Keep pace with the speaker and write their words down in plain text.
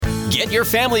Get your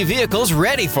family vehicles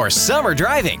ready for summer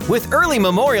driving with early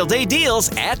Memorial Day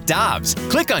deals at Dobbs.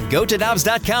 Click on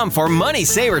GoToDobbs.com for money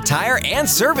saver tire and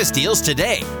service deals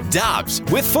today. Dobbs,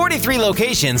 with 43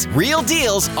 locations, real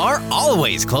deals are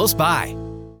always close by.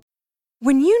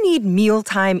 When you need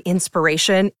mealtime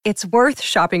inspiration, it's worth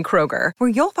shopping Kroger, where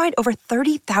you'll find over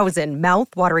 30,000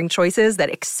 mouth-watering choices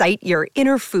that excite your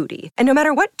inner foodie. And no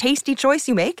matter what tasty choice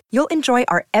you make, you'll enjoy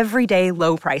our everyday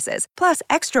low prices, plus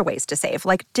extra ways to save,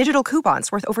 like digital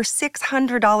coupons worth over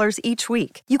 $600 each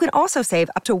week. You can also save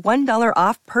up to $1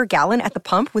 off per gallon at the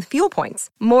pump with fuel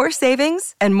points. More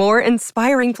savings and more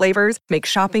inspiring flavors make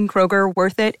shopping Kroger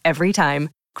worth it every time.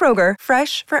 Kroger,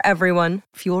 fresh for everyone.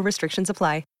 Fuel restrictions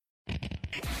apply.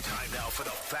 Time now for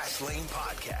the Fast Lane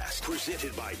Podcast,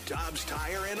 presented by Dobbs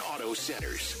Tire and Auto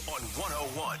Centers on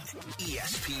 101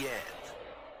 ESPN.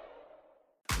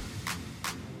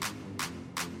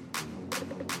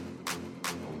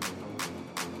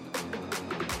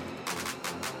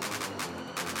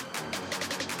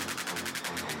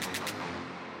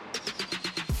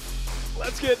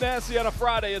 Let's get nasty on a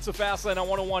Friday. It's a Fast Lane on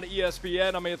 101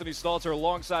 ESPN. I'm Anthony Stalter.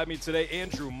 Alongside me today,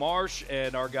 Andrew Marsh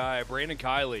and our guy, Brandon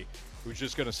Kiley, who's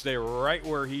just going to stay right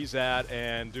where he's at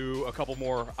and do a couple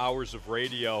more hours of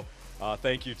radio.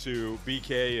 Thank you to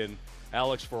BK and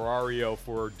Alex Ferrario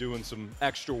for doing some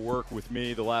extra work with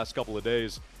me the last couple of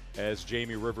days as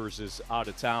Jamie Rivers is out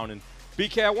of town. And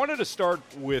BK, I wanted to start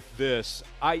with this.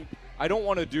 I don't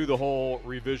want to do the whole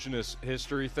revisionist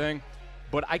history thing,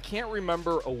 but I can't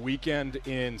remember a weekend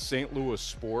in St. Louis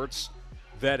sports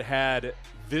that had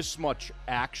this much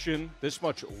action, this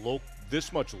much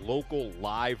local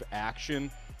live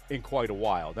action in quite a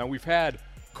while. Now, we've had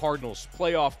Cardinals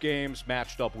playoff games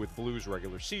matched up with Blues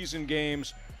regular season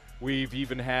games. We've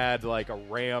even had like a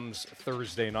Rams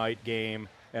Thursday night game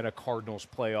and a Cardinals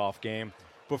playoff game.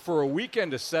 But for a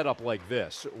weekend to set up like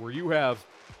this, where you have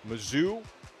Mizzou,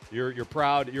 you're a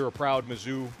proud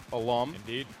Mizzou alum.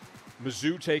 Indeed.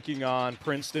 Mizzou taking on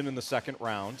Princeton in the second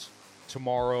round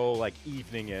tomorrow, like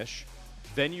evening-ish.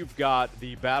 Then you've got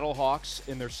the Battlehawks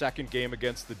in their second game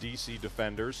against the DC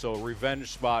Defenders. So a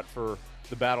revenge spot for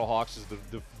the Battlehawks as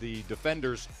the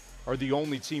Defenders are the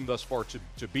only team thus far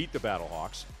to beat the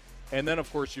Battlehawks. And then,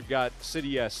 of course, you've got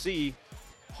City SC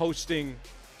hosting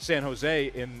San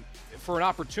Jose for an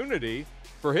opportunity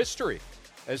for history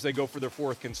as they go for their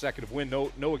fourth consecutive win.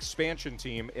 No expansion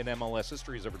team in MLS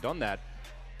history has ever done that.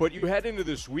 But you head into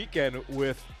this weekend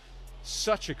with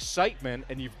such excitement,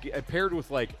 and you've paired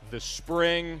with like the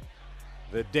spring,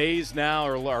 the days now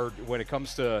are when it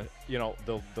comes to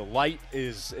the light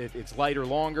it's lighter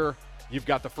longer. You've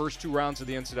got the first two rounds of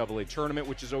the NCAA tournament,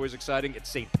 which is always exciting. It's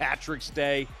St. Patrick's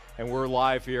Day, and we're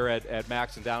live here at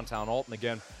Max in downtown Alton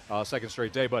again, second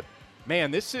straight day. But man,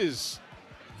 this is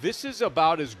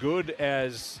about as good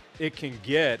as it can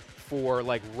get for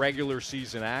like regular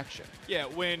season action. Yeah,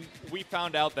 when we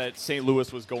found out that St.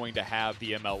 Louis was going to have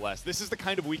the MLS, this is the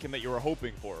kind of weekend that you were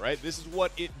hoping for, right? This is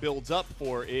what it builds up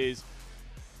for, is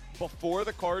before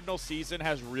the Cardinals season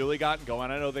has really gotten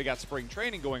going. I know they got spring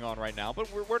training going on right now, but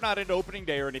we're not in opening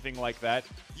day or anything like that.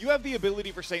 You have the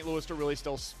ability for St. Louis to really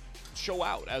still show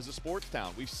out as a sports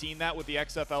town. We've seen that with the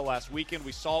XFL last weekend.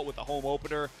 We saw it with the home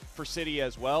opener for City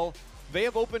as well. They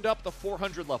have opened up the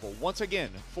 400 level once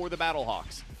again for the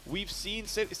Battlehawks. We've seen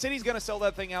City's going to sell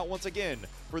that thing out once again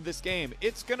for this game.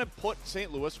 It's going to put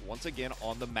St. Louis once again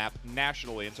on the map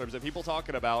nationally in terms of people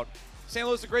talking about St.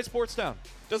 Louis is a great sports town.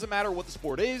 Doesn't matter what the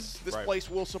sport is. This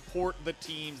place will support the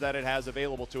teams that it has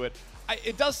available to it.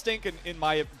 It does stink in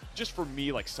my, just for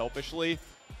me, like selfishly,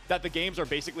 that the games are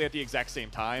basically at the exact same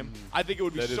time. Mm-hmm. I think it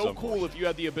would be so cool if you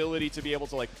had the ability to be able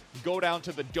to like go down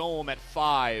to the Dome at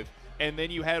 5 and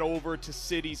then you head over to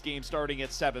City's game starting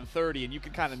at 7:30, and you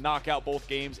can kind of knock out both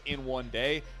games in one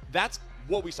day. That's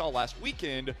what we saw last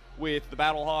weekend with the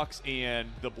Battlehawks and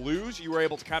the Blues. You were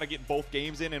able to kind of get both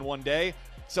games in one day.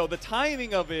 So the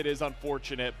timing of it is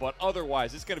unfortunate, but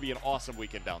otherwise it's going to be an awesome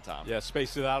weekend downtown. Yeah,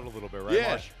 space it out a little bit, right, Yeah,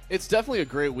 Marsh? it's definitely a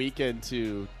great weekend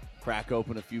to crack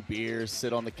open a few beers,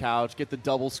 sit on the couch, get the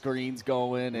double screens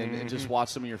going, and just watch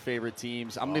some of your favorite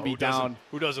teams. I'm going to be down.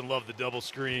 Who doesn't love the double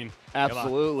screen?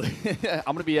 Absolutely. I'm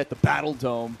going to be at the Battle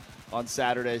Dome on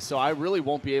Saturday, so I really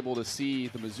won't be able to see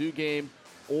the Mizzou game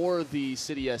or the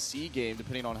City SC game,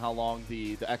 depending on how long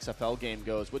the XFL game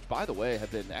goes, which, by the way,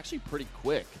 have been actually pretty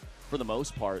quick for the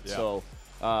most part. Yeah. So,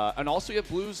 and also you have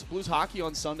Blues hockey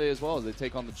on Sunday as well as they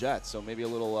take on the Jets, so maybe a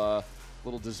little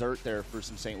dessert there for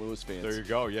some St. Louis fans. There you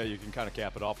go. Yeah, you can kind of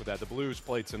cap it off with that. The Blues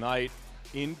play tonight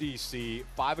in D.C.,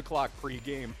 5 o'clock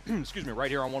pregame. Excuse me, right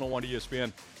here on 101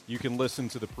 ESPN. You can listen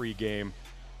to the pregame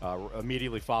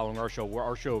immediately following our show.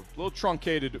 Our show, a little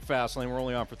truncated fast lane. We're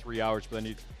only on for 3 hours, but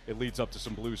then it leads up to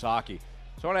some Blues hockey.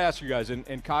 So I want to ask you guys,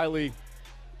 and Kylie,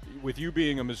 with you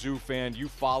being a Mizzou fan, you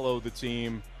follow the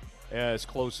team as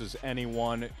close as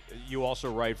anyone. You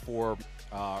also write for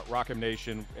Rock'em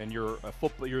Nation, and you're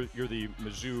the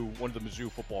Mizzou, one of the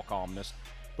Mizzou football columnists,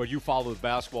 but you follow the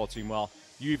basketball team well.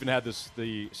 You even had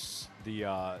the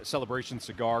celebration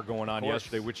cigar going on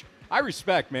yesterday, which I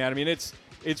respect, man. I mean, it's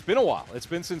been a while. It's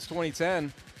been since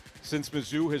 2010 since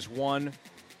Mizzou has won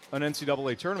an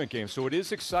NCAA tournament game, so it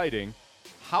is exciting.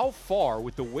 How far,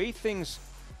 with the way things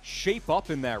shape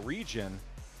up in that region,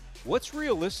 what's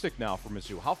realistic now for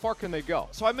Mizzou? How far can they go?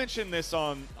 So I mentioned this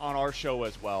on our show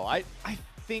as well. I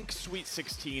think Sweet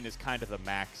 16 is kind of the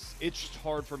max. It's just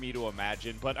hard for me to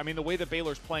imagine. But, I mean, the way that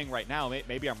Baylor's playing right now,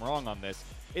 maybe I'm wrong on this,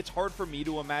 it's hard for me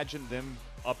to imagine them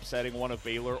upsetting one of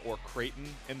Baylor or Creighton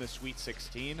in the Sweet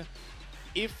 16.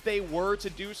 If they were to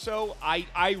do so,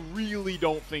 I really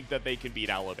don't think that they can beat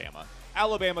Alabama.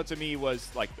 Alabama, to me, was,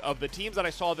 like, of the teams that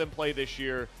I saw them play this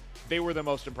year, they were the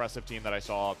most impressive team that I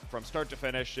saw from start to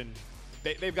finish, and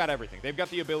they've got everything. They've got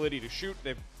the ability to shoot.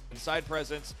 They've inside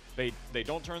presence. They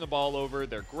don't turn the ball over.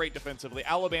 They're great defensively.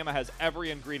 Alabama has every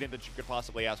ingredient that you could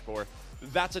possibly ask for.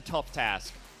 That's a tough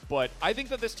task, but I think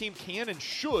that this team can and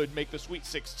should make the Sweet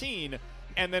 16,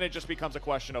 and then it just becomes a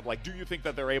question of, like, do you think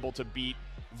that they're able to beat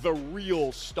the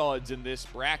real studs in this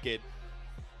bracket?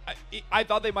 I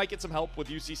thought they might get some help with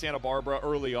UC Santa Barbara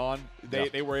early on.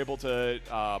 They were able to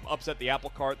upset the apple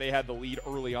cart. They had the lead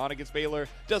early on against Baylor.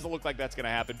 Doesn't look like that's going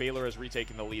to happen. Baylor has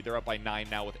retaken the lead. They're up by 9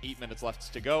 now with 8 minutes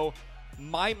left to go.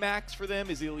 My max for them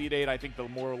is the Elite Eight. I think the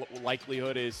more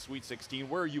likelihood is Sweet 16.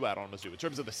 Where are you at on Mizzou in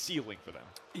terms of the ceiling for them?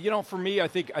 You know, for me, I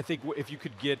think if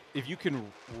you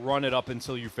can run it up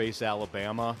until you face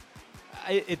Alabama,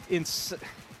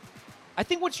 I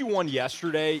think once you won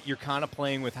yesterday, you're kind of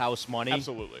playing with house money.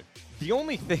 Absolutely. The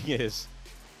only thing is,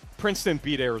 Princeton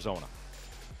beat Arizona,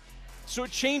 so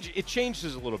it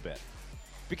changes a little bit.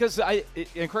 Because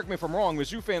and correct me if I'm wrong,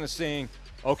 Mizzou fan is saying,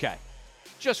 okay,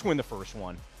 just win the first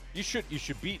one. You should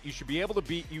be able to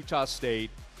beat Utah State.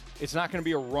 It's not going to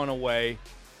be a runaway.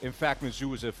 In fact, Mizzou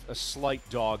was a slight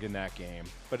dog in that game,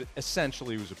 but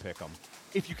essentially it was a pick 'em.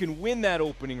 If you can win that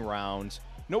opening round,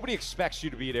 nobody expects you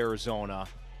to beat Arizona.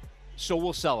 So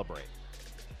we'll celebrate.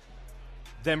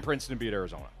 Then Princeton beat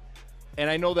Arizona.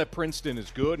 And I know that Princeton is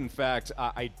good. In fact,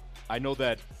 I know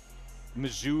that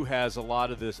Mizzou has a lot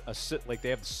of this, like they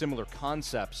have similar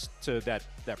concepts to that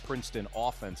Princeton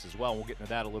offense as well. We'll get into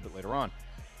that a little bit later on.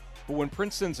 But when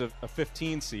Princeton's a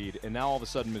 15 seed, and now all of a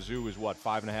sudden Mizzou is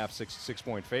 5.5, 6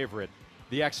 point favorite,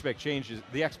 the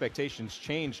expectations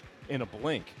change in a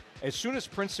blink. As soon as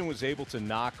Princeton was able to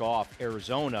knock off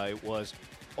Arizona, it was,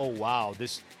 oh, wow,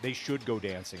 they should go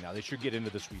dancing now. They should get into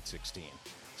the Sweet 16.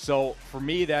 So for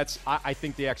me, I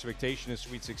think the expectation is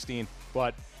Sweet 16,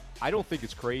 but I don't think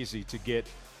it's crazy to get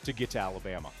to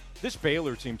Alabama. This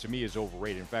Baylor team, to me, is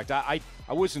overrated. In fact, I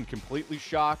wasn't completely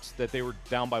shocked that they were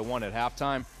down by 1 at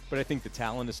halftime, but I think the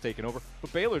talent has taken over.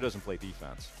 But Baylor doesn't play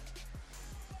defense.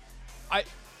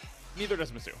 Neither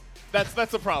does Mizzou.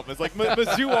 That's the problem. It's like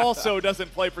Mizzou also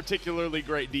doesn't play particularly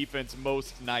great defense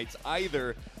most nights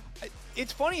either.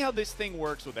 It's funny how this thing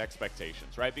works with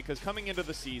expectations, right? Because coming into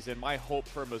the season, my hope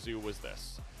for Mizzou was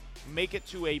this. Make it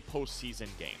to a postseason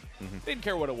game. Mm-hmm. Didn't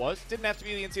care what it was. Didn't have to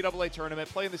be the NCAA tournament.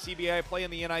 Play in the CBI, play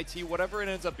in the NIT, whatever it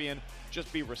ends up being.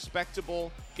 Just be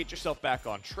respectable. Get yourself back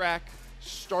on track.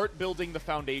 Start building the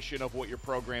foundation of what your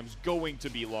program's going to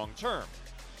be long term.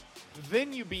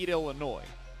 Then you beat Illinois.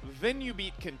 Then you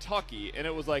beat Kentucky. And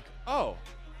it was like, oh,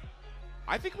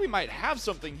 I think we might have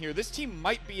something here. This team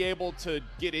might be able to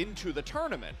get into the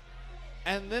tournament.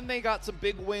 And then they got some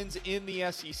big wins in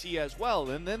the SEC as well.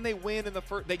 And then they win in the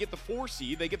first. They get the 4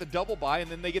 seed. They get the double bye, and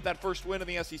then they get that first win in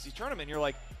the SEC tournament. And you're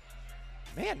like,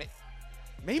 man,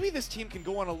 maybe this team can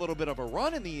go on a little bit of a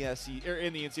run in the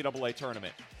NCAA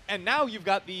tournament. And now you've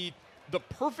got the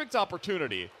perfect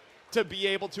opportunity to be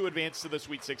able to advance to the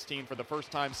Sweet 16 for the first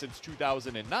time since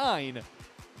 2009.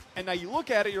 And now you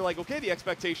look at it, you're like, okay, the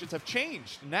expectations have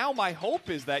changed. Now my hope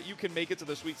is that you can make it to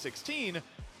the Sweet 16,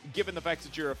 given the fact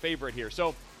that you're a favorite here.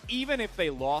 So even if they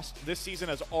lost, this season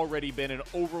has already been an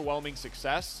overwhelming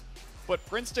success. But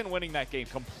Princeton winning that game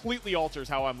completely alters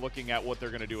how I'm looking at what they're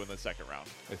going to do in the second round.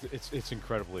 It's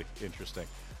incredibly interesting.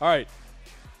 All right,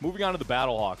 moving on to the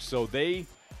Battlehawks. So they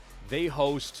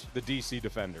host the DC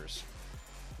Defenders.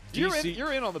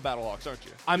 You're in on the Battlehawks, aren't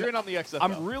you? You're in on the XFL.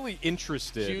 I'm really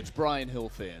interested. Huge Brian Hill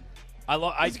fan.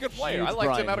 He's a good player. I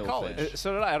liked him out of college.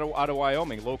 So did I, out of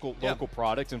Wyoming, local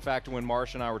product. In fact, when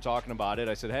Marsh and I were talking about it,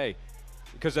 I said, hey,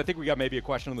 because I think we got maybe a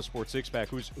question on the Sports Six Pack.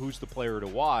 Who's the player to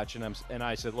watch? And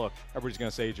I said, look, everybody's going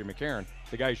to say A.J. McCarron.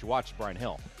 The guy you should watch is Brian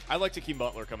Hill. I like Hakeem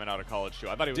Butler coming out of college too.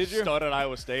 I thought he was Did a you? stud at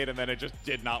Iowa State, and then it just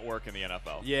did not work in the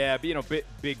NFL. Yeah,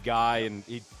 big guy, and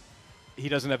he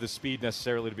doesn't have the speed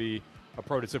necessarily to be a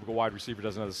prototypical wide receiver.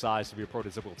 Doesn't have the size to be a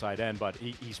prototypical tight end, but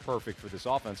he's perfect for this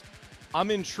offense.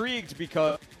 I'm intrigued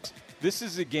because this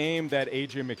is a game that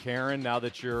A.J. McCarron, now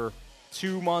that you're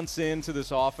 2 months into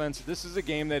this offense, this is a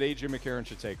game that A.J. McCarron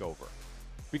should take over.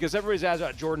 Because everybody's asked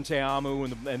about Jordan Ta'amu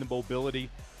and the mobility.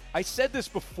 I said this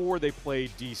before they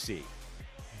played D.C.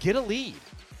 Get a lead.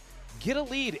 Get a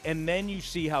lead, and then you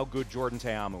see how good Jordan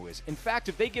Ta'amu is. In fact,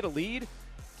 if they get a lead,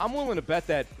 I'm willing to bet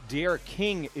that De'Aaron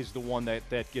King is the one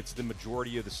that gets the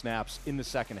majority of the snaps in the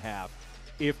second half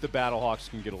if the Battlehawks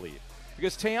can get a lead.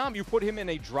 Because Ta'amu, you put him in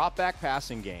a drop-back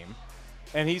passing game,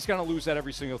 and he's going to lose that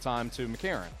every single time to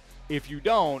McCarron. If you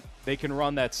don't, they can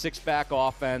run that six-back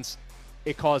offense.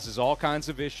 It causes all kinds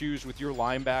of issues with your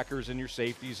linebackers and your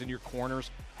safeties and your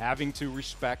corners having to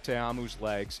respect Ta'amu's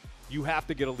legs. You have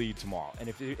to get a lead tomorrow.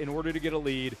 And in order to get a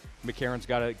lead, McCarron's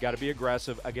got to be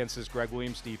aggressive against this Greg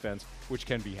Williams defense, which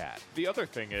can be had. The other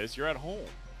thing is you're at home.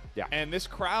 Yeah. And this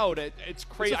crowd, it's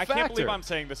crazy. It's a I can't believe factor. I'm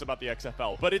saying this about the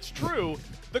XFL, but it's true.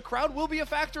 The crowd will be a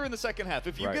factor in the second half.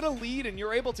 If you Right. get a lead and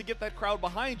you're able to get that crowd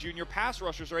behind you and your pass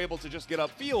rushers are able to just get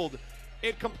upfield,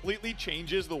 it completely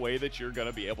changes the way that you're going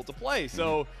to be able to play.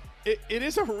 So it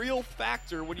is a real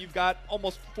factor when you've got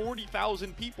almost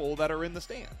 40,000 people that are in the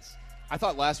stands. I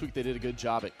thought last week they did a good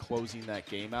job at closing that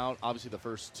game out. Obviously, the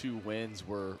first two wins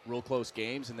were real close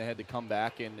games, and they had to come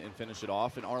back and finish it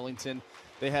off. In Arlington,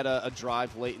 they had a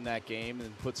drive late in that game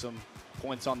and put some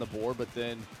points on the board, but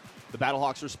then the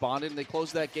Battlehawks responded, and they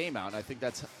closed that game out. And I think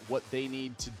that's what they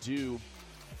need to do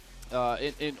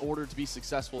in order to be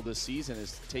successful this season,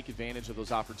 is to take advantage of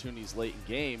those opportunities late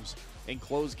in games and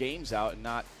close games out and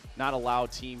not allow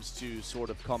teams to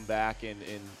sort of come back and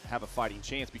have a fighting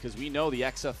chance, because we know the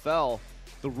XFL,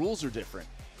 the rules are different.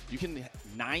 You can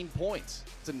 9 points.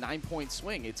 It's a 9-point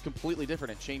swing. It's completely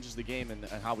different. It changes the game and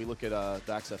how we look at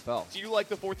the XFL. Do you like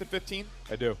the 4th and 15?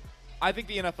 I do. I think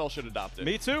the NFL should adopt it.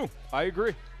 Me too. I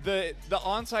agree. The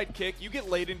onside kick, you get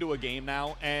late into a game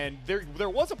now, and there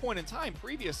was a point in time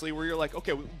previously where you're like,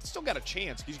 okay, we still got a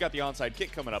chance because you got the onside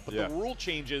kick coming up, but Yeah. the rule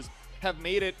changes have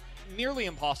made it nearly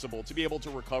impossible to be able to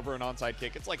recover an onside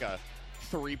kick. It's like a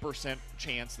 3%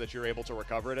 chance that you're able to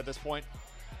recover it at this point.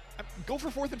 Go for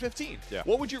 4th and 15. Yeah.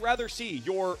 What would you rather see?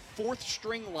 Your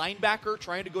fourth-string linebacker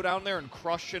trying to go down there and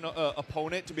crush an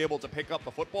opponent to be able to pick up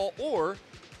the football, or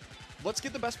let's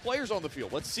get the best players on the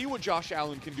field. Let's see what Josh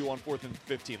Allen can do on 4th and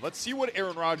 15. Let's see what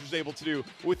Aaron Rodgers is able to do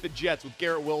with the Jets, with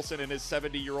Garrett Wilson and his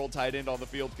 70-year-old tight end on the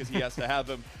field because he has to have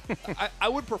him. I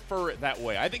would prefer it that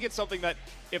way. I think it's something that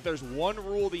if there's one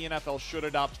rule the NFL should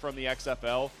adopt from the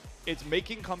XFL, it's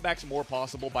making comebacks more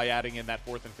possible by adding in that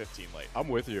 4th and 15 late. I'm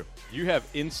with you. You have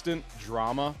instant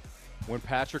drama when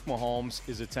Patrick Mahomes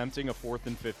is attempting a 4th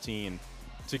and 15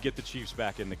 to get the Chiefs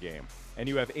back in the game. And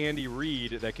you have Andy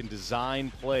Reid that can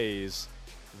design plays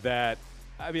that,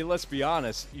 I mean, let's be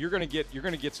honest, you're going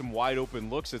to get some wide open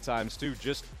looks at times too,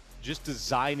 just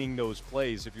designing those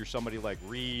plays if you're somebody like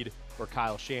Reid or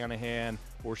Kyle Shanahan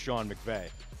or Sean McVay.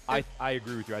 I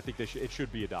agree with you. I think it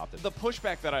should be adopted. The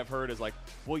pushback that I've heard is like,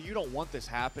 well, you don't want this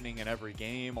happening in every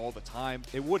game all the time.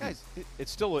 It wouldn't. Guys,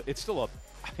 It's still a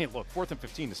I mean, look, 4th and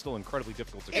 15 is still incredibly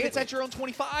difficult to and get. it's at your own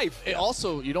 25. And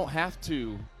also, you don't have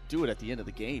to do it at the end of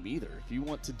the game either. If you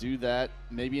want to do that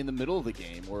maybe in the middle of the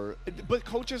game, or But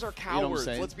coaches are You know what I'm cowards.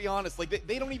 saying? Let's be honest. Like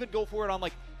they don't even go for it on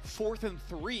like 4th and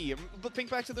 3. But think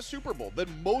back to the Super Bowl. The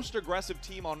most aggressive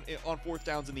team on 4th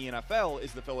downs in the NFL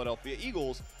is the Philadelphia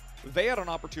Eagles. They had an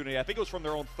opportunity. I think it was from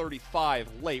their own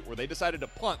 35 late, where they decided to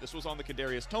punt. This was on the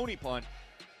Kadarius Toney punt,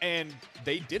 and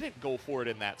they didn't go for it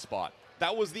in that spot.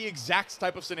 That was the exact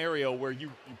type of scenario where you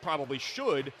probably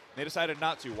should. They decided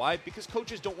not to. Why? Because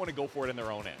coaches don't want to go for it in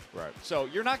their own end. Right. So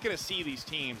you're not going to see these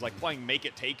teams like playing make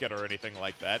it, take it or anything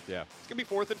like that. Yeah. It's going to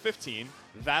be 4th and 15.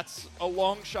 That's a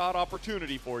long shot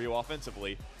opportunity for you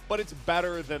offensively, but it's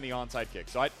better than the onside kick.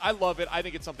 So I love it. I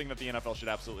think it's something that the NFL should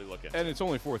absolutely look into. And it's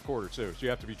only fourth quarter, too. So you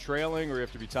have to be trailing or you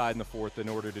have to be tied in the fourth in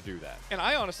order to do that. And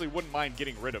I honestly wouldn't mind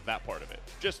getting rid of that part of it.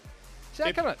 Just See,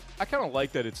 I kind of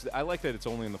like that it's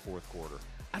only in the fourth quarter.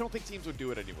 I don't think teams would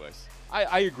do it anyways.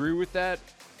 I agree with that.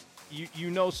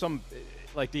 You know, some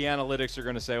like the analytics are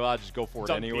going to say, well, I'll just go for it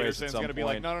Doug anyways Peterson's at some going to be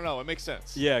point. like, no, it makes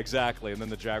sense. Yeah, exactly. And then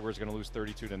the Jaguars are going to lose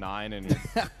 32-9, and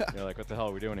you're like, what the hell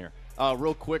are we doing here?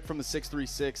 real quick from the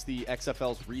 636, the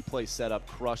XFL's replay setup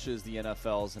crushes the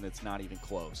NFL's, and it's not even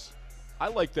close. I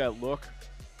like that look.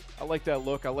 I like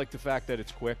the fact that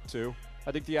it's quick, too.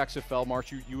 I think the XFL,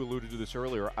 March, you alluded to this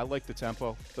earlier. I like the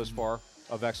tempo thus far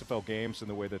of XFL games and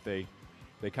the way that they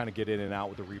kind of get in and out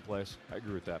with the replays. I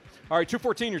agree with that. All right,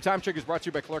 2:14, your time check is brought to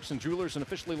you by Clarkson Jewelers, an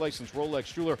officially licensed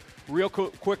Rolex jeweler. Real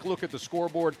quick look at the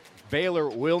scoreboard. Baylor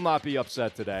will not be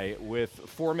upset today. With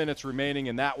 4 minutes remaining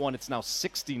in that one, it's now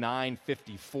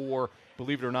 69-54.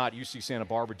 Believe it or not, UC Santa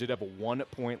Barbara did have a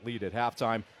 1-point lead at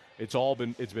halftime. It's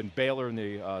been Baylor in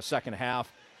the second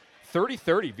half.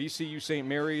 30-30, VCU St.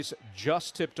 Mary's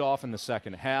just tipped off in the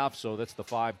second half, so that's the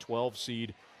 5-12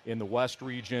 seed in the West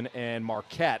region. And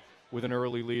Marquette with an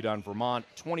early lead on Vermont,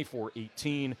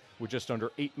 24-18, with just under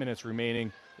 8 minutes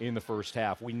remaining in the first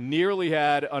half. We nearly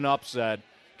had an upset.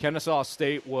 Kennesaw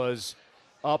State was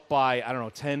up by,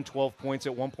 10, 12 points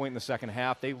at one point in the second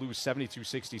half. They lose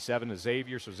 72-67 to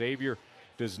Xavier, so Xavier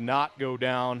does not go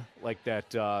down like that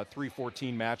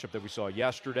 3-14 matchup that we saw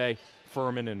yesterday.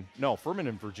 Furman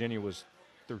and Virginia was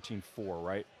 13-4,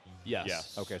 right?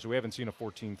 Yes. Okay, so we haven't seen a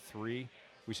 14-3.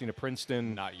 We've seen a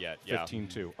Princeton. Not yet. Yeah.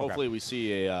 15-2. Okay. Hopefully we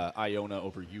see a Iona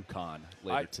over UConn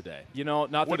later today.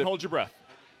 Wouldn't hold your breath.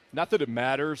 Not that it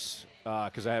matters,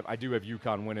 because I do have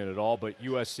UConn winning it all, but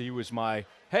USC was my,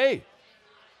 hey,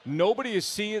 nobody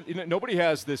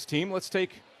has this team.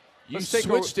 You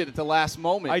switched it at the last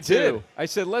moment. I did. I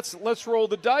said, let's roll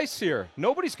the dice here.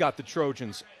 Nobody's got the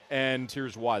Trojans, and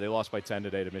here's why. They lost by 10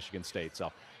 today to Michigan State.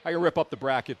 So I can rip up the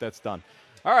bracket. That's done.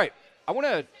 All right. I want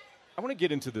to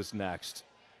get into this next.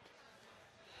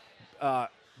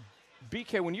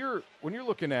 BK, when you're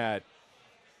looking at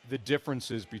the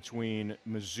differences between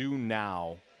Mizzou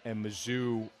now and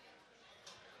Mizzou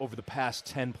over the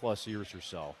past 10-plus years or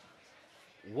so,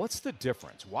 what's the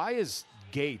difference? Why has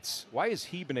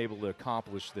he been able to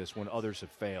accomplish this when others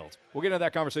have failed? We'll get into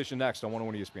that conversation next on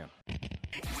 101 ESPN.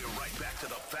 We're right back to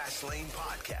the Fast Lane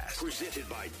Podcast, presented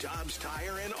by Dobbs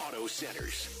Tire and Auto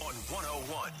Centers on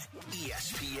 101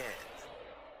 ESPN.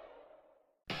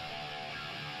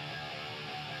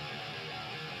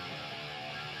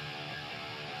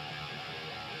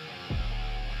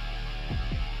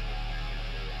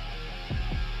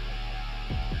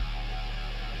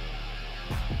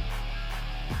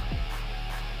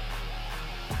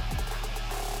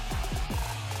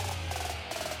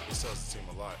 Tells the team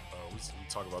a lot. We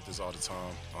talk about this all the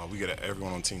time.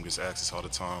 Everyone on the team gets asked this all the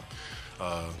time.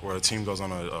 Where a team goes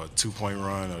on a 2-point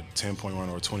run, a 10-point run,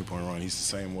 or a 20-point run, he's the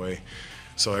same way.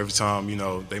 So every time,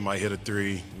 they might hit a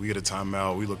three, we get a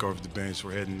timeout, we look over at the bench,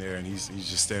 we're heading there, and he's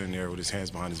just standing there with his hands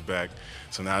behind his back.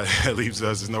 So now that leaves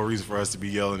us, there's no reason for us to be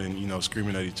yelling and,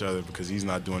 screaming at each other because he's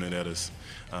not doing it at us.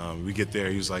 We get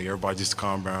there, he was like, everybody just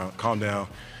calm down.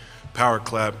 Power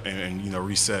clap and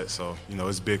reset. So,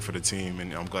 it's big for the team,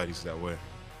 and I'm glad he's that way.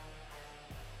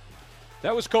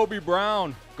 That was Kobe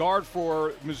Brown, guard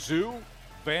for Mizzou.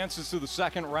 Advances to the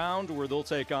second round where they'll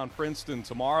take on Princeton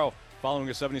tomorrow following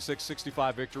a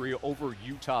 76-65 victory over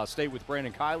Utah State with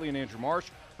Brandon Kiley and Andrew Marsh.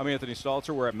 I'm Anthony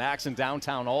Stalter. We're at Max in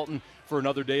downtown Alton for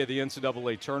another day of the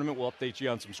NCAA tournament. We'll update you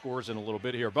on some scores in a little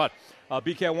bit here. But,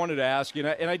 BK, I wanted to ask you,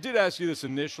 and I did ask you this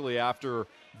initially after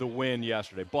the win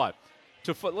yesterday, but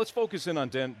let's focus in on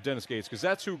Dennis Gates because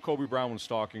that's who Kobe Brown was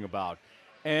talking about.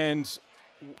 And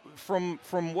from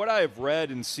what I've read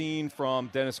and seen from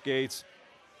Dennis Gates,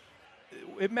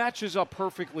 it matches up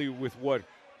perfectly with what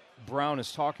Brown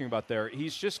is talking about there.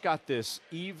 He's just got this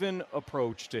even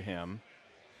approach to him.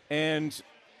 And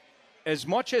as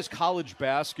much as college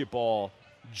basketball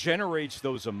generates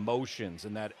those emotions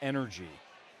and that energy,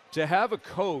 to have a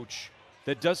coach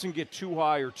that doesn't get too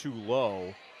high or too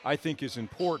low, I think is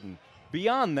important.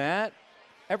 Beyond that,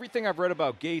 everything I've read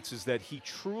about Gates is that he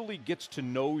truly gets to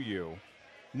know you,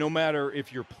 no matter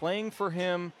if you're playing for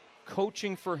him,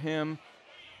 coaching for him.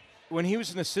 When he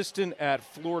was an assistant at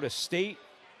Florida State,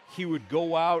 he would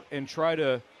go out and try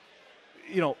to,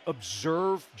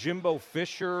 observe Jimbo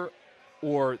Fisher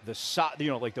or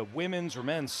like the women's or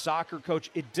men's soccer coach.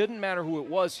 It didn't matter who it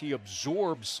was. He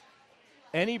absorbs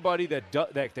anybody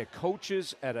that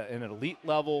coaches at an elite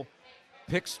level.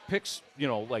 Picks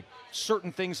like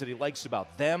certain things that he likes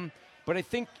about them. But I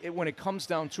think when it comes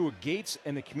down to it, Gates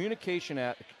and the communication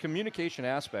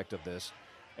aspect of this,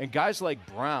 and guys like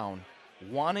Brown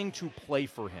wanting to play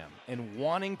for him and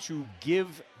wanting to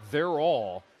give their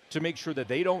all to make sure that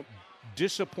they don't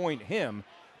disappoint him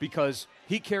because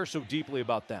he cares so deeply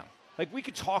about them. Like, we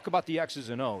could talk about the X's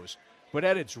and O's, but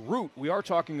at its root, we are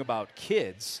talking about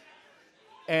kids.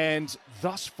 And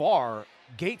thus far,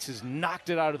 Gates has knocked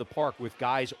it out of the park with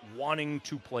guys wanting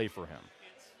to play for him.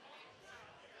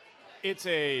 It's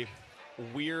a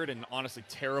weird and honestly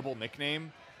terrible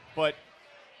nickname, but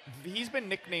he's been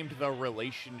nicknamed the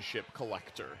relationship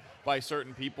collector by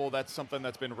certain people. That's something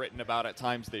that's been written about at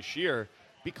times this year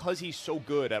because he's so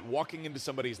good at walking into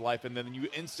somebody's life and then you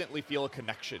instantly feel a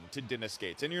connection to Dennis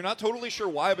Gates. And you're not totally sure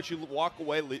why, but you walk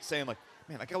away saying, like,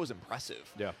 man, that guy was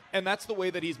impressive. Yeah. And that's the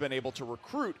way that he's been able to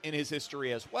recruit in his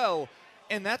history as well.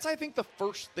 And that's, I think, the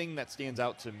first thing that stands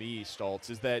out to me, Stoltz,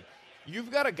 is that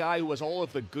you've got a guy who has all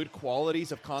of the good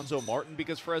qualities of Konzo Martin,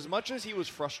 because for as much as he was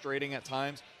frustrating at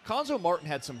times, Konzo Martin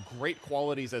had some great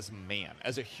qualities as a man,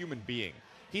 as a human being.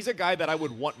 He's a guy that I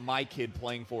would want my kid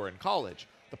playing for in college.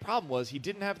 The problem was he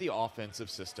didn't have the offensive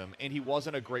system, and he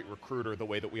wasn't a great recruiter the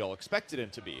way that we all expected him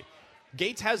to be.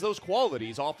 Gates has those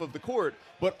qualities off of the court,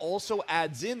 but also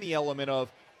adds in the element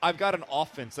of, I've got an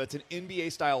offense that's an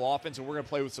NBA-style offense, and we're going to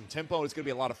play with some tempo, and it's going to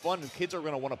be a lot of fun, and kids are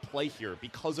going to want to play here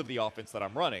because of the offense that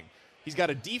I'm running. He's got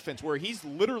a defense where he's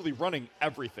literally running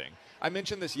everything. I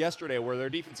mentioned this yesterday where their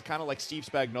defense is kind of like Steve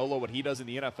Spagnuolo, what he does in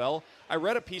the NFL. I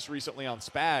read a piece recently on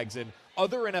Spags, and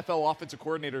other NFL offensive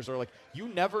coordinators are like, you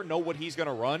never know what he's going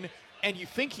to run, and you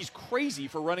think he's crazy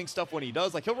for running stuff when he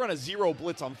does. Like, he'll run a zero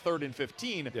blitz on 3rd and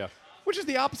 15, which is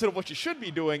the opposite of what you should be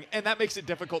doing, and that makes it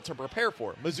difficult to prepare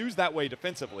for. Mizzou's that way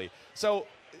defensively. So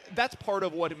that's part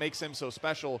of what makes him so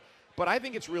special, but I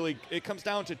think it comes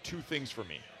down to two things for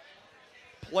me.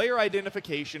 Player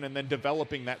identification and then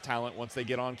developing that talent once they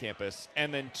get on campus.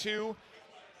 And then 2,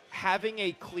 having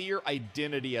a clear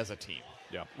identity as a team.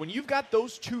 Yeah. When you've got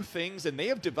those two things and they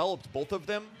have developed both of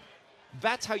them,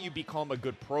 that's how you become a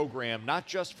good program, not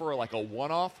just for like a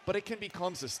one-off, but it can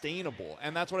become sustainable.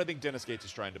 And that's what I think Dennis Gates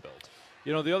is trying to build.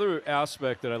 You know, the other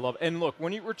aspect that I love, and look,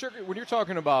 when you're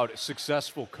talking about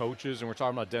successful coaches and we're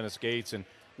talking about Dennis Gates and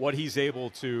what he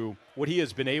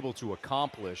has been able to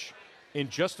accomplish in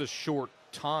just a short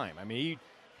time. I mean,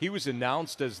 he was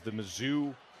announced as the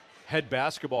Mizzou head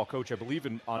basketball coach, I believe,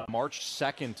 on March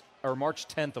 2nd or March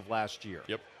 10th of last year.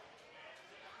 Yep.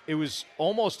 It was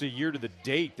almost a year to the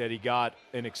date that he got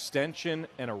an extension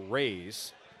and a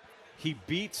raise.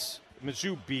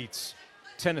 Mizzou beats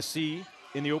Tennessee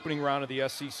in the opening round of the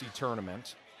SEC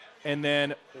tournament, and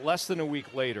then less than a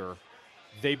week later,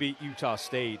 they beat Utah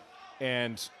State,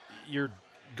 and you're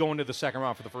going to the second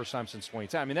round for the first time since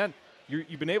 2010. I mean,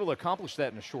 you've been able to accomplish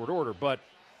that in a short order, but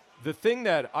the thing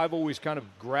that I've always kind of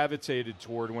gravitated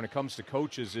toward when it comes to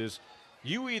coaches is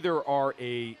you either are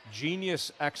a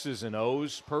genius X's and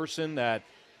O's person that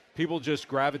people just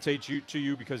gravitate to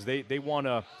you because they want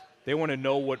to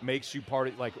know what makes you part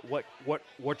of, like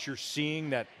what you're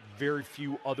seeing that very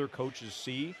few other coaches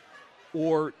see,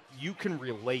 or you can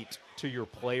relate to your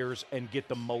players and get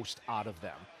the most out of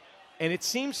them. And it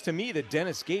seems to me that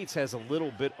Dennis Gates has a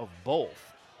little bit of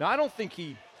both. Now, I don't think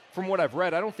from what I've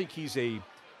read, I don't think he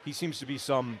seems to be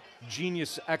some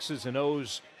genius X's and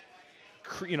O's,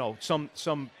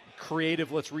 some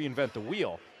creative, let's reinvent the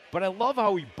wheel. But I love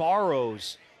how he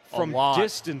borrows from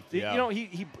distant. Yeah. You know,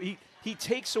 he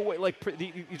takes away, like,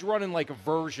 he's running like a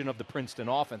version of the Princeton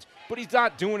offense, but he's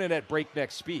not doing it at breakneck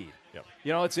speed. Yep.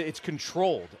 You know, it's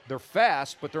controlled. They're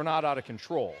fast, but they're not out of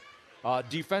control.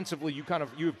 Defensively,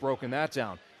 you've broken that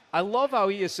down. I love how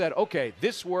he has said, okay,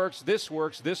 this works,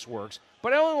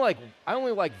 but I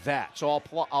only like that, so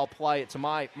I'll apply it to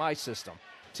my system.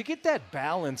 To get that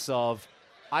balance of,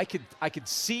 I could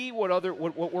see what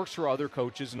works for other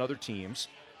coaches and other teams.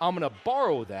 I'm going to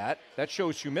borrow that. That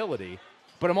shows humility,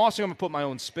 but I'm also going to put my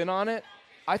own spin on it.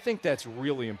 I think that's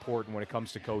really important when it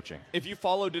comes to coaching. If you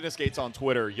follow Dennis Gates on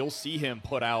Twitter, you'll see him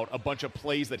put out a bunch of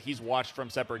plays that he's watched from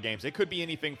separate games. It could be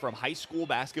anything from high school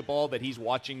basketball that he's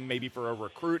watching maybe for a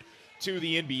recruit to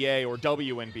the NBA or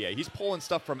WNBA. He's pulling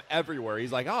stuff from everywhere.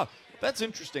 He's like, that's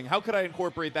interesting. How could I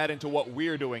incorporate that into what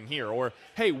we're doing here? Or,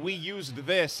 hey, we used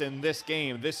this in this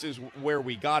game. This is where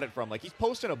we got it from. Like, he's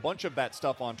posting a bunch of that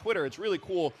stuff on Twitter. It's really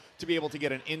cool to be able to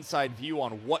get an inside view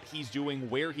on what he's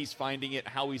doing, where he's finding it,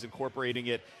 how he's incorporating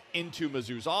it into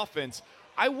Mizzou's offense.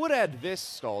 I would add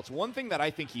this, Stoltz. One thing that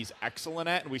I think he's excellent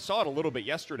at, and we saw it a little bit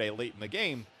yesterday late in the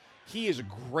game, he is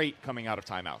great coming out of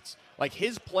timeouts. Like,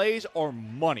 his plays are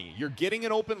money. You're getting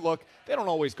an open look. They don't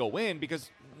always go in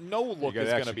because no look is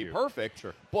going to be perfect.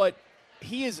 Sure. But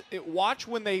watch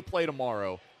when they play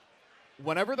tomorrow.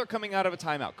 Whenever they're coming out of a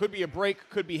timeout, could be a break,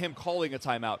 could be him calling a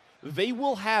timeout, they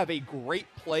will have a great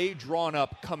play drawn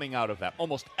up coming out of that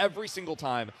almost every single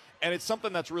time. And it's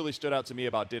something that's really stood out to me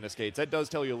about Dennis Gates. That does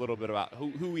tell you a little bit about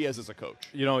who he is as a coach.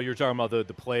 You know, you're talking about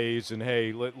the plays and,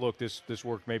 hey, look, this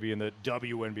worked maybe in the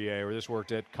WNBA or this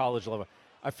worked at college level.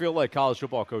 I feel like college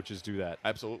football coaches do that.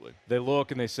 Absolutely. They look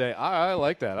and they say, I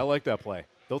like that. I like that play.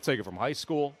 They'll take it from high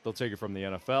school. They'll take it from the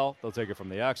NFL. They'll take it from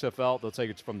the XFL. They'll take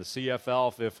it from the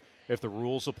CFL if the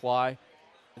rules apply.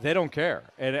 they don't care.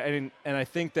 And I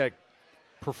think that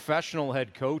professional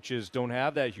head coaches don't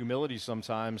have that humility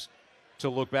sometimes to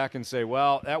look back and say,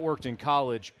 well, that worked in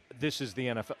college. This is the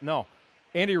NFL. No.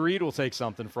 Andy Reid will take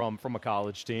something from a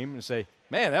college team and say,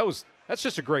 man, that's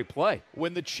just a great play.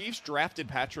 When the Chiefs drafted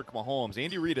Patrick Mahomes,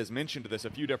 Andy Reid has mentioned this a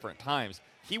few different times.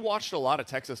 He watched a lot of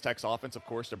Texas Tech's offense, of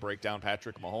course, to break down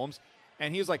Patrick Mahomes.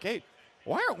 And he was like, hey,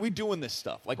 why aren't we doing this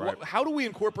stuff? Like, right. how do we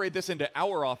incorporate this into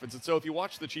our offense? And so if you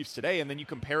watch the Chiefs today and then you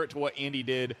compare it to what Andy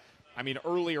did, I mean,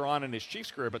 earlier on in his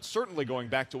Chiefs career, but certainly going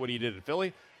back to what he did at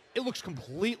Philly, it looks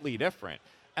completely different.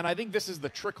 And I think this is the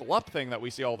trickle-up thing that we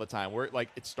see all the time, where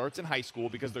it starts in high school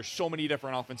because there's so many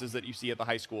different offenses that you see at the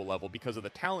high school level because of the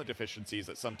talent deficiencies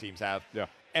that some teams have. Yeah.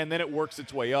 And then it works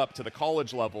its way up to the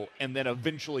college level and then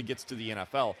eventually gets to the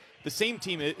NFL. The same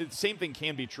thing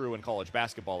can be true in college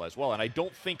basketball as well, and I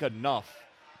don't think enough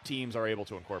teams are able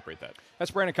to incorporate that.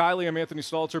 That's Brandon Kiley. I'm Anthony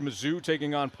Stalter. Mizzou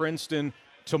taking on Princeton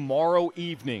tomorrow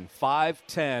evening,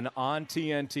 5:10 on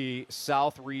TNT,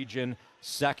 South Region,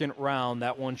 second round.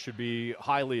 That one should be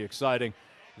highly exciting.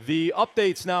 The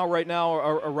updates right now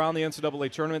are around the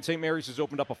NCAA tournament. St. Mary's has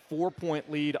opened up a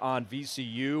 4-point lead on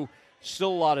VCU. Still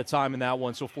a lot of time in that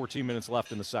one, so 14 minutes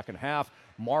left in the second half.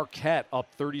 Marquette up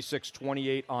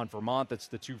 36-28 on Vermont. That's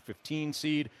the 2-15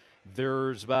 seed.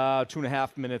 There's about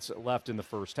 2.5 minutes left in the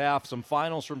first half. Some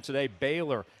finals from today.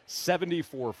 Baylor,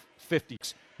 74-50.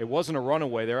 It wasn't a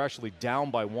runaway. They're actually down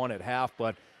by 1 at half,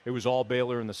 but it was all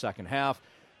Baylor in the second half.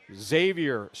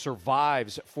 Xavier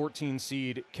survives 14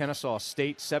 seed Kennesaw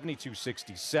State,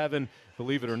 72-67.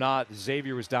 Believe it or not,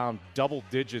 Xavier was down double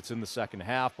digits in the second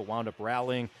half, but wound up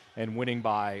rallying and winning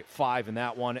by 5 in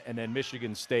that one. And then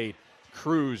Michigan State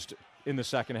cruised in the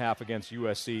second half against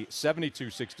USC,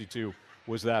 72-62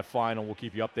 was that final. We'll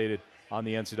keep you updated on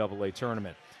the NCAA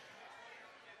tournament.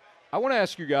 I want to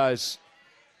ask you guys,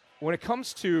 when it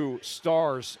comes to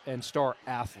stars and star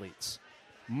athletes,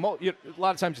 a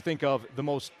lot of times you think of the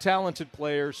most talented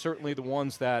players, certainly the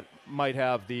ones that might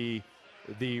have the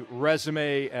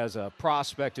resume as a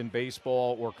prospect in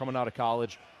baseball or coming out of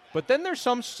college. But then there's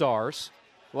some stars,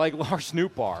 like Lars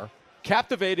Nootbaar,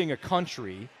 captivating a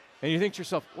country, and you think to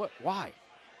yourself, why?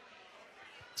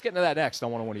 Let's get into that next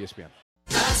on 101 ESPN.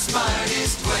 The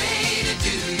smartest way to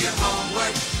do your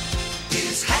homework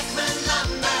is Heckman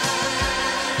Lumber.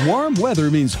 Warm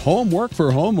weather means homework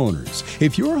for homeowners.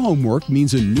 If your homework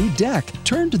means a new deck,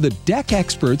 turn to the deck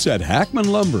experts at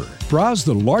Hackman Lumber. Browse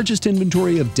the largest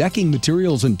inventory of decking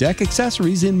materials and deck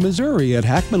accessories in Missouri at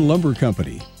Hackman Lumber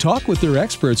Company. Talk with their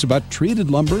experts about treated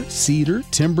lumber, cedar,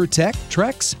 TimberTech,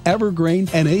 Trex, Evergreen,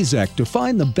 and Azek to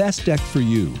find the best deck for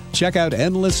you. Check out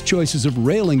endless choices of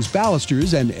railings,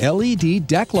 balusters, and LED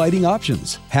deck lighting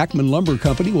options. Hackman Lumber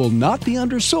Company will not be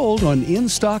undersold on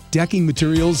in-stock decking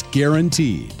materials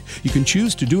guaranteed. You can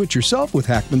choose to do it yourself with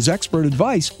Hackman's expert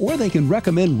advice, or they can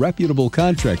recommend reputable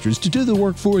contractors to do the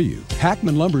work for you.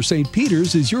 Hackman Lumber St.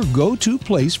 Peter's is your go-to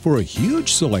place for a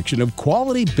huge selection of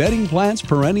quality bedding plants,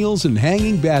 perennials, and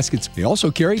hanging baskets. They also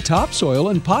carry topsoil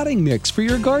and potting mix for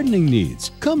your gardening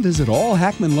needs. Come visit all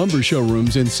Hackman Lumber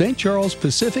showrooms in St. Charles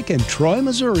Pacific and Troy,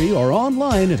 Missouri, or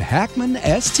online at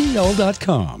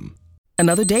hackmanstl.com.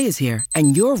 Another day is here,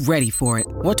 and you're ready for it.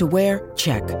 What to wear?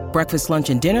 Check. Breakfast,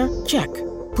 lunch, and dinner? Check.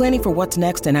 Planning for what's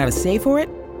next and how to save for it?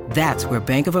 That's where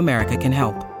Bank of America can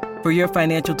help. For your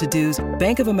financial to-dos,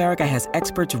 Bank of America has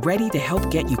experts ready to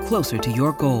help get you closer to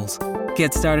your goals.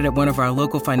 Get started at one of our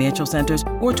local financial centers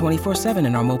or 24/7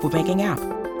 in our mobile banking app.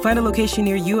 Find a location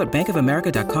near you at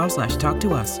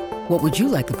bankofamerica.com/talktous. What would you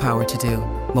like the power to do?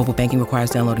 Mobile banking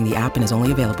requires downloading the app and is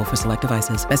only available for select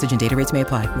devices. Message and data rates may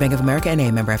apply. Bank of America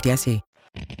NA, member FDIC.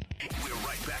 We're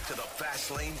right back to the Fast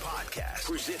Lane Podcast,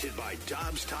 presented by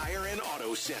Dobbs Tire and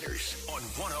Auto Centers on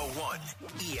 101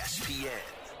 ESPN.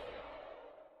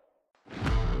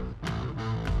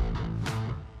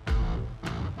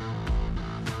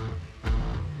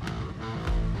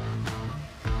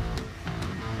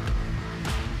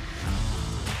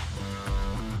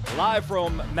 Live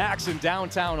from Max in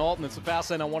downtown Alton, it's the Fast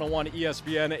Lane on 101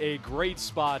 ESPN, a great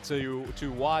spot to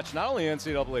watch not only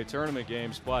NCAA tournament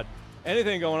games, but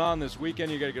anything going on this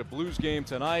weekend. You got to get a Blues game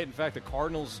tonight. In fact, the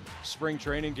Cardinals spring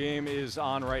training game is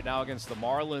on right now against the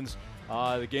Marlins.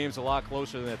 The game's a lot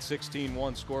closer than that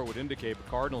 16-1 score would indicate, but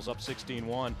Cardinals up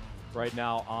 16-1 right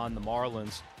now on the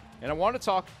Marlins. And I want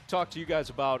to talk to you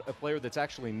guys about a player that's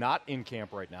actually not in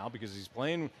camp right now because he's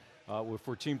playing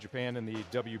for Team Japan in the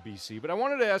WBC. But I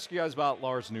wanted to ask you guys about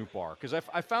Lars Nootbaar because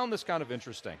I found this kind of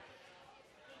interesting.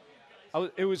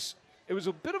 It was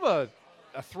a bit of a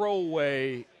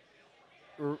throwaway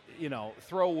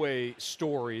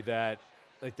story that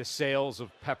like the sales of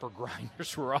pepper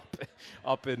grinders were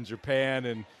up in Japan,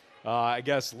 and I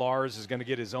guess Lars is going to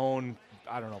get his own.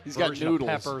 I don't know. He's got version noodles.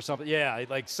 of pepper or something. Yeah,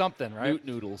 like something, right? Newt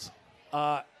noodles.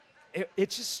 It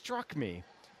just struck me.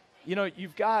 You know,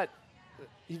 you've got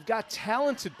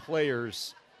talented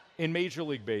players in Major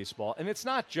League Baseball, and it's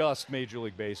not just Major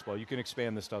League Baseball. You can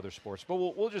expand this to other sports, but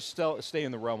we'll just stay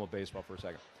in the realm of baseball for a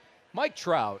second. Mike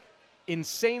Trout,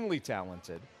 insanely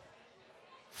talented.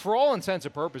 For all intents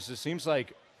and purposes, seems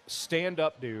like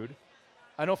stand-up dude.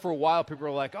 I know for a while people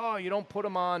were like, oh, you don't put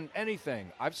him on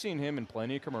anything. I've seen him in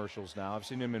plenty of commercials now. I've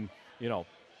seen him in,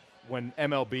 when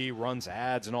MLB runs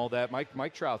ads and all that.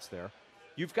 Mike Trout's there.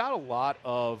 You've got a lot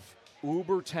of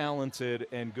uber-talented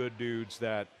and good dudes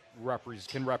that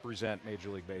can represent Major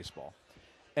League Baseball.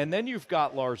 And then you've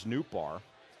got Lars Nootbaar,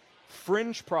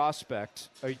 fringe prospect,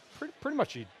 pretty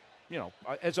much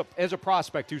as a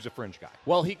prospect, who's a fringe guy.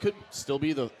 Well, he could still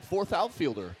be the fourth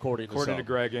outfielder, according to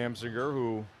Greg Amsinger,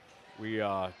 who we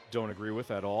don't agree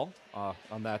with at all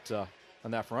on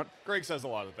that front. Greg says a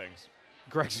lot of things.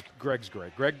 Greg's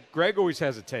great. Greg always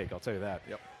has a take, I'll tell you that.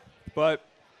 Yep. But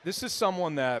this is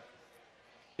someone that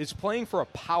is playing for a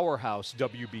powerhouse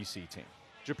WBC team.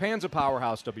 Japan's a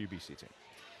powerhouse WBC team.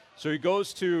 So he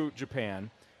goes to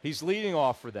Japan. He's leading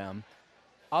off for them.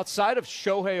 Outside of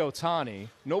Shohei Ohtani,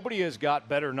 nobody has got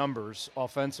better numbers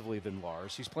offensively than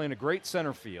Lars. He's playing a great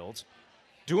center field,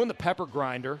 doing the pepper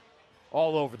grinder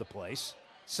all over the place,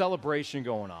 celebration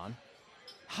going on.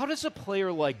 How does a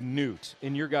player like Newt,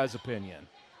 in your guys' opinion,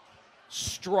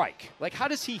 strike? Like, how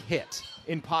does he hit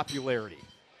in popularity?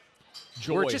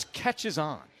 Joy. Where it just catches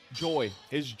on. Joy.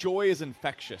 His joy is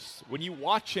infectious. When you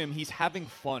watch him, he's having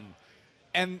fun.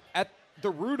 And at the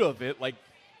root of it, like,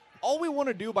 all we want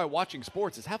to do by watching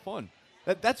sports is have fun.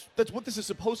 That's what this is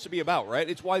supposed to be about, right?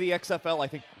 It's why the XFL, I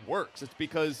think, works. It's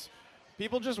because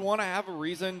people just want to have a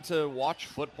reason to watch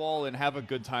football and have a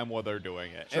good time while they're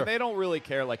doing it. Sure. And they don't really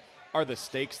care, like, are the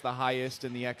stakes the highest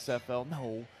in the XFL?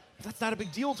 No. That's not a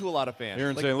big deal to a lot of fans.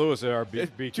 Here in like, St. Louis, there are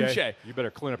BK. Touche. You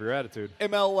better clean up your attitude.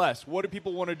 MLS, what do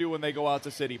people want to do when they go out to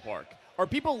City Park? Are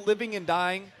people living and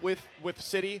dying with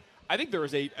City? I think there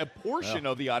is a portion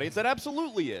of the audience that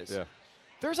absolutely is. Yeah.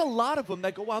 There's a lot of them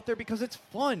that go out there because it's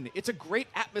fun. It's a great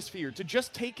atmosphere to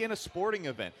just take in a sporting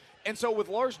event. And so with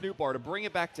Lars Nootbaar, to bring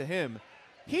it back to him,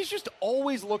 he just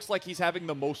always looks like he's having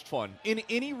the most fun in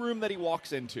any room that he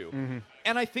walks into. Mm-hmm.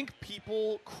 And I think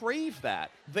people crave that.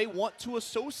 They want to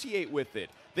associate with it.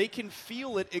 They can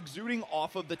feel it exuding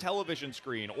off of the television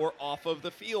screen or off of the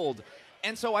field.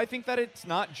 And so I think that it's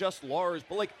not just Lars,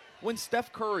 but like when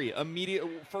Steph Curry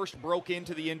first broke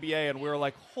into the NBA and we were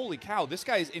like, holy cow, this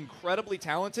guy is incredibly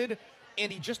talented,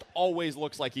 and he just always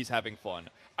looks like he's having fun.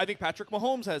 I think Patrick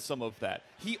Mahomes has some of that.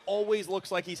 He always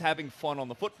looks like he's having fun on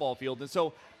the football field. And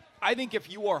so I think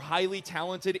if you are highly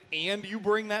talented and you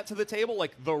bring that to the table,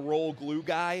 like the roll glue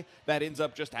guy that ends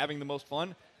up just having the most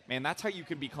fun, man, that's how you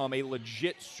can become a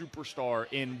legit superstar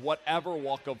in whatever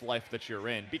walk of life that you're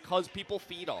in, because people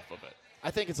feed off of it.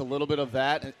 I think it's a little bit of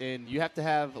that, and you have to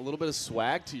have a little bit of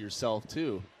swag to yourself,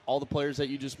 too. All the players that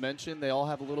you just mentioned, they all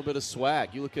have a little bit of swag.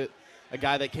 You look at a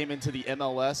guy that came into the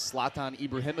MLS, Zlatan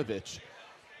Ibrahimovic.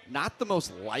 Not the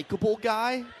most likable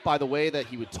guy by the way that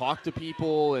he would talk to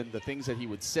people and the things that he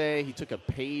would say. He took a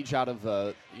page out of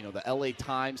the LA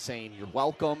Times saying, "You're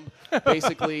welcome,"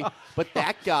 basically. But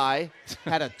that guy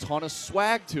had a ton of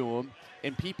swag to him,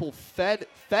 and people fed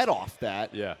off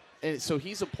that. Yeah. And so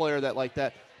he's a player that like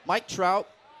that. Mike Trout,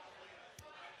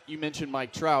 you mentioned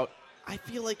Mike Trout. I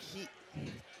feel like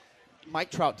Mike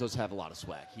Trout does have a lot of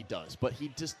swag. He does. But he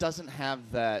just doesn't have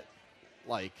that,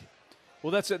 like.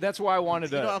 Well, that's why I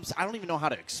wanted to. I don't even know how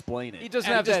to explain it. He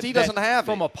doesn't have that. He doesn't have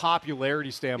from it. a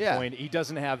popularity standpoint. He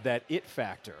doesn't have that it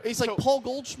factor. He's like Paul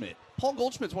Goldschmidt. Paul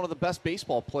Goldschmidt's one of the best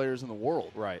baseball players in the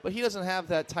world. Right. But he doesn't have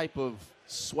that type of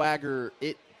swagger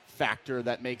it factor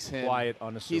that makes him quiet,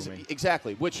 unassuming.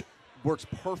 Exactly, which works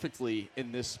perfectly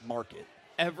in this market.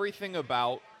 Everything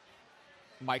about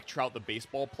Mike Trout, the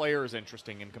baseball player, is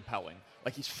interesting and compelling.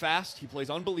 Like, he's fast. He plays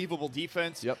unbelievable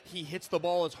defense. Yep. He hits the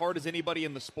ball as hard as anybody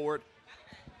in the sport.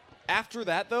 After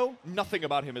that, though, nothing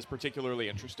about him is particularly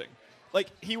interesting. Like,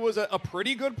 he was a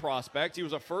pretty good prospect. He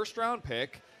was a first-round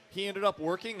pick. He ended up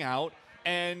working out,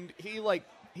 and he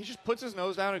just puts his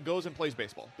nose down and goes and plays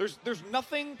baseball. There's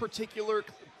nothing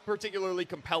particularly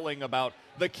compelling about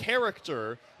the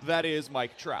character that is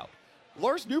Mike Trout.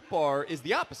 Lars Nootbaar is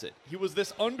the opposite. He was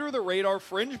this under-the-radar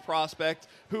fringe prospect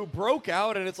who broke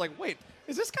out, and it's like, wait,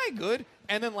 is this guy good?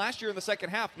 And then last year in the second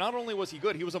half, not only was he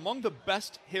good, he was among the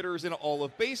best hitters in all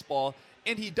of baseball,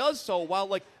 and he does so while,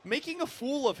 like, making a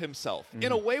fool of himself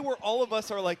in a way where all of us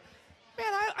are like,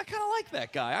 man, I kind of like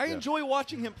that guy. I enjoy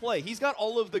watching him play. He's got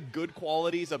all of the good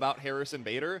qualities about Harrison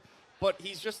Bader, but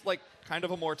he's just like kind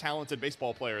of a more talented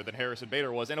baseball player than Harrison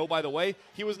Bader was. And oh, by the way,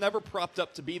 he was never propped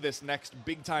up to be this next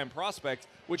big-time prospect,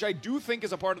 which I do think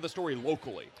is a part of the story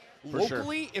locally.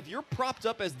 Locally, if you're propped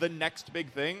up as the next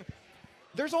big thing,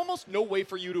 there's almost no way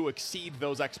for you to exceed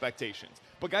those expectations.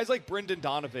 But guys like Brendan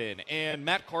Donovan and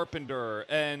Matt Carpenter,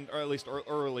 or at least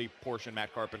early portion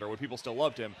Matt Carpenter, when people still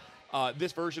loved him,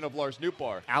 this version of Lars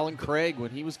Nootbaar. Alan Craig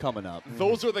when he was coming up.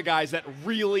 Those are the guys that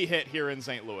really hit here in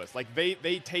St. Louis. Like,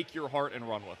 they take your heart and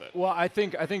run with it. Well, I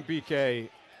think BK,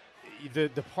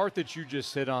 the part that you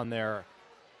just hit on there,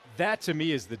 that to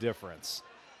me is the difference.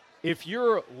 If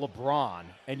you're LeBron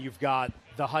and you've got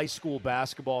the high school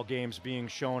basketball games being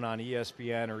shown on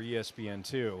ESPN or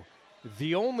ESPN2,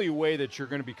 the only way that you're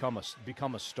going to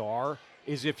become a star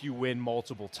is if you win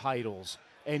multiple titles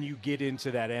and you get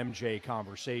into that MJ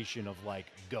conversation of, like,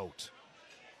 GOAT.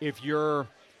 If you're,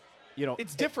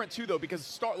 It's different, too, though,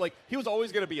 because he was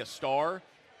always going to be a star.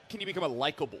 Can you become a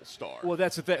likable star? Well,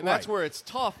 that's the thing. And that's where it's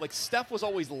tough. Like, Steph was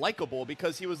always likable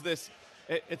because he was this –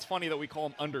 it's funny that we call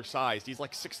him undersized. He's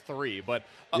like 6'3", but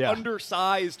an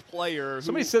undersized player.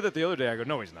 Somebody said that the other day. I go,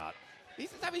 no, he's not.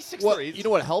 He's 6'3". Well, you know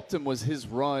what helped him was his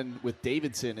run with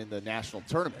Davidson in the national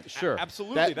tournament. Sure.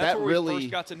 Absolutely. That's where we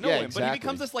first got to know him. Exactly. But he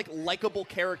becomes this like likable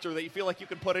character that you feel like you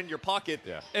can put in your pocket.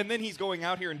 Yeah. And then he's going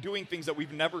out here and doing things that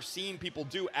we've never seen people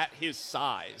do at his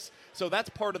size. So that's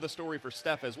part of the story for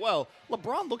Steph as well.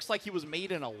 LeBron looks like he was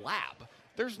made in a lab.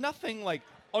 There's nothing like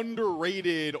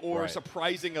underrated or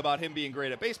surprising about him being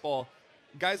great at baseball.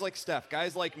 Guys like Steph,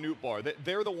 guys like Nootbaar,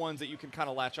 they're the ones that you can kind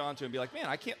of latch onto and be like, man,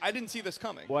 I didn't see this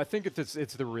coming. Well, I think it's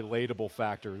the relatable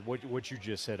factor, what you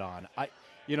just hit on.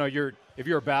 If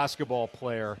you're a basketball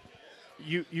player,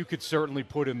 you could certainly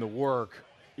put in the work.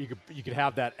 You could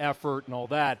have that effort and all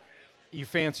that. You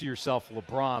fancy yourself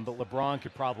LeBron, but LeBron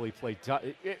could probably play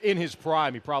in his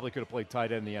prime. He probably could have played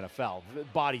tight end in the NFL. The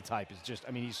body type is just,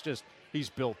 he's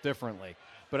built differently.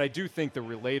 But I do think the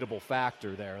relatable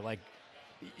factor there, like,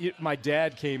 my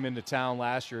dad came into town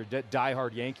last year, a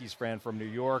diehard Yankees fan from New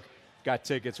York, got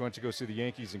tickets, went to go see the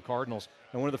Yankees and Cardinals,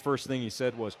 and one of the first things he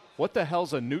said was, "What the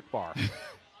hell's a Nootbaar?"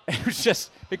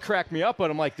 It cracked me up,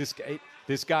 but I'm like, this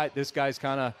guy's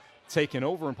kind of taken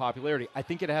over in popularity. I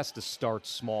think it has to start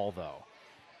small, though.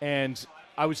 And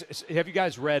have you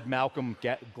guys read Malcolm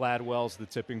Gladwell's The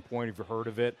Tipping Point? Have you heard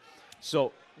of it?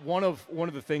 So one of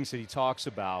the things that he talks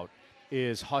about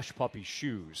is Hush Puppy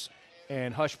shoes.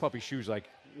 And Hush Puppy shoes, like,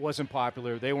 wasn't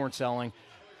popular. They weren't selling.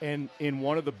 And in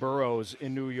one of the boroughs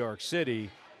in New York City,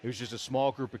 it was just a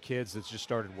small group of kids that just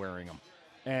started wearing them.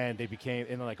 And they became,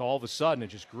 and like all of a sudden, it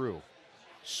just grew.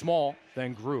 Small,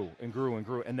 then grew and grew and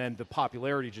grew. And then the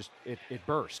popularity just, it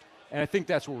burst. And I think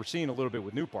that's what we're seeing a little bit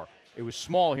with Nootbaar. It was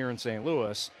small here in St.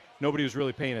 Louis. Nobody was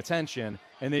really paying attention.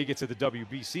 And then you get to the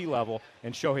WBC level,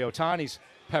 and Shohei Ohtani's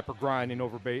pepper grinding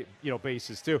over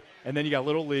bases too. And then you got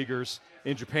little leaguers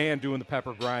in Japan doing the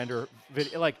pepper grinder.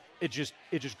 Like, it just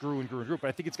grew and grew and grew. But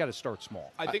I think it's got to start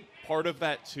small. I think part of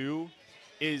that too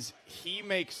is he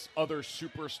makes other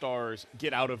superstars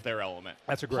get out of their element.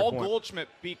 That's a great point. Paul Goldschmidt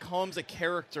becomes a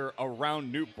character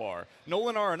around Nootbaar.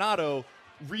 Nolan Arenado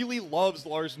really loves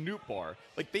Lars Nootbaar.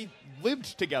 Like, they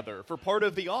lived together for part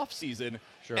of the offseason,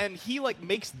 and he like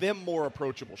makes them more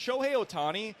approachable. Shohei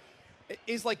Ohtani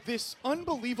is like this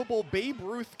unbelievable Babe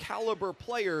Ruth caliber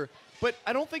player, but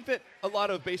I don't think that a lot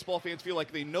of baseball fans feel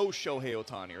like they know Shohei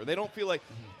Ohtani, or they don't feel like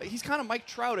he's kind of Mike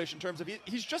Troutish in terms of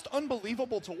he's just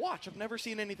unbelievable to watch. I've never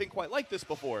seen anything quite like this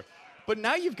before. But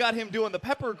now you've got him doing the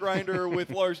pepper grinder with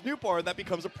Lars Nootbaar, and that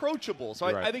becomes approachable. So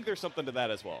I think there's something to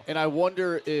that as well. And I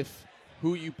wonder if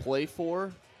who you play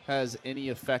for has any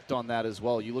effect on that as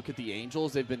well. You look at the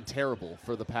Angels, they've been terrible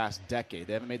for the past decade.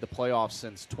 They haven't made the playoffs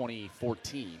since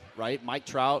 2014, right? Mike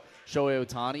Trout, Shohei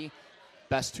Ohtani,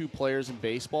 best two players in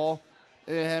baseball.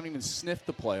 They haven't even sniffed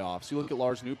the playoffs. You look at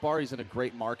Lars Nootbaar, he's in a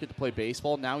great market to play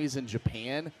baseball. Now he's in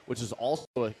Japan, which is also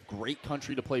a great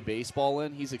country to play baseball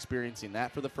in. He's experiencing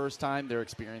that for the first time. They're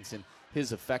experiencing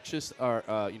his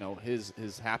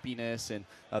his happiness, and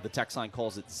the text line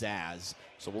calls it Zazz.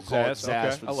 So we'll call it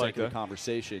Zazz for the sake of the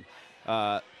conversation.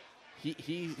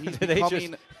 He's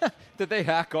becoming. Did they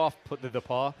hack off the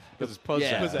paw? Because it's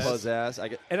Puzzazz.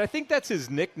 Puzzazz. And I think that's his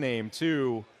nickname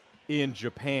too. in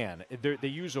Japan. They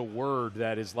use a word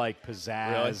that is like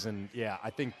pizzazz, and yeah, I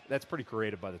think that's pretty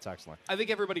creative by the text line. I think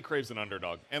everybody craves an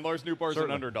underdog, and Lars Nootbaar's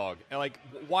an underdog. And like,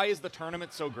 why is the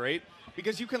tournament so great?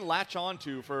 Because you can latch on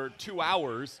to, for 2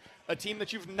 hours, a team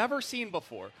that you've never seen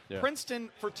before. Yeah. Princeton,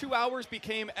 for 2 hours,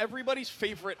 became everybody's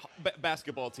favorite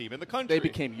basketball team in the country. They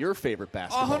became your favorite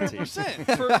basketball team.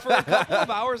 100%. For a couple of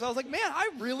hours, I was like, man, I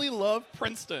really love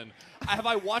Princeton. Have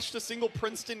I watched a single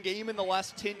Princeton game in the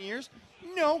last 10 years?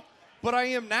 No. But I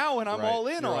am now, and I'm all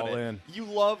in on it. You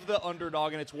love the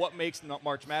underdog, and it's what makes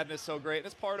March Madness so great, and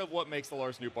it's part of what makes the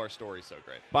Lars Nootbaar story so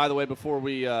great. By the way, before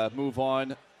we move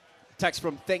on, text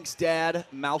from Thanks Dad,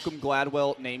 Malcolm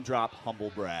Gladwell, name drop,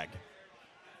 humble brag.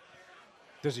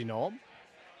 Does he know him?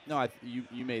 No,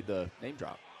 you made the name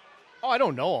drop. Oh, I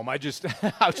don't know him. I just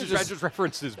I just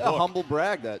referenced his book. A humble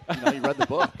brag that you read the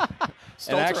book.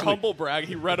 Stelter humble brag.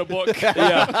 He read a book.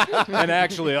 Yeah, and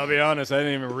actually, I'll be honest, I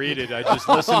didn't even read it. I just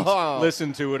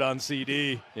listened to it on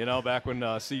CD. Back when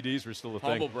CDs were still a thing.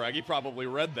 Humble brag. He probably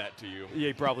read that to you. Yeah,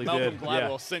 he probably Malcolm did. Malcolm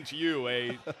Gladwell sent you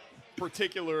a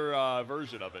particular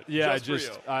version of it. Yeah,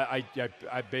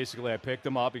 I basically picked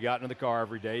him up. He got into the car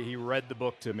every day. He read the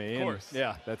book to me. Of course. And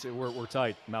yeah, that's it. We're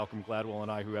tight. Malcolm Gladwell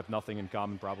and I, who have nothing in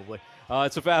common probably.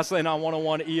 It's a Fast Lane on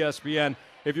 101 ESPN.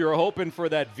 If you're hoping for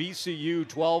that VCU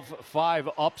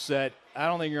 12-5 upset, I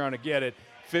don't think you're going to get it.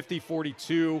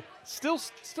 50-42.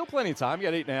 Still plenty of time. You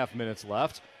got 8.5 minutes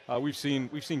left. We've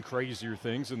seen crazier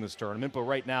things in this tournament, but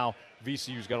right now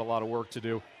VCU's got a lot of work to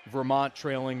do. Vermont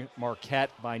trailing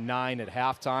Marquette by 9 at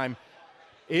halftime.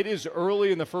 It is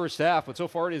early in the first half, but so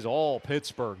far it is all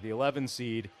Pittsburgh, the 11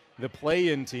 seed, the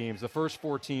play-in teams, the first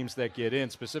 4 teams that get in,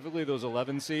 specifically those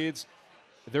 11 seeds.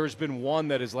 There's been one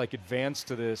that is advanced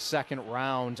to the second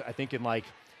round, I think in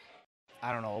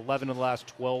 11 of the last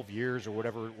 12 years or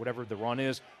whatever the run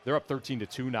is. They're up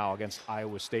 13-2 now against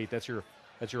Iowa State. That's your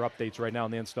updates right now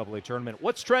in the NCAA tournament.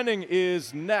 What's trending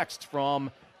is next from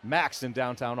Max in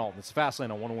downtown Alton. It's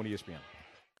Fastlane on 101 ESPN.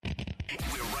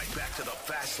 We're right back to the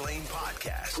Fastlane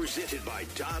podcast, presented by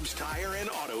Dobbs Tire and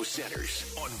Auto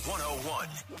Centers on 101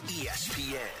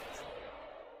 ESPN.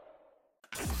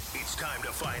 It's time to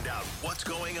find out what's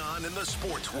going on in the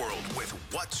sports world with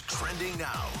What's Trending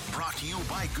Now. Brought to you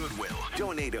by Goodwill.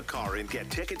 Donate a car and get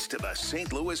tickets to the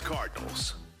St. Louis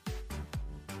Cardinals.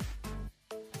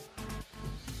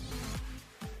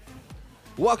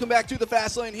 Welcome back to the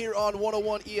Fast Lane here on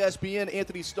 101 ESPN.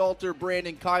 Anthony Stalter,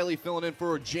 Brandon Kiley filling in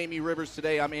for Jamie Rivers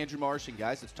today. I'm Andrew Marsh, and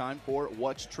guys, it's time for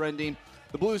What's Trending.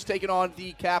 The Blues taking on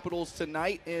the Capitals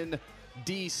tonight in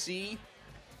D.C.,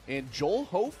 and Joel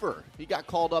Hofer, he got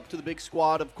called up to the big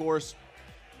squad, of course.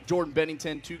 Jordan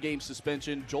Bennington, 2-game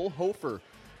suspension. Joel Hofer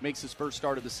makes his first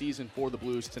start of the season for the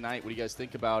Blues tonight. What do you guys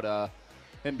think about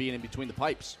him being in between the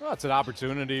pipes? Well, it's an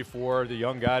opportunity for the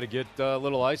young guy to get a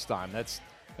little ice time. That's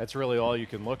really all you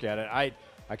can look at it.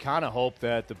 I kind of hope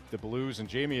that the Blues, and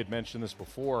Jamie had mentioned this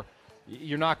before,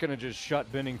 you're not going to just shut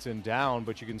Bennington down,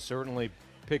 but you can certainly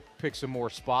pick some more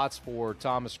spots for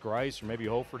Thomas Greiss or maybe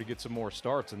Hofer to get some more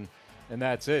starts, and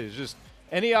that's it. It's just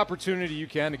any opportunity you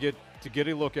can to get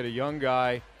a look at a young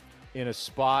guy in a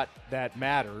spot that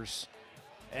matters.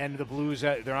 And the Blues,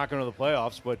 they're not going to the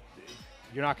playoffs, but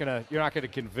you're not going to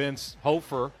convince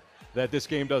Hofer that this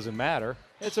game doesn't matter.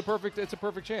 It's a perfect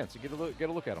chance to get a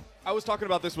look at him. I was talking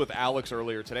about this with Alex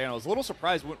earlier today, and I was a little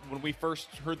surprised when we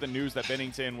first heard the news that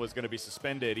Bennington was going to be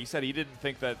suspended. He said he didn't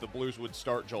think that the Blues would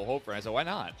start Joel Hofer. I said, why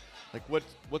not?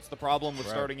 What's the problem with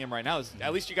starting him right now?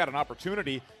 At least you got an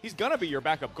opportunity. He's going to be your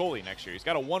backup goalie next year. He's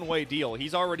got a one-way deal.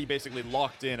 He's already basically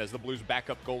locked in as the Blues'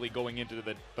 backup goalie going into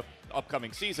the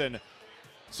upcoming season.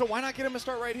 So why not get him a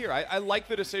start right here? I like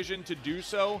the decision to do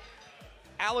so.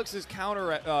 Alex's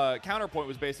counterpoint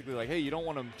was basically like, hey, you don't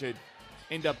want him to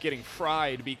end up getting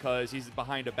fried because he's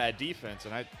behind a bad defense.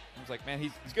 And I was like, man,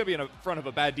 he's going to be in front of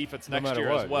a bad defense next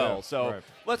year as well. Yeah, so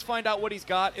let's find out what he's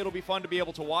got. It'll be fun to be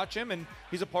able to watch him, and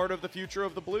he's a part of the future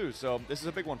of the Blues. So this is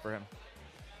a big one for him.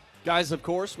 Guys, of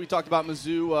course, we talked about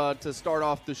Mizzou to start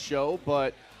off the show,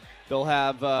 but they'll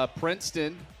have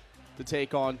Princeton to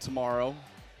take on tomorrow.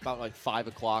 About 5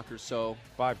 o'clock or so.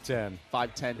 5:10.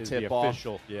 5:10 is tip-off.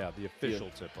 the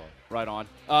official tip-off. Right on.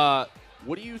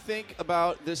 What do you think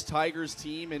about this Tigers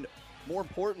team? And more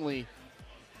importantly,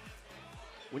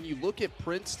 when you look at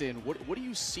Princeton, what are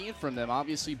you seeing from them?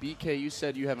 Obviously, BK, you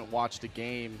said you haven't watched a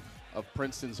game of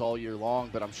Princeton's all year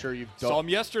long, but I'm sure you've done. Saw them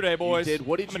yesterday, boys. You did.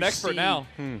 What did I'm you an expert see, now.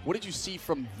 What did you see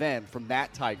from them, from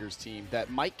that Tigers team,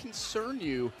 that might concern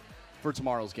you for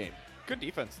tomorrow's game? Good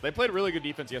defense. They played really good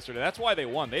defense yesterday. That's why they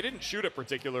won. They didn't shoot it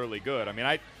particularly good. I mean,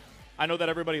 I know that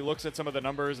everybody looks at some of the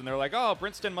numbers and they're like, oh,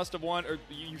 Princeton must have won. Or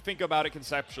you think about it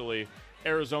conceptually.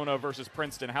 Arizona versus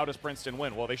Princeton. How does Princeton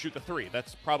win? Well, they shoot the three.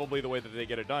 That's probably the way that they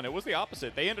get it done. It was the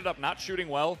opposite. They ended up not shooting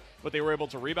well, but they were able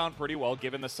to rebound pretty well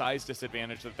given the size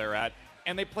disadvantage that they're at.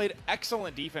 And they played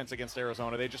excellent defense against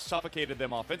Arizona. They just suffocated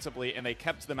them offensively, and they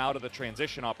kept them out of the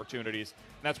transition opportunities.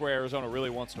 And that's where Arizona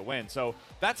really wants to win. So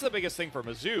that's the biggest thing for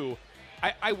Mizzou.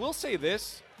 I will say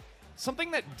this.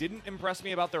 Something that didn't impress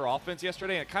me about their offense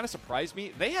yesterday, and it kind of surprised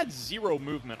me, they had zero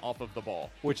movement off of the ball.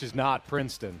 Which is not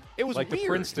Princeton. It was like weird. The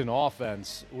Princeton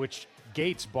offense, which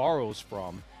Gates borrows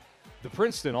from. The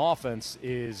Princeton offense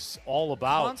is all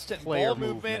about constant player ball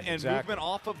movement and movement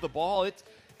off of the ball.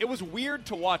 It was weird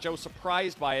to watch. I was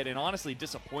surprised by it and honestly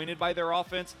disappointed by their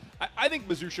offense. I think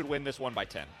Mizzou should win this one by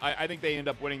 10. I think they end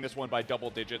up winning this one by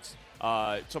double digits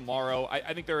tomorrow.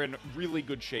 I think they're in really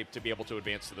good shape to be able to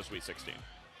advance to the Sweet 16.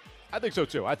 I think so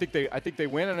too. I think they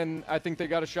win, and I think they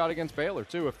got a shot against Baylor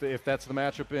too. If that's the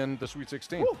matchup in the Sweet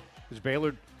 16, because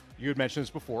Baylor, you had mentioned this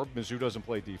before, Mizzou doesn't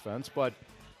play defense, but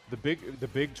the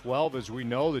Big 12, as we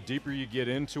know, the deeper you get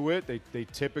into it, they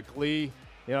typically,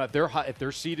 if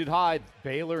they're seeded high,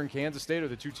 Baylor and Kansas State are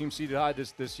the two teams seeded high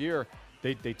this year.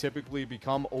 They typically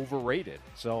become overrated.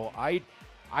 So I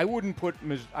wouldn't put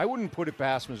it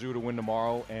past Mizzou to win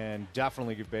tomorrow, and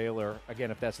definitely give Baylor, again,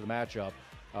 if that's the matchup,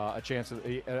 a chance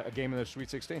at a game in the Sweet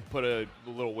 16. Put a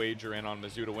little wager in on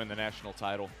Mizzou to win the national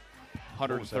title.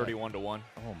 131 to 1.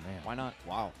 Oh, man. Why not?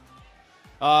 Wow.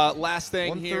 Last thing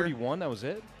 131, that was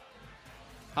it?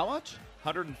 How much?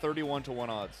 131 to 1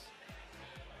 odds.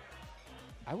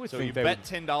 I would so think you they bet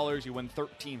would, $10, you win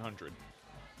 $1,300.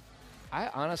 I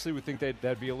honestly would think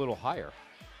that'd be a little higher.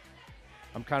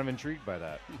 I'm kind of intrigued by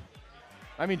that.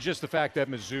 I mean, just the fact that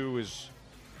Mizzou is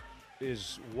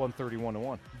 131 to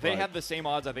 1. They have the same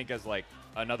odds, I think, as like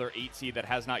another 8 seed that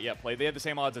has not yet played. They have the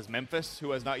same odds as Memphis,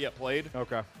 who has not yet played.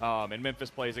 Okay. And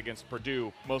Memphis plays against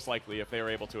Purdue, most likely, if they are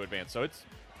able to advance. So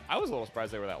I was a little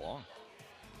surprised they were that long.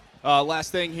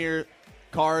 Last thing here,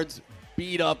 Cards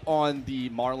beat up on the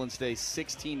Marlins today,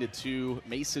 16-2.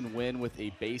 Mason Wynn with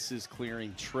a bases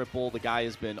clearing triple. The guy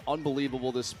has been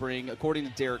unbelievable this spring. According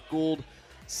to Derek Gould,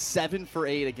 7 for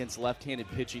 8 against left-handed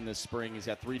pitching this spring. He's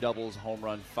got 3 doubles, a home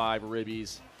run, 5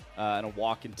 ribbies, and a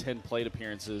walk in 10 plate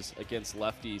appearances against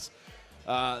lefties.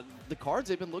 The Cards,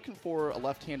 they've been looking for a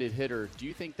left-handed hitter. Do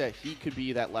you think that he could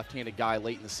be that left-handed guy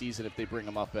late in the season if they bring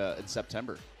him up in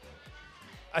September?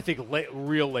 I think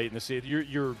real late in the season.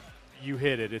 You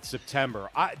hit it. It's September.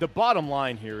 The bottom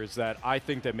line here is that I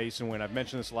think that Mason Wynn, I've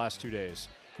mentioned this the last 2 days,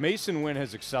 Mason Wynn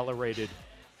has accelerated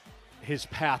his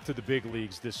path to the big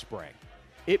leagues this spring.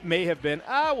 It may have been,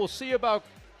 we'll see about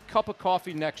a cup of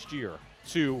coffee next year,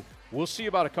 to we'll see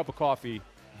about a cup of coffee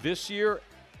this year,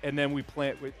 and then we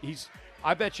plan.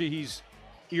 I bet you he's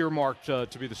earmarked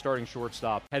to be the starting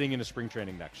shortstop heading into spring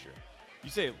training next year.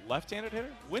 You say left-handed hitter?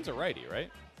 Wynn's a righty,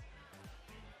 right?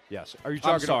 Yes. Are you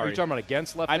talking about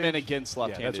against left-handed? I meant against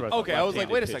left-handed. Yeah, that's what I thought. Okay, I was like,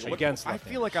 wait a second. Against I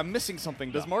feel like I'm missing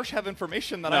something. Does No. Marsh have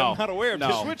information that No. I'm not aware of?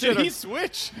 No. Did he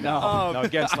switch? No. No,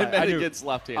 against I meant knew- against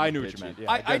left-handed I knew what you pitching. meant.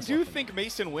 Yeah, I against do left-handed. think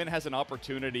Mason Wynn has an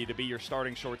opportunity to be your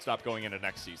starting shortstop going into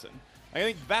next season. I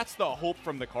think that's the hope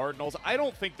from the Cardinals. I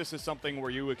don't think this is something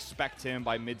where you expect him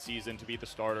by midseason to be the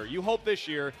starter. You hope this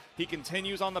year he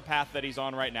continues on the path that he's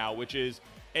on right now, which is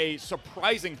a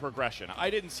surprising progression. I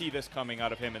didn't see this coming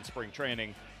out of him in spring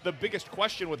training. The biggest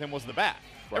question with him was the bat.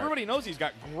 Right. Everybody knows he's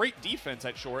got great defense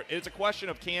at short. It's a question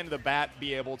of can the bat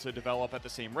be able to develop at the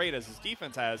same rate as his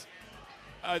defense has.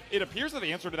 It appears that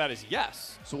the answer to that is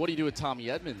yes. So what do you do with Tommy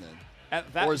Edman then?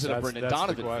 At that, Or is it a Brendan that's the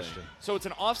Donovan question. thing? So it's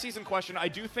an off-season question. I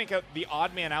do think the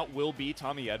odd man out will be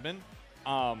Tommy Edman.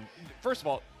 First of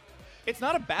all, it's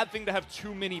not a bad thing to have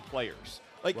too many players.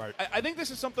 Like, Right. I think this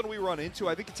is something we run into.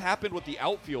 I think it's happened with the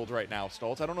outfield right now,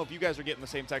 Stoltz. I don't know if you guys are getting the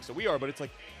same text that we are, but it's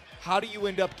like, how do you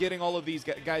end up getting all of these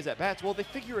guys at bats? Well, they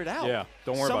figure it out. Yeah,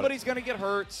 don't worry about it. Somebody's going to get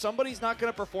hurt. Somebody's not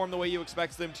going to perform the way you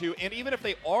expect them to. And even if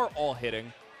they are all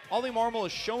hitting, Ollie Marmol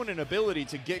has shown an ability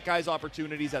to get guys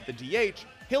opportunities at the DH.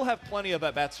 He'll have plenty of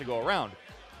at-bats to go around.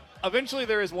 Eventually,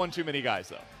 there is one too many guys,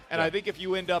 though. And Yeah. I think if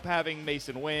you end up having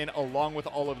Mason Wynn along with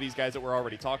all of these guys that we're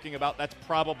already talking about, that's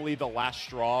probably the last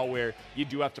straw where you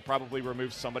do have to probably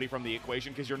remove somebody from the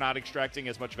equation because you're not extracting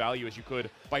as much value as you could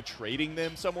by trading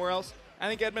them somewhere else. I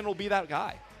think Edman will be that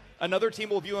guy. Another team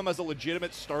will view him as a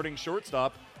legitimate starting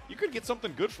shortstop. You could get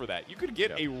something good for that. You could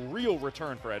get a real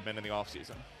return for Edman in the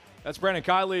offseason. That's Brandon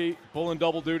Kiley pulling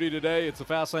double duty today. It's the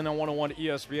Fast Lane on 101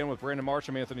 ESPN with Brandon Marsh.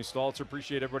 I'm Anthony Staltzer.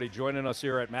 Appreciate everybody joining us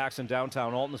here at Max in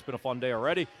downtown Alton. It's been a fun day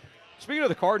already. Speaking of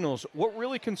the Cardinals, what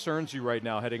really concerns you right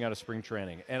now heading out of spring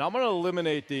training? And I'm going to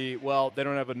eliminate they don't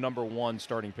have a number one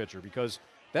starting pitcher because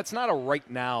that's not a right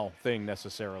now thing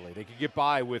necessarily. They could get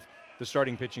by with the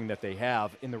starting pitching that they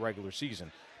have in the regular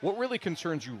season. What really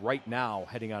concerns you right now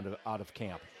heading out of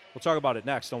camp? We'll talk about it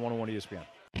next on 101 ESPN.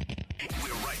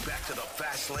 We're right back to the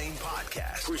Fast Lane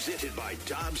Podcast, presented by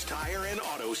Dobbs Tire and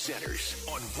Auto Centers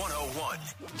on 101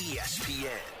 ESPN.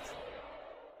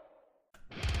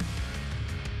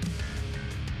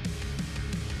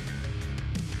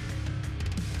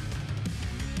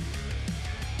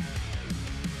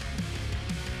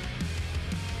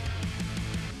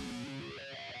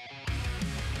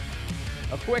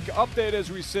 A quick update as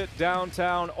we sit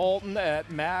downtown Alton at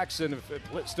Max, and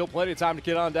still plenty of time to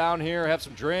get on down here, have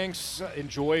some drinks,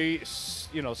 enjoy,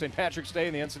 St. Patrick's Day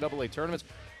and the NCAA tournaments.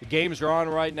 The games are on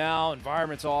right now.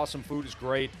 Environment's awesome. Food is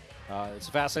great. It's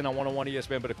a Fast Lane on 101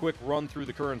 ESPN, but a quick run through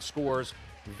the current scores.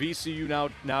 VCU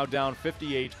now down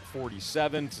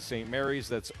 58-47 to St. Mary's.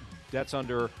 That's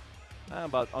under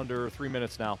about under 3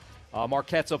 minutes now.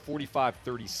 Marquette's up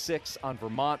 45-36 on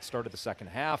Vermont. Started the second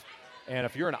half. And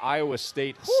if you're an Iowa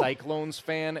State Cyclones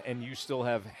fan and you still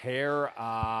have hair,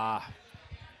 I'm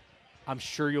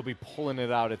sure you'll be pulling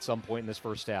it out at some point in this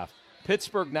first half.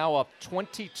 Pittsburgh now up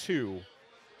 22-2.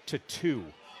 If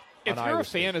you're a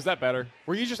fan, is that better?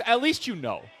 Where you just, at least you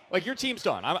know. Like, your team's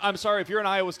done. I'm sorry, if you're an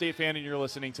Iowa State fan and you're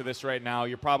listening to this right now,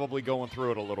 you're probably going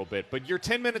through it a little bit. But you're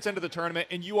 10 minutes into the tournament,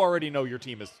 and you already know your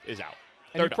team is out.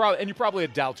 And you probably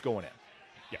had doubts going in.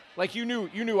 Yeah. Like, you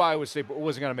knew Iowa State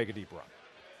wasn't going to make a deep run.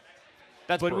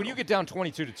 But brutal. When you get down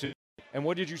 22-2, and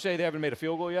what did you say? They haven't made a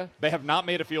field goal yet? They have not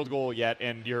made a field goal yet,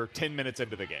 and you're 10 minutes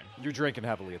into the game. You're drinking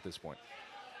heavily at this point.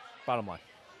 Bottom line.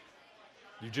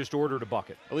 You just ordered a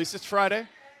bucket. At least it's Friday.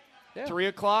 Yeah. 3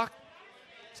 o'clock.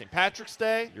 St. Patrick's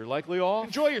Day. You're likely off.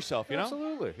 Enjoy yourself, you know?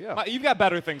 Absolutely, yeah. You've got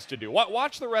better things to do.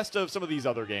 Watch the rest of some of these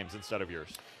other games instead of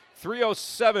yours.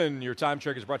 3:07, your time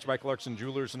check is brought to you by Clarkson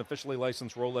Jewelers, an officially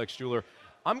licensed Rolex jeweler.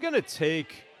 I'm going to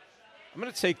take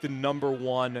the number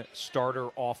one starter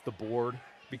off the board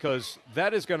because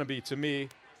that is going to be, to me,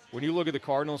 when you look at the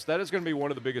Cardinals, that is going to be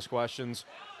one of the biggest questions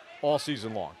all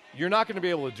season long. You're not going to be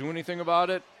able to do anything about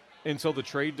it until the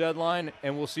trade deadline,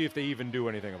 and we'll see if they even do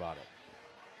anything about it.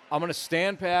 I'm going to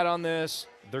stand pat on this.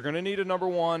 They're going to need a number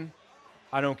one.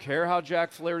 I don't care how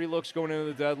Jack Flaherty looks going into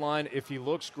the deadline. If he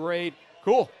looks great,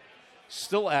 cool.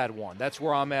 Still add one. That's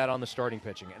where I'm at on the starting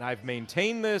pitching, and I've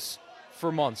maintained this for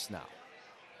months now.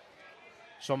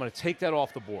 So I'm going to take that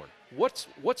off the board. What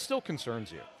still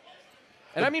concerns you?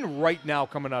 And I mean right now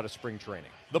coming out of spring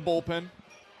training. The bullpen.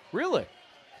 Really?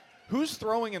 Who's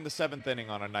throwing in the seventh inning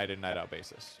on a night-in, night-out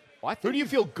basis? Well, Who do you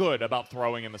feel good about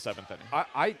throwing in the seventh inning?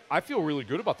 I feel really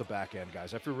good about the back end,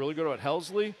 guys. I feel really good about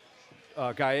Helsley,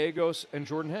 Gallegos, and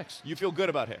Jordan Hicks. You feel good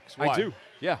about Hicks? Why? I do,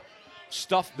 yeah.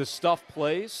 The stuff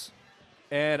plays,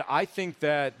 and I think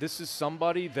that this is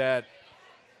somebody that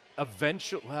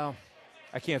eventually, well,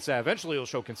 I can't say eventually he'll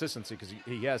show consistency because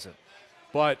he hasn't.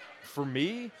 But for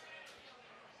me,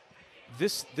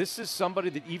 this is somebody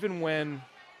that even when,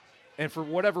 and for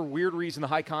whatever weird reason, the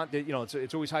high contact,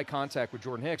 it's always high contact with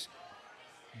Jordan Hicks.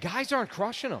 Guys aren't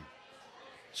crushing him.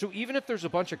 So even if there's a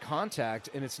bunch of contact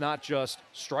and it's not just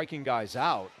striking guys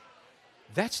out,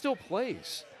 that still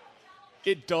plays.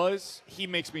 It does. He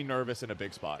makes me nervous in a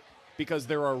big spot because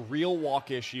there are real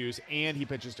walk issues and he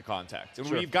pitches to contact. And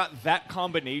Sure. when you've got that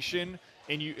combination,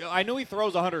 and I know he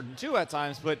throws 102 at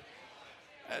times, but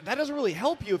that doesn't really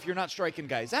help you if you're not striking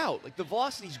guys out. Like, the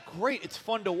velocity's great. It's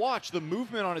fun to watch. The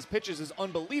movement on his pitches is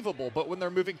unbelievable. But when they're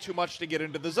moving too much to get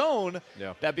into the zone,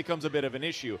 that becomes a bit of an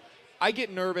issue. I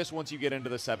get nervous once you get into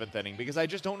the seventh inning because I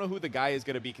just don't know who the guy is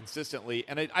going to be consistently.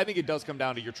 And I think it does come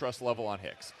down to your trust level on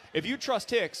Hicks. If you trust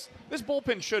Hicks, this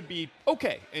bullpen should be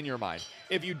okay in your mind.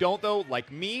 If you don't, though, like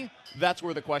me, that's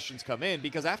where the questions come in.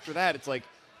 Because after that, it's like,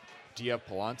 do you have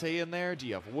Palante in there? Do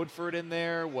you have Woodford in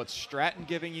there? What's Stratton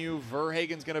giving you?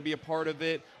 Verhagen's going to be a part of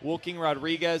it. Wilking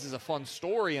Rodriguez is a fun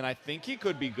story, and I think he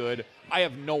could be good. I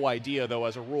have no idea, though,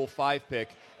 as a Rule 5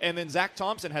 pick. And then Zach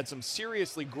Thompson had some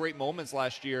seriously great moments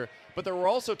last year, but there were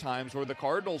also times where the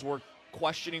Cardinals were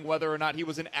questioning whether or not he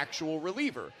was an actual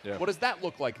reliever. Yeah. What does that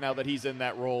look like now that he's in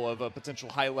that role of a potential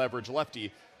high-leverage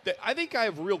lefty? I think I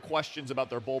have real questions about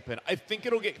their bullpen. I think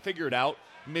it'll get figured out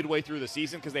midway through the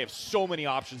season because they have so many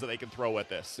options that they can throw at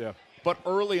this. Yeah. But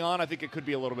early on, I think it could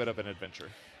be a little bit of an adventure.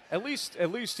 At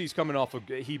least he's coming off of,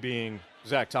 he being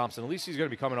Zach Thompson, at least he's going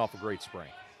to be coming off a great spring.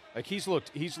 Like, he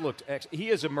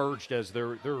has emerged as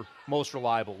their most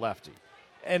reliable lefty.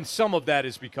 And some of that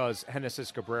is because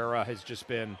Genesis Cabrera has just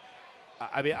been,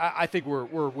 I think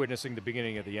we're witnessing the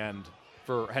beginning of the end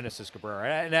for Genesis Cabrera.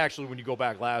 And actually, when you go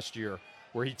back last year,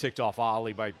 where he ticked off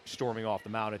Ollie by storming off the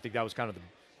mound, I think that was kind of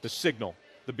the signal,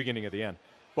 the beginning of the end.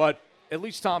 But at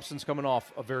least Thompson's coming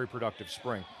off a very productive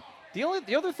spring.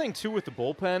 The other thing too with the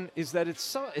bullpen is that it's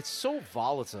so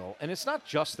volatile, and it's not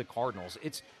just the Cardinals.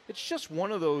 It's just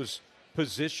one of those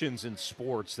positions in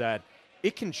sports that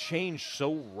it can change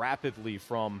so rapidly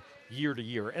from year to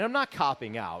year. And I'm not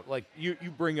copping out. Like you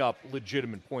bring up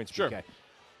legitimate points, sure. Okay.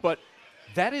 But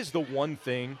that is the one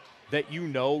thing that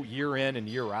year in and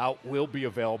year out will be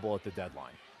available at the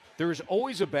deadline. There is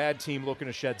always a bad team looking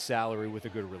to shed salary with a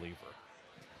good reliever.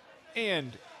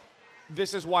 And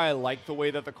this is why I like the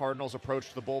way that the Cardinals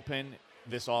approached the bullpen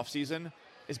this offseason,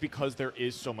 is because there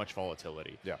is so much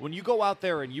volatility. Yeah. When you go out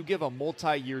there and you give a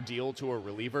multi-year deal to a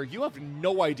reliever, you have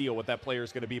no idea what that player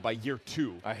is going to be by year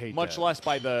 2. I hate much that. less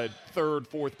by the 3rd,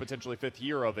 4th, potentially 5th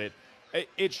year of it.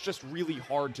 It's just really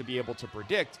hard to be able to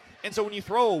predict. And so when you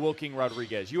throw a Wilking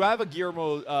Rodriguez, you have a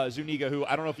Guillermo Zuniga, who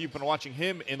I don't know if you've been watching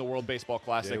him in the World Baseball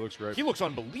Classic. Yeah, he looks great. He looks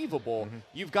unbelievable.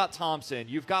 You've got Thompson.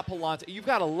 You've got Palante. You've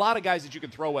got a lot of guys that you can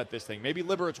throw at this thing. Maybe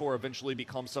Liberator eventually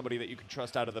becomes somebody that you can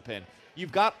trust out of the pen.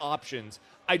 You've got options.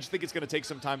 I just think it's going to take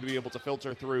some time to be able to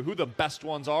filter through who the best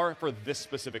ones are for this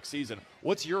specific season.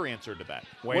 What's your answer to that?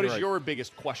 Wainwright. What is your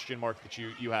biggest question mark that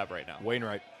you have right now?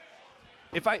 Wainwright.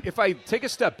 If I take a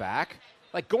step back,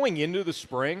 like going into the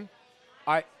spring,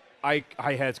 I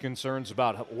had concerns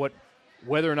about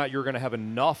whether or not you're going to have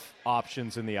enough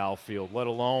options in the outfield, let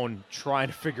alone trying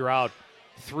to figure out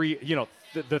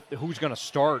who's going to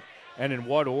start and in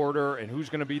what order and who's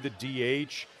going to be the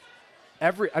DH.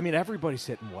 Everybody's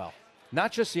hitting well,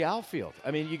 not just the outfield.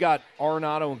 I mean, you got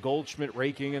Arenado and Goldschmidt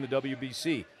raking in the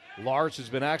WBC. Lars has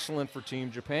been excellent for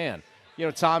Team Japan.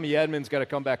 Tommy Edman's got to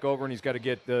come back over and he's got to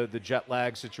get the jet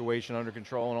lag situation under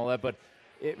control and all that. But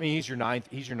he's your ninth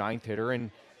hitter,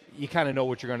 and you kind of know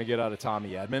what you're going to get out of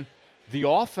Tommy Edman. The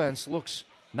offense looks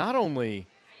not only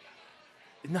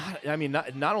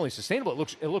sustainable.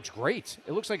 It looks great.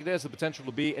 It looks like it has the potential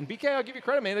to be. And BK, I'll give you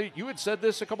credit, man. You had said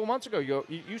this a couple months ago.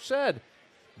 You said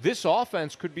this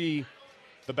offense could be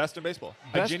the best in baseball.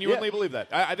 I genuinely believe that.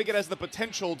 I think it has the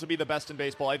potential to be the best in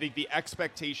baseball. I think the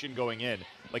expectation going in,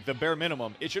 like the bare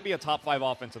minimum, it should be a top 5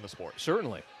 offense in the sport.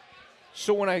 Certainly.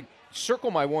 So when I circle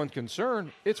my one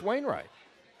concern, it's Wainwright.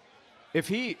 If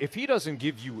he doesn't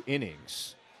give you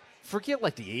innings, forget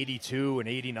like the 82 and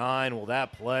 89, will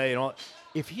that play and all.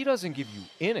 If he doesn't give you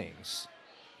innings,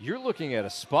 you're looking at a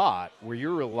spot where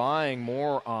you're relying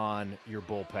more on your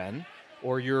bullpen,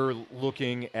 or you're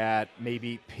looking at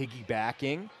maybe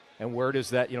piggybacking. And where does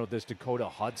that, does Dakota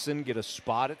Hudson get a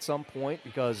spot at some point?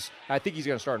 Because I think he's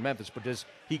going to start in Memphis, but does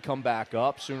he come back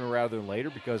up sooner rather than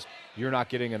later because you're not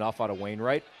getting enough out of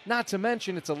Wainwright? Not to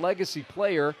mention it's a legacy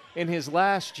player in his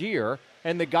last year,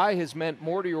 and the guy has meant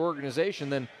more to your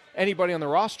organization than anybody on the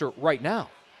roster right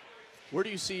now. Where do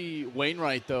you see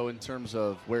Wainwright, though, in terms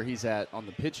of where he's at on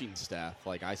the pitching staff?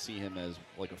 Like, I see him as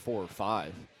like a 4 or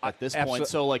 5 at this point.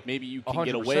 So, like, maybe you can 100%.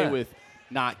 Get away with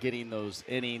not getting those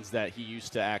innings that he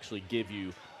used to actually give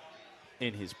you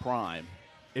in his prime.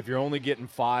 If you're only getting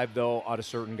 5, though, out of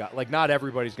certain guys, like not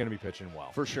everybody's going to be pitching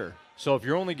well. For sure. So if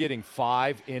you're only getting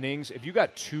 5 innings, if you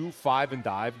got 2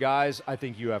 5-and-dive guys, I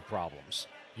think you have problems.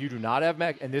 You do not have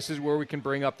and this is where we can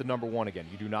bring up the number 1 again.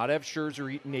 You do not have Scherzer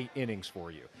eating 8 innings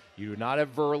for you. You do not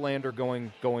have Verlander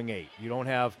going 8. You don't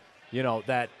have,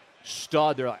 that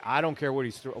stud. They're like, I don't care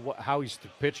how he's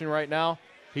pitching right now.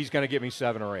 He's going to give me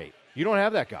 7 or 8. You don't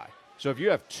have that guy. So if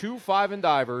you have 2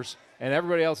 5-and-divers and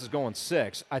everybody else is going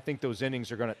 6, I think those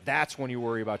innings are that's when you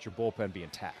worry about your bullpen being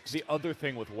taxed. The other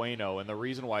thing with Waino, and the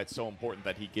reason why it's so important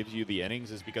that he gives you the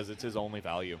innings, is because it's his only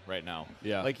value right now.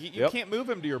 Yeah. Like, you can't move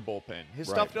him to your bullpen. His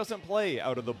stuff doesn't play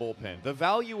out of the bullpen. The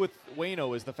value with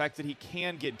Waino is the fact that he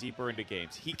can get deeper into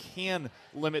games. He can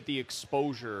limit the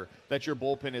exposure that your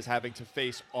bullpen is having to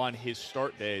face on his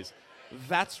start days.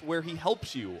 That's where he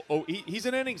helps you. He's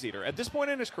an innings eater. At this point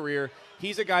in his career,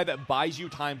 he's a guy that buys you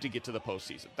time to get to the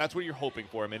postseason. That's what you're hoping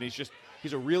for him, and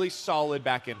he's a really solid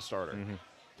back-end starter. Mm-hmm.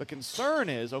 The concern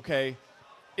is,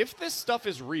 if this stuff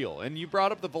is real, and you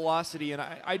brought up the velocity, and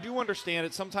I do understand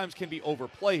it sometimes can be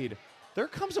overplayed, there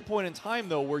comes a point in time,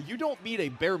 though, where you don't meet a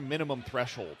bare minimum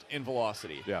threshold in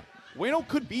velocity. Yeah. Waino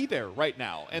could be there right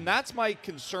now, and that's my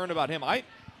concern about him.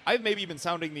 I've maybe been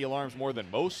sounding the alarms more than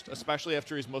most, especially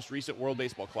after his most recent World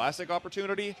Baseball Classic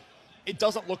opportunity. It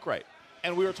doesn't look right.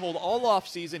 And we were told all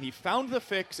offseason he found the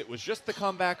fix. It was just the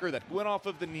comebacker that went off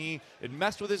of the knee. It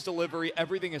messed with his delivery.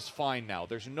 Everything is fine now.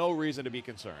 There's no reason to be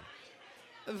concerned.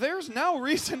 There's now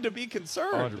reason to be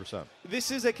concerned. 100%.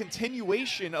 This is a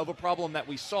continuation of a problem that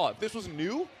we saw. If this was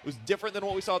new, it was different than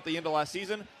what we saw at the end of last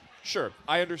season, sure,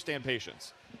 I understand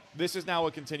patience. This is now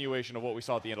a continuation of what we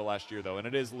saw at the end of last year, though, and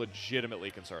it is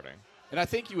legitimately concerning. And I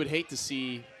think you would hate to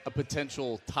see a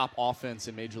potential top offense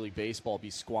in Major League Baseball be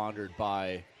squandered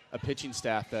by a pitching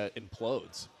staff that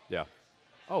implodes. Yeah.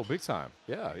 Oh, big time.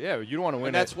 Yeah. You don't want to win.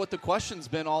 And that's what the question's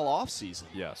been all offseason.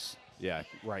 Yes. Yeah.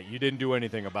 Right. You didn't do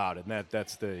anything about it, and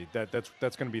that's going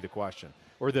to be the question,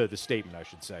 or the statement, I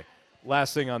should say.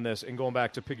 Last thing on this, and going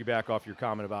back to piggyback off your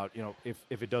comment about,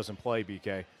 if it doesn't play,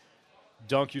 BK,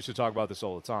 Dunk used to talk about this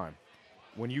all the time.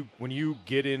 When you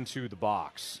get into the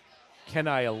box, can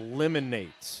I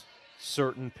eliminate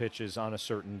certain pitches on a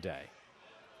certain day?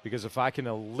 Because if I can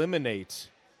eliminate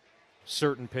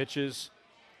certain pitches,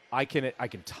 I can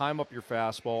time up your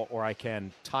fastball, or I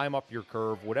can time up your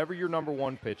curve, whatever your number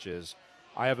one pitch is.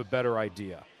 I have a better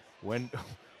idea. When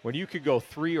you could go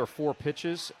 3 or 4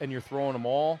 pitches and you're throwing them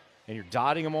all and you're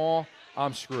dotting them all,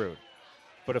 I'm screwed.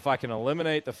 But if I can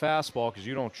eliminate the fastball because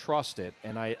you don't trust it,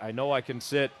 and I know I can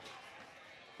sit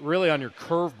really on your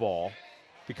curveball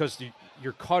because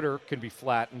your cutter can be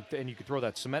flat and you can throw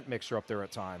that cement mixer up there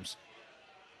at times,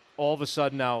 all of a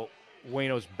sudden now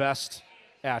Waino's best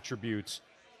attributes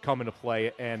come into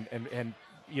play, and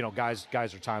guys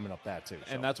are timing up that too.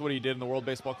 So. And that's what he did in the World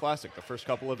Baseball Classic. The first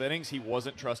couple of innings, he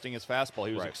wasn't trusting his fastball.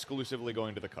 He was exclusively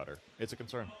going to the cutter. It's a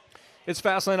concern. It's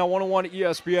Fastlane on 101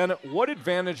 ESPN. What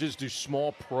advantages do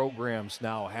small programs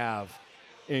now have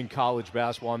in college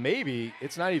basketball? And maybe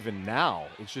it's not even now.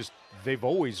 It's just they've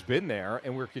always been there,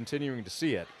 and we're continuing to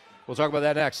see it. We'll talk about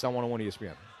that next on 101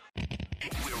 ESPN.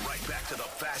 We're right back to the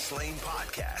Fast Lane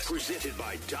Podcast, presented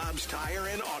by Dobbs Tire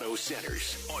and Auto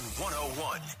Centers on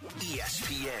 101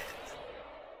 ESPN.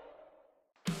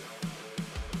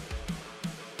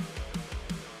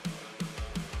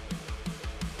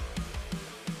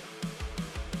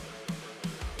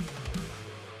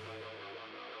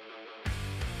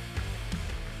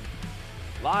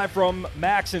 Live from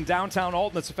Max in downtown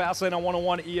Alton, it's the Fast Lane on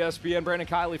 101 ESPN. Brandon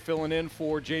Kiley filling in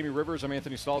for Jamie Rivers. I'm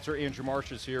Anthony Stalter. Andrew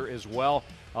Marsh is here as well.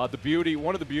 One of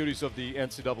the beauties of the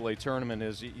NCAA tournament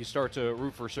is you start to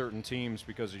root for certain teams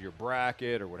because of your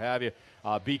bracket or what have you.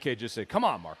 BK just said, "Come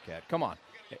on, Marquette, come on,"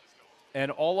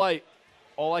 and all I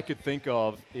could think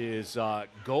of is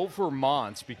go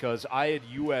Vermont, because I had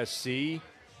USC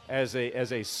as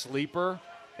a sleeper,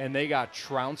 and they got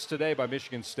trounced today by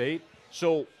Michigan State.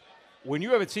 So when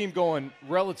you have a team going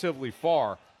relatively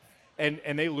far and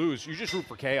they lose, you just root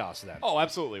for chaos then. Oh,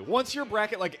 absolutely. Once your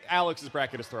bracket, like Alex's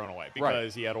bracket, is thrown away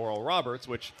because he had Oral Roberts,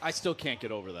 which I still can't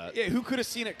get over that. Yeah, who could have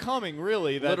seen it coming,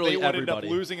 really, that Literally they would everybody. end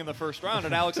up losing in the first round,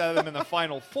 and Alex had them in the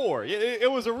Final Four.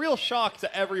 It was a real shock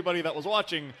to everybody that was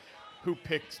watching who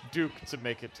picked Duke to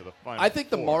make it to the Final Four. I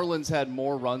think the Marlins had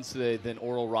more runs today than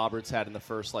Oral Roberts had in the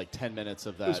first 10 minutes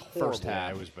of that first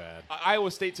half. It was bad.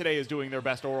 Iowa State today is doing their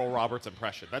best Oral Roberts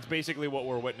impression. That's basically what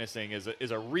we're witnessing is a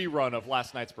rerun of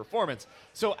last night's performance.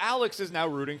 So Alex is now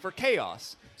rooting for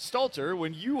chaos. Stalter,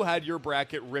 when you had your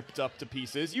bracket ripped up to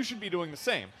pieces, you should be doing the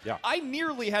same. Yeah. I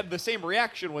nearly had the same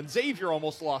reaction when Xavier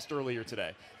almost lost earlier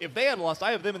today. If they had lost,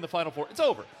 I have them in the Final Four. It's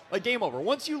over. Game over.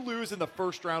 Once you lose in the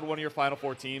first round, one of your Final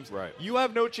Four teams, you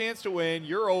have no chance to win.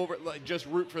 You're over. Just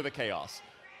root for the chaos.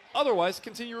 Otherwise,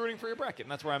 continue rooting for your bracket,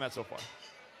 and that's where I'm at so far.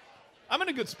 I'm in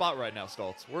a good spot right now,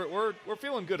 Stoltz. We're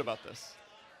feeling good about this.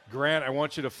 Grant, I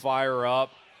want you to fire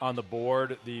up on the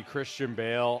board the Christian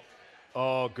Bale.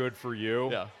 Oh, good for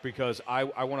you. Yeah. Because I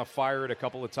want to fire it a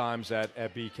couple of times at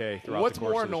BK throughout What's the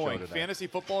course more of the show annoying, today. fantasy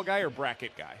football guy or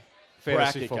bracket guy?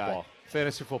 Fantasy bracket football. guy.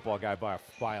 Fantasy football guy by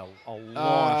a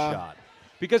long shot.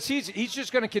 Because he's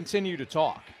just going to continue to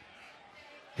talk.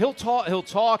 He'll talk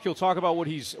about what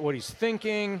he's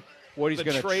thinking, what he's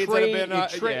going to trade. Trades that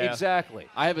have been, Exactly.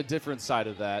 I have a different side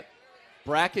of that.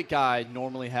 Bracket guy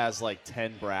normally has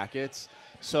 10 brackets.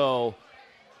 So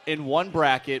in one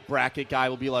bracket guy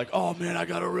will be like, "Oh man, I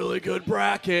got a really good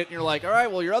bracket." And you're like, "All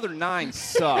right, well your other 9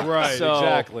 suck." Right, so,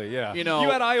 exactly, yeah. You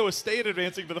had Iowa State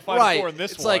advancing to the Final Four in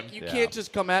this it's one. It's you can't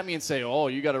just come at me and say, "Oh,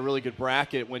 you got a really good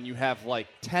bracket," when you have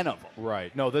 10 of them.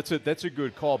 Right. No, that's a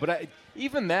good call. But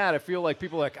even that, I feel like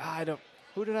people are like,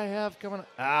 who did I have coming up?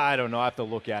 I don't know. I have to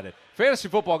look at it. Fantasy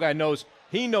football guy knows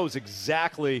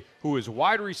exactly who his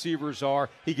wide receivers are.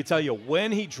 He can tell you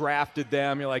when he drafted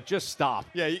them. You're like, just stop.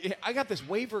 Yeah, I got this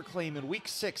waiver claim in week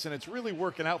 6, and it's really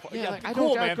working out for me. Yeah, Yeah,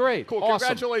 cool, man. great. Cool. Awesome.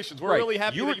 Congratulations. We're Right. really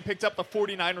happy that you picked up the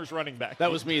 49ers running back.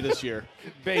 That was me this year.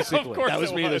 Basically. Of course That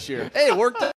was it me was. this year. Hey, it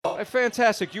worked out.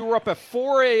 Fantastic. You were up at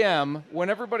 4 a.m. when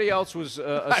everybody else was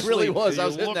asleep. I really was. I You're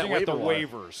was hitting looking that at the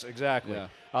waiver waivers. Exactly.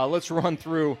 Yeah. Let's run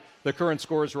through the current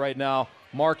scores right now.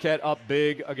 Marquette up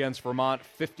big against Vermont,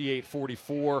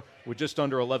 58-44, with just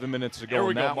under 11 minutes to go There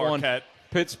we in go, that one. Marquette.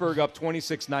 Pittsburgh up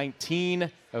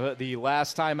 26-19, the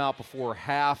last time out before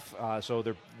half, so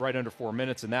they're right under 4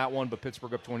 minutes in that one, but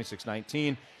Pittsburgh up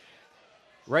 26-19.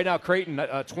 Right now, Creighton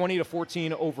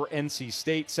 20-14 over NC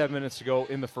State 7 minutes to go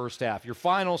in the first half. Your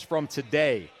finals from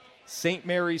today, St.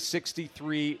 Mary's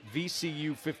 63,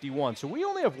 VCU 51. So we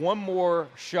only have one more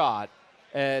shot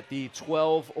at the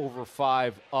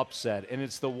 12-5 upset, and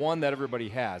it's the one that everybody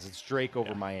has. It's Drake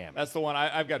over Miami. That's the one.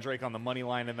 I've got Drake on the money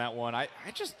line in that one. I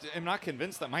just am not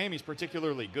convinced that Miami's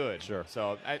particularly good. Sure.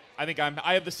 So I think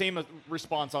I have the same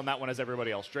response on that one as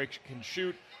everybody else. Drake can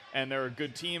shoot, and they're a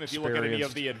good team. If you look at any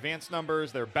of the advanced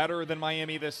numbers, they're better than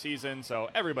Miami this season, so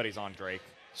everybody's on Drake.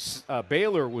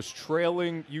 Baylor was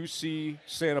trailing UC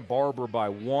Santa Barbara by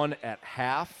 1 at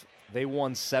half. They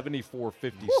won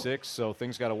 74-56, so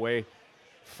things got away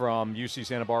from UC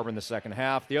Santa Barbara in the second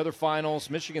half. The other finals,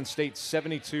 Michigan State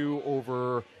 72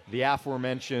 over the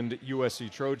aforementioned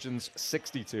USC Trojans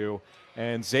 62.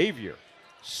 And Xavier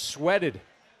sweated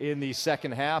in the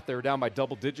second half. They were down by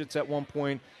double digits at one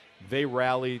point. They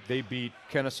rallied. They beat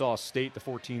Kennesaw State, the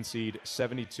 14 seed,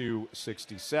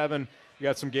 72-67. You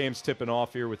got some games tipping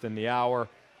off here within the hour.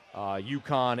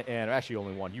 UConn and actually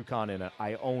only one. UConn and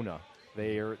Iona.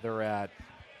 They're at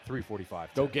 3:45.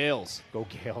 Go Gales. Go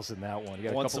Gales in that one. You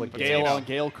got want a couple some of Gale on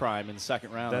Gale crime in the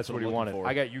second round. That's what he I'm wanted. looking for.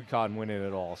 I got UConn winning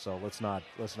it all, so let's not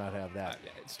have that.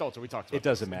 Stoltzer, we talked about it.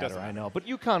 Doesn't matter, I know. But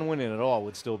UConn winning it all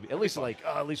would still be at least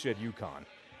at least you had UConn,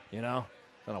 you know?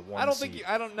 On a one I don't seed.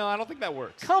 think that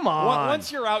works. Come on.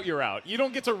 Once you're out, you're out. You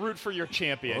don't get to root for your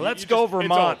champion. Well, let's go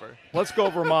Vermont. It's over. Let's go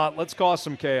Vermont. Let's cause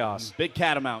some chaos. Big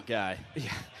catamount guy.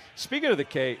 Yeah. Speaking of the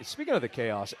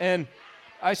chaos, and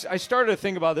I started to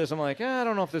think about this. I'm like, I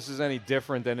don't know if this is any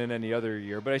different than in any other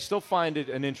year, but I still find it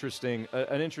an interesting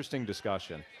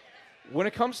discussion. When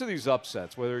it comes to these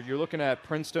upsets, whether you're looking at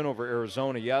Princeton over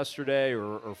Arizona yesterday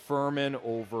or Furman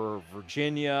over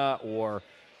Virginia or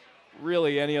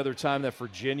really any other time that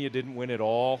Virginia didn't win at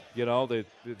all, you know,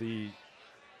 the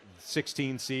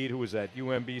 16 seed who was at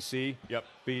UMBC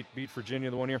beat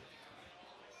Virginia the one year.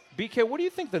 BK, what do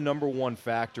you think the number one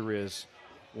factor is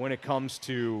when it comes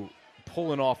to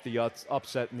pulling off the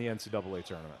upset in the NCAA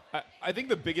tournament? I think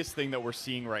the biggest thing that we're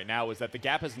seeing right now is that the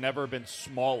gap has never been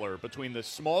smaller between the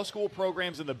small school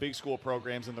programs and the big school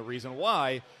programs, and the reason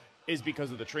why is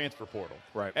because of the transfer portal.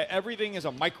 Right. Everything is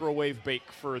a microwave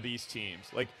bake for these teams.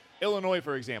 Like Illinois,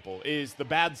 for example, is the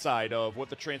bad side of what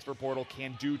the transfer portal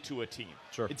can do to a team.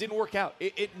 Sure. It didn't work out.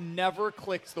 It never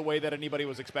clicked the way that anybody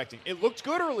was expecting. It looked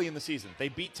good early in the season. They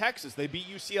beat Texas. They beat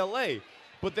UCLA.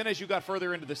 But then as you got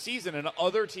further into the season and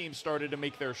other teams started to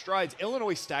make their strides,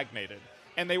 Illinois stagnated.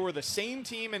 And they were the same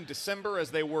team in December as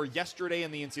they were yesterday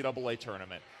in the NCAA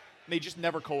tournament. They just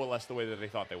never coalesced the way that they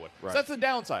thought they would. Right. So that's the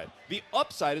downside. The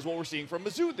upside is what we're seeing from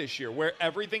Mizzou this year, where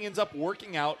everything ends up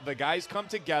working out. The guys come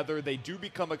together. They do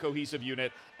become a cohesive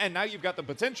unit. And now you've got the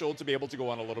potential to be able to go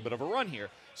on a little bit of a run here.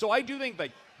 So I do think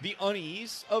like the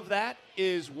unease of that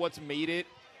is what's made it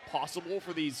possible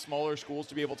for these smaller schools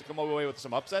to be able to come away with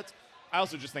some upsets. I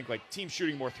also just think like teams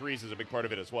shooting more threes is a big part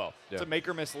of it as well. Yeah. It's a make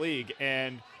or miss league,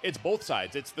 and it's both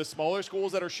sides. It's the smaller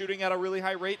schools that are shooting at a really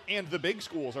high rate, and the big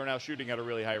schools are now shooting at a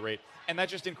really high rate, and that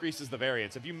just increases the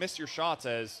variance. If you miss your shots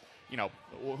as, you know,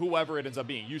 whoever it ends up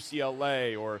being,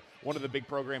 UCLA or one of the big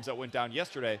programs that went down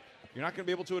yesterday, you're not going to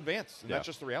be able to advance, and that's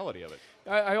just the reality of it.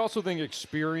 I also think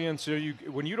experience.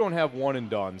 When you don't have one and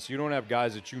dones, you don't have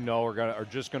guys that you know are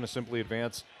just going to simply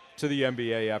advance to the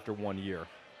NBA after 1 year.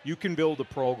 You can build a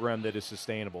program that is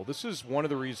sustainable. This is one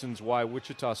of the reasons why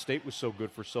Wichita State was so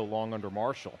good for so long under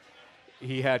Marshall.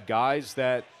 He had guys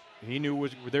that he knew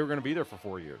they were going to be there for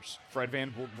 4 years. Fred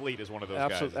Van Vliet is one of those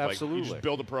guys. Absolutely. You just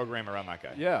build a program around that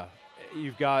guy. Yeah.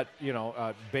 You've got,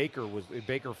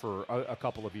 Baker for a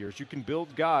couple of years. You can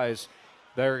build guys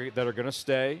that are going to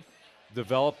stay,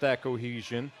 develop that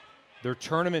cohesion. They're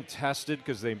tournament tested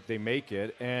because they make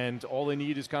it, and all they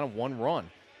need is kind of one run.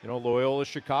 You know, Loyola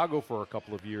Chicago for a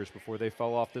couple of years before they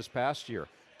fell off this past year.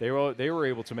 They were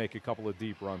able to make a couple of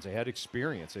deep runs. They had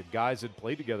experience. They had guys that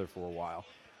played together for a while.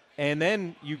 And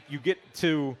then you get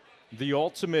to the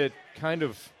ultimate kind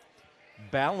of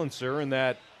balancer in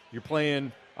that you're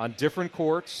playing on different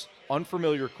courts,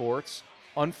 unfamiliar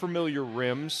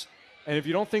rims. And if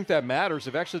you don't think that matters,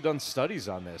 they've actually done studies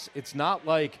on this. It's not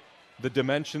like the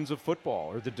dimensions of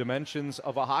football or the dimensions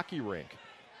of a hockey rink.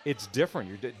 It's different.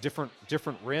 You're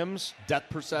different rims,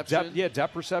 depth perception.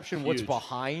 Depth perception. Huge. What's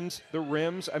behind the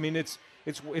rims? I mean, it's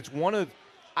one of.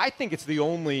 I think it's the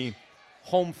only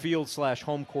home field /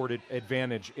 home court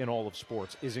advantage in all of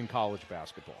sports is in college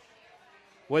basketball,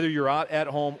 whether you're out at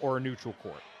home or a neutral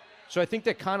court. So I think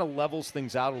that kind of levels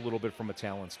things out a little bit from a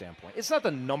talent standpoint. It's not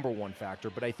the number one factor,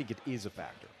 but I think it is a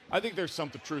factor. I think there's some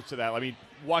truth to that. I mean,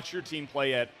 watch your team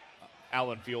play at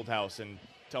Allen Fieldhouse and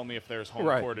Tell me if there's home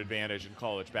Right. court advantage in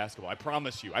college basketball. I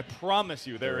promise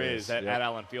you there is at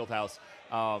Allen Fieldhouse.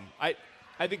 I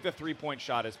think the three-point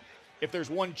shot is, if there's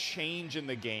one change in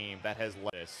the game that has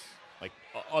led this, like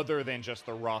other than just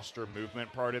the roster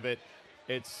movement part of it,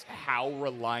 it's how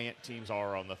reliant teams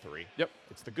are on the three. Yep.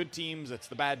 It's the good teams, it's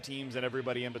the bad teams, and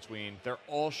everybody in between. They're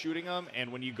all shooting them,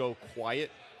 and when you go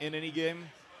quiet in any game,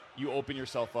 you open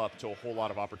yourself up to a whole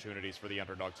lot of opportunities for the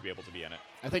underdog to be able to be in it.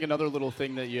 I think another little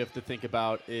thing that you have to think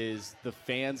about is the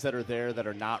fans that are there that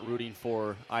are not rooting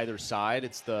for either side.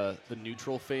 It's the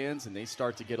neutral fans, and they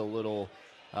start to get a little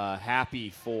happy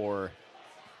for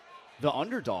the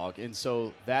underdog. And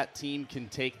so that team can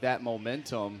take that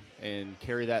momentum and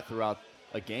carry that throughout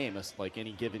a game, like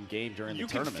any given game during the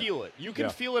tournament. You can feel it. You can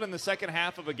feel it in the second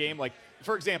half of a game. Like,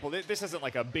 for example, this isn't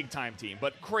like a big-time team,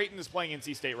 but Creighton is playing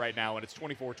NC State right now, and it's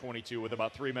 24-22 with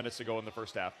about 3 minutes to go in the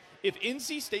first half. If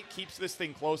NC State keeps this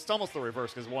thing close, it's almost the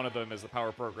reverse because one of them is the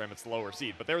power program. It's the lower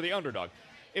seed, but they're the underdog.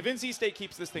 If NC State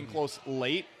keeps this thing close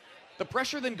late, the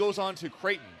pressure then goes on to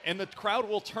Creighton, and the crowd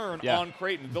will turn on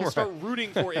Creighton. They'll start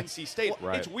rooting for NC State.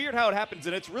 Right. It's weird how it happens,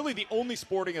 and it's really the only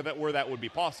sporting event where that would be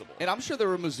possible. And I'm sure there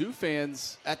were Mizzou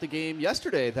fans at the game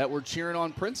yesterday that were cheering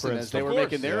on Princeton as they were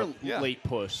making their late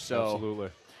push. So. Absolutely.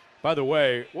 By the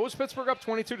way, what was Pittsburgh up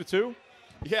 22-2?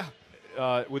 Yeah.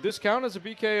 Would this count as a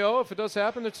BKO? If it does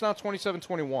happen, it's not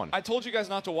 27-21. I told you guys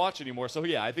not to watch anymore, so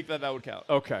yeah, I think that would count.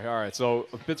 Okay, all right. So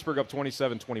Pittsburgh up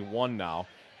 27-21 now.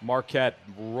 Marquette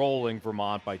rolling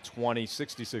Vermont by 20,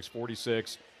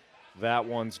 66-46. That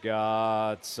one's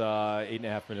got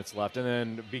 8.5 minutes left. And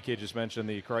then BK just mentioned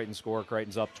the Creighton score.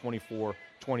 Creighton's up 24-22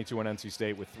 on NC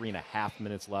State with 3.5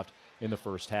 minutes left in the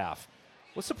first half.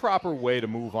 What's the proper way to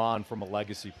move on from a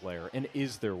legacy player, and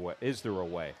is there a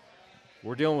way?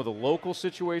 We're dealing with a local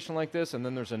situation like this, and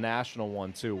then there's a national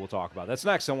one, too, we'll talk about. That's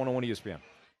next on 101 ESPN.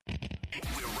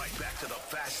 We're right back to the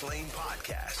Fast Lane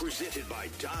Podcast, presented by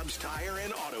Dobbs Tire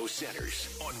and Auto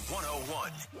Centers on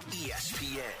 101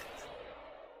 ESPN.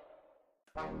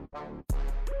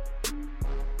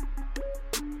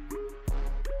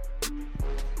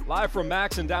 Live from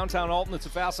Max in downtown Alton, it's a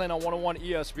Fast Lane on 101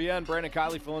 ESPN. Brandon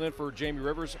Kiley filling in for Jamie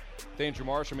Rivers, Andrew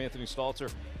Marsh, I'm Anthony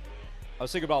Stalter. I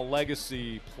was thinking about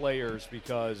legacy players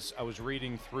because I was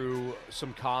reading through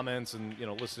some comments and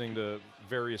listening to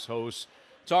various hosts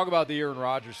talk about the Aaron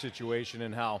Rodgers situation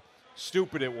and how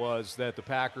stupid it was that the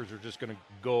Packers are just going to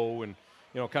go and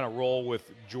kind of roll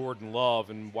with Jordan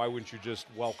Love, and why wouldn't you just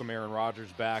welcome Aaron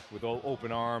Rodgers back with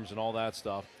open arms and all that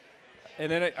stuff.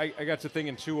 And then I got to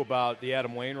thinking, too, about the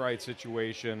Adam Wainwright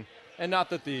situation, and not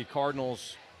that the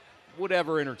Cardinals would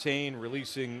ever entertain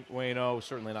releasing Waino,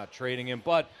 certainly not trading him,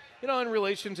 but in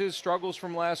relation to his struggles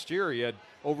from last year, he had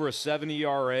over a 7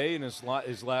 ERA in his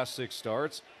last 6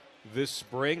 starts. This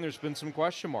spring, there's been some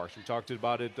question marks. We talked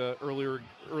about it earlier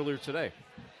today.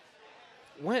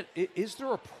 Is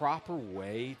there a proper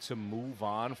way to move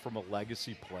on from a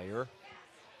legacy player?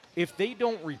 If they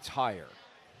don't retire,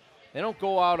 they don't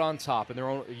go out on top in their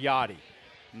own Yachty,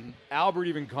 Albert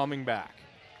even coming back.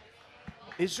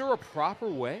 Is there a proper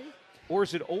way? Or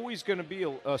is it always going to be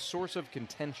a source of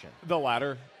contention? The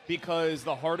latter, because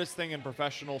the hardest thing in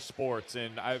professional sports,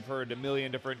 and I've heard a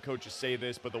million different coaches say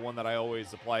this, but the one that I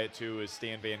always apply it to is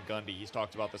Stan Van Gundy. He's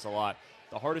talked about this a lot.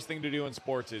 The hardest thing to do in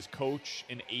sports is coach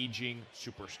an aging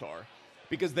superstar,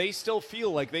 because they still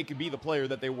feel like they could be the player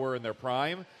that they were in their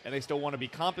prime, and they still want to be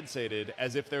compensated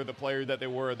as if they're the player that they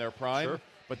were in their prime, Sure.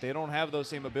 but they don't have those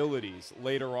same abilities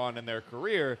later on in their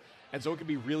career, and so it can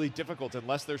be really difficult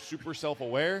unless they're super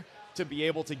self-aware to be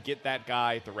able to get that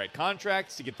guy the right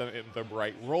contracts, to get them in the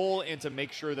right role, and to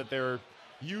make sure that they're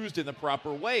used in the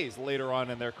proper ways later on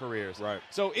in their careers. Right.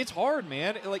 So it's hard,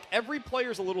 man. Like, every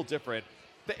player's a little different.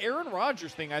 The Aaron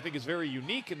Rodgers thing, I think, is very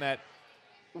unique in that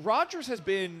Rodgers has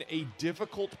been a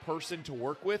difficult person to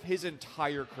work with his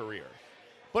entire career.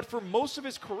 But for most of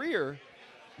his career,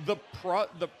 the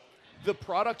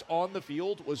product on the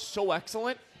field was so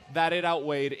excellent that it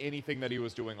outweighed anything that he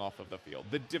was doing off of the field.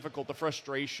 The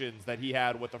frustrations that he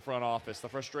had with the front office, the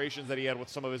frustrations that he had with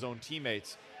some of his own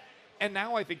teammates. And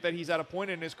now I think that he's at a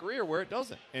point in his career where it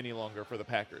doesn't any longer for the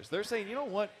Packers. They're saying, you know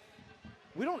what?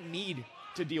 We don't need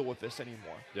to deal with this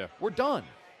anymore. Yeah. We're done.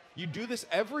 You do this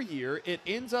every year. It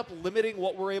ends up limiting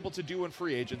what we're able to do in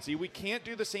free agency. We can't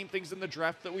do the same things in the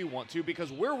draft that we want to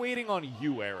because we're waiting on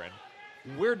you, Aaron.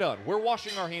 We're done. We're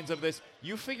washing our hands of this.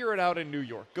 You figure it out in New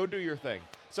York. Go do your thing.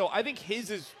 So I think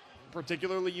his is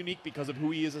particularly unique because of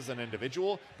who he is as an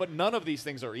individual, but none of these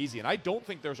things are easy, and I don't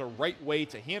think there's a right way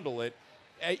to handle it.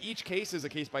 Each case is a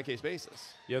case-by-case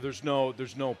basis. Yeah, there's no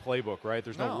playbook, right?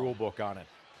 There's no rule book on it.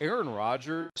 Aaron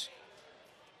Rodgers,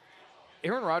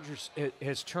 Aaron Rodgers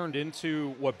has turned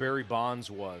into what Barry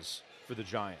Bonds was for the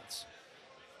Giants.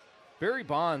 Barry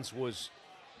Bonds was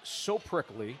so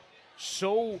prickly,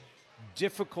 so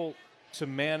difficult to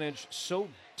manage, so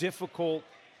difficult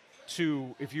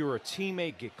to, if you were a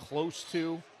teammate, get close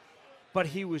to. But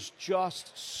he was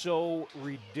just so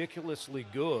ridiculously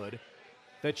good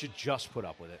that you just put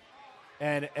up with it.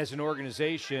 And as an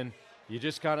organization, you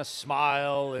just kind of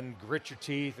smile and grit your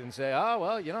teeth and say, oh,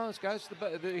 well, you know, this guy's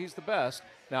he's the best.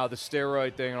 Now, the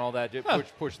steroid thing and all that,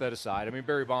 push that aside. I mean,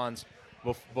 Barry Bonds,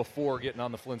 before getting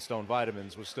on the Flintstone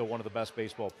vitamins, was still one of the best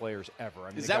baseball players ever. I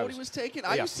mean, is that what he was taking?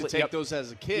 I used to take those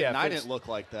as a kid, and I didn't look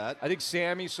like that. I think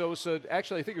Sammy Sosa,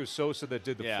 actually, I think it was Sosa that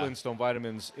did the Flintstone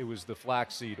vitamins. It was the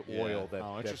flaxseed oil that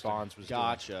Bonds was doing.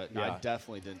 Gotcha. No, I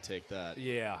definitely didn't take that.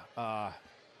 Yeah.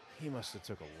 He must have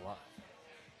took a lot.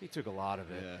 He took a lot of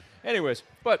it. Yeah. Anyways,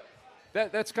 but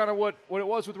that's kind of what it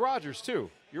was with Rodgers, too.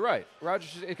 You're right.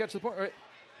 Rodgers, it got to the point, right?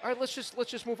 All right, let's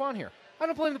just move on here. I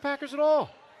don't blame the Packers at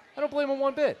all. I don't blame him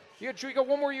one bit. You got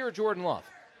one more year of Jordan Love.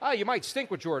 You might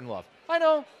stink with Jordan Love. I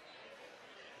know.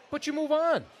 But you move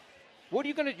on. What are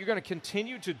you you're gonna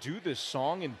continue to do this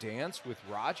song and dance with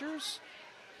Rodgers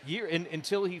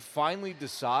until he finally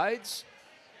decides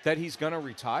that he's gonna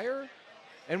retire?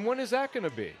 And when is that gonna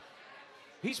be?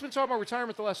 He's been talking about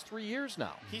retirement the last 3 years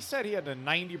now. He said he had a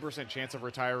 90% chance of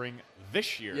retiring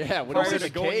this year. Yeah, prior to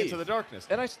going into the darkness.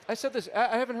 And I said this.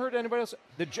 I haven't heard anybody else.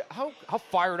 How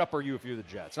fired up are you if you're the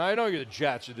Jets? Now, I know you're the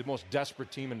Jets. You're the most desperate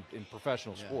team in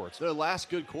professional sports. Their last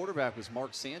good quarterback was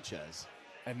Mark Sanchez.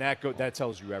 And that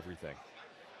tells you everything.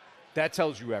 That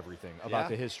tells you everything about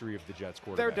the history of the Jets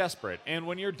quarterback. They're desperate. And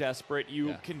when you're desperate,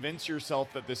 you convince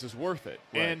yourself that this is worth it.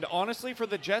 Right. And honestly, for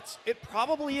the Jets, it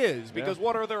probably is, because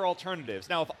what are their alternatives?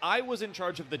 Now, if I was in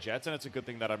charge of the Jets, and it's a good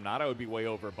thing that I'm not, I would be way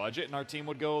over budget, and our team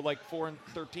would go like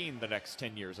 4-13 the next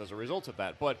 10 years as a result of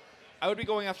that. But I would be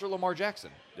going after Lamar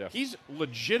Jackson. Yeah. He's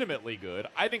legitimately good.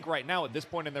 I think right now, at this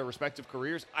point in their respective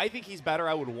careers, I think he's better.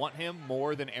 I would want him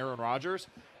more than Aaron Rodgers.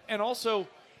 And also,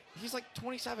 he's like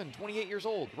 27, 28 years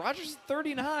old. Rodgers is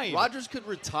 39. Rodgers could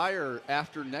retire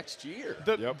after next year.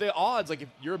 The odds, like if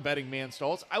you're a betting man,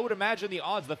 Stoltz, I would imagine the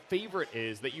odds, the favorite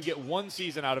is that you get one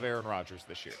season out of Aaron Rodgers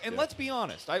this year. And let's be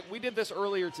honest, we did this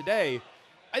earlier today.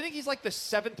 I think he's like the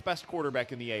 7th best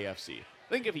quarterback in the AFC. I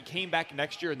think if he came back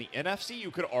next year in the NFC,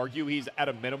 you could argue he's at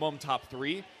a minimum top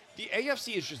 3. The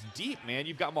AFC is just deep, man.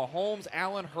 You've got Mahomes,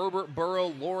 Allen, Herbert, Burrow,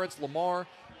 Lawrence, Lamar.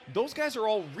 Those guys are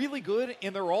all really good,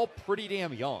 and they're all pretty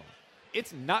damn young.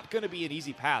 It's not going to be an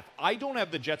easy path. I don't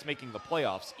have the Jets making the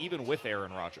playoffs, even with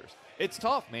Aaron Rodgers. It's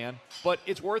tough, man, but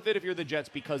it's worth it if you're the Jets,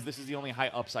 because this is the only high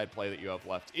upside play that you have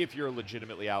left if you're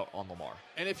legitimately out on Lamar.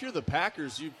 And if you're the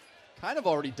Packers, you've kind of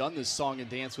already done this song and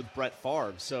dance with Brett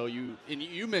Favre. So you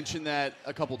mentioned that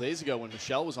a couple days ago when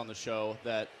Michelle was on the show,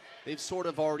 that they've sort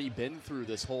of already been through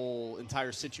this whole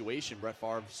entire situation. Brett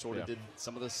Favre sort of did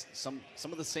some of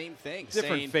the same things.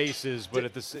 Different faces, but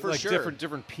at the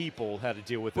different people had to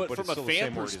deal with it. But from it's a still fan the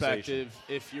same perspective,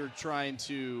 if you're trying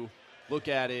to look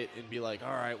at it and be like,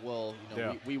 all right, well,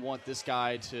 we want this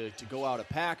guy to go out a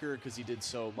Packer because he did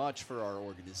so much for our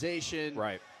organization.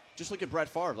 Right. Just look at Brett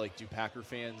Favre. Like, do Packer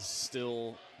fans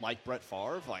still like Brett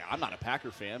Favre? Like, I'm not a Packer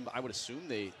fan, but I would assume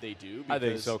they do. I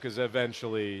think so, because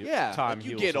eventually time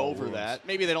you heals get all over wounds. that.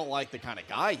 Maybe they don't like the kind of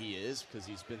guy he is because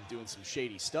he's been doing some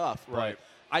shady stuff. Right.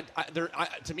 But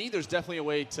to me, there's definitely a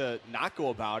way to not go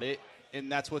about it,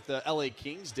 and that's what the L.A.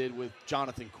 Kings did with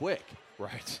Jonathan Quick.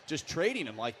 Right. Just trading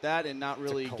him like that and not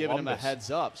really giving him a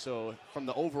heads up. So from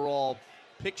the overall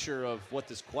picture of what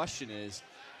this question is,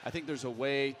 I think there's a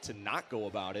way to not go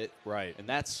about it. Right. And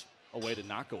that's a way to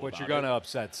not go about it. But you're going to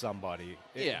upset somebody.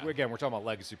 Yeah. Again, we're talking about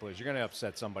legacy players. You're going to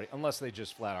upset somebody unless they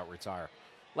just flat out retire.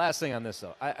 Last thing on this,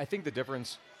 though. I think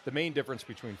the main difference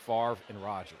between Favre and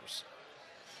Rodgers,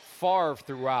 Favre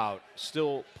throughout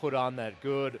still put on that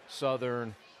good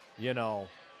Southern,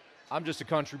 I'm just a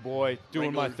country boy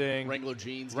doing my thing. Wrangler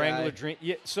jeans guy.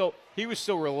 Yeah, so he was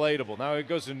still relatable. Now he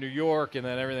goes to New York, and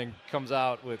then everything comes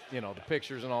out with, the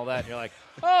pictures and all that. And you're like,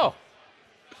 oh,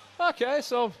 okay,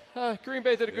 so Green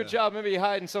Bay did a good job maybe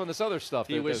hiding some of this other stuff.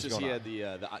 He wishes he had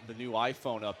the new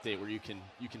iPhone update where you can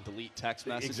delete text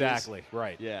messages. Exactly,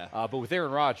 right. Yeah. But with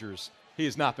Aaron Rodgers, he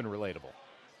has not been relatable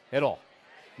at all.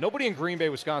 Nobody in Green Bay,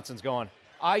 Wisconsin's going,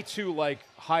 I, too, like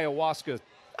ayahuasca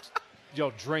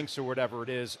drinks or whatever it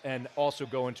is, and also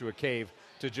go into a cave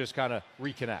to just kind of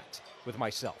reconnect with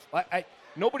myself.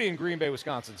 Nobody in Green Bay,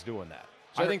 Wisconsin's doing that.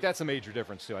 So I think that's a major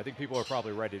difference, too. I think people are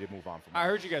probably ready to move on from that. I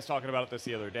heard you guys talking about this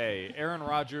the other day. Aaron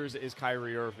Rodgers is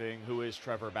Kyrie Irving, who is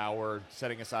Trevor Bauer,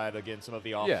 setting aside, again, some of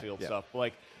the off-field stuff.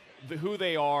 Like, who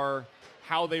they are,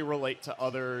 how they relate to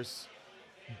others.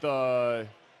 the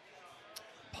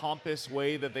pompous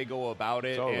way that they go about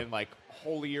it Totally. and like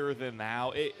holier than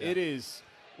thou. It is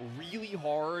really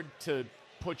hard to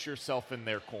put yourself in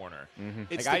their corner.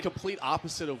 It's Like, the complete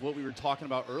opposite of what we were talking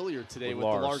about earlier today with the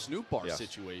Lars Nootbaar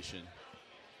situation.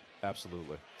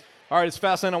 Absolutely. All right, it's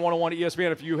Fastlane on 101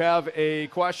 ESPN. If you have a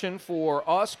question for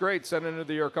us, great. Send it into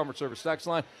the Air Comfort Service text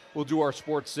line. We'll do our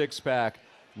Sports Six-Pack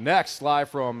next, live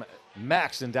from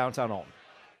Max in downtown Alton.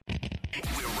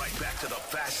 We're right back to the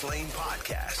Fast Lane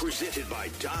Podcast, presented by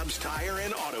Dobbs Tire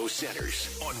and Auto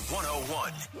Centers on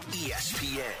 101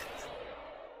 ESPN.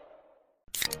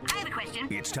 I have a question.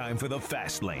 It's time for the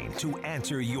Fast Lane to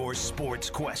answer your sports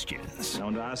questions. I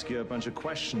want to ask you a bunch of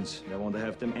questions. I want to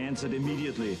have them answered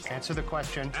immediately. Answer the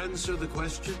question. Answer the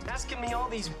question. Asking me all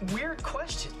these weird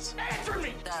questions. Answer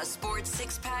me! The Sports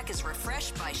Six-Pack is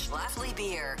refreshed by Schlafly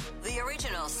Beer, the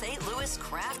original St. Louis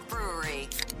craft brewery.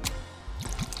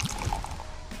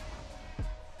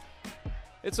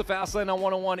 It's a Fastlane on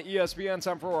 101 ESPN.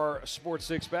 Time for our Sports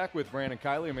Six-Pack with Brandon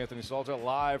Kiley and Anthony Salter,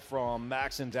 live from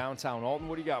Max in downtown Alton.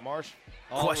 What do you got, Marsh?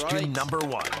 Question number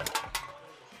one.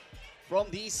 From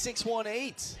the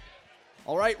 618.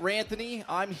 All right, Ranthony,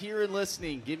 I'm here and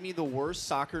listening. Give me the worst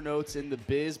soccer notes in the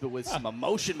biz, but with some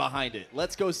emotion behind it.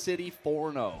 Let's go City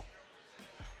 4-0.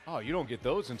 Oh, you don't get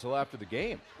those until after the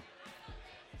game.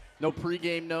 No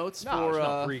pregame notes No, for, there's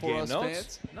no for pregame us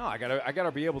notes. fans? No, I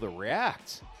gotta be able to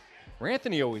react.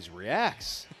 Anthony always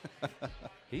reacts.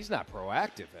 He's not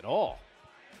proactive at all.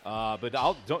 But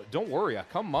don't worry.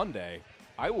 Come Monday,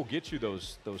 I will get you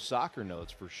those soccer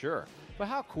notes for sure. But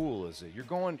how cool is it? You're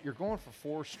going for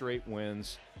 4 straight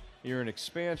wins. You're an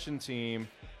expansion team.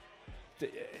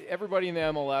 Everybody in the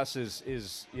MLS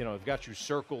is have got you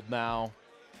circled now,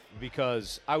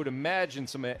 because I would imagine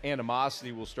some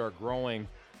animosity will start growing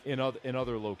in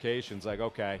other locations. Like,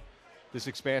 okay, this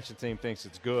expansion team thinks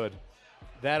it's good.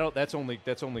 That's only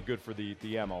good for the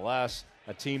MLS.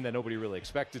 A team that nobody really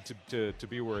expected to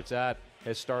be where it's at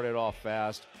has started off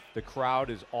fast. The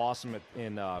crowd is awesome.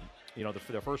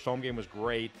 The first home game was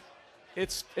great.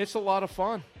 It's a lot of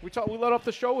fun. We let off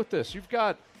the show with this. You've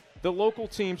got the local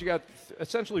teams. You got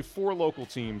essentially 4 local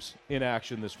teams in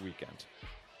action this weekend.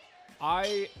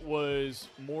 I was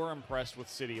more impressed with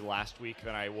City last week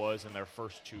than I was in their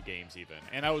first 2 games even.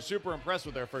 And I was super impressed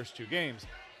with their first 2 games.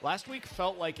 Last week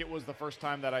felt like it was the first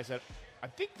time that I said, I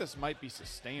think this might be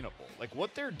sustainable. Like,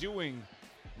 what they're doing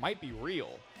might be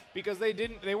real. Because they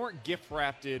weren't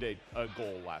gift-wrapped a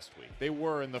goal last week. They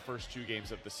were in the first 2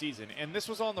 games of the season. And this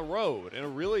was on the road in a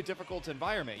really difficult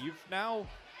environment. You've now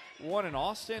won in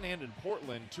Austin and in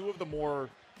Portland, 2 of the more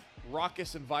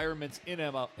raucous environments in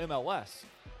MLS.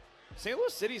 St.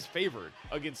 Louis City's favored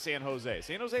against San Jose.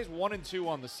 San Jose's 1-2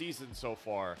 on the season so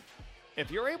far. If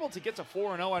you're able to get to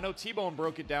 4-0, I know T-Bone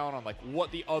broke it down on like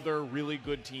what the other really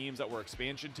good teams that were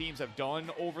expansion teams have done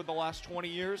over the last 20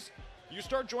 years. You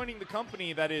start joining the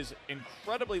company that is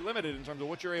incredibly limited in terms of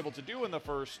what you're able to do in the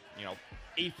first,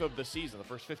 eighth of the season, the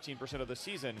first 15% of the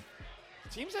season.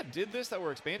 Teams that did this, that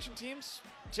were expansion teams,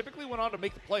 typically went on to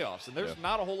make the playoffs, and there's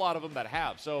not a whole lot of them that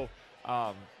have. So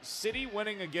City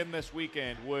winning again this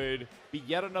weekend would be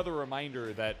yet another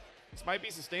reminder that this might be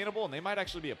sustainable, and they might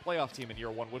actually be a playoff team in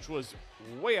year 1, which was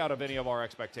way out of any of our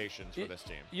expectations for this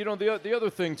team. The other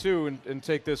thing, too, and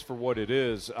take this for what it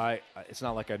is, it's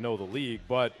not like I know the league,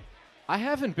 but I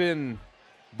haven't been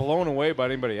blown away by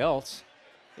anybody else.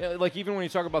 Like, even when you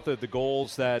talk about the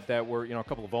goals that were, a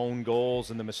couple of own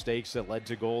goals and the mistakes that led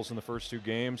to goals in the first 2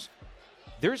 games,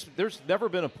 there's never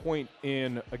been a point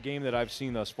in a game that I've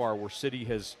seen thus far where City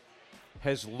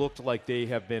has looked like they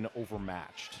have been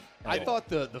overmatched. I thought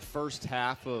the first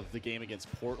half of the game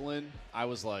against Portland, I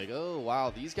was like, oh wow,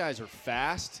 these guys are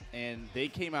fast, and they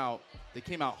came out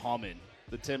humming.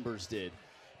 The Timbers did,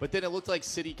 but then it looked like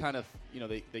City kind of,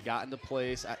 they got into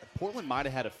place. Portland might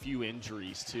have had a few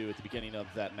injuries too at the beginning of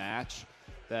that match.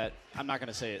 That I'm not going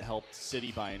to say it helped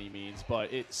City by any means,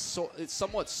 but it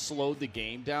somewhat slowed the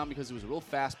game down because it was a real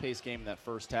fast-paced game in that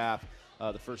first half,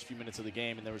 the first few minutes of the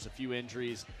game, and there was a few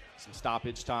injuries, some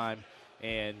stoppage time.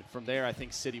 And from there, I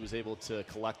think City was able to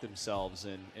collect themselves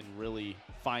and really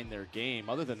find their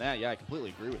game. Other than that, I completely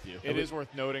agree with you. It is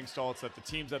worth noting, Stoltz, that the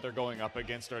teams that they're going up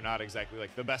against are not exactly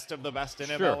like the best of the best in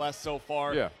MLS so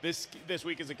far. Yeah. This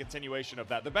week is a continuation of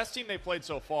that. The best team they played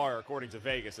so far, according to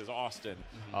Vegas, is Austin.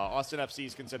 Mm-hmm. Austin FC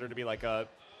is considered to be like a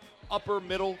upper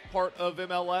middle part of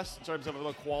MLS in terms of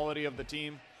the quality of the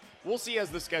team. We'll see as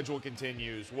the schedule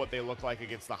continues what they look like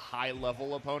against the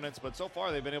high-level opponents, but so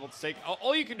far they've been able to take –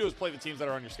 all you can do is play the teams that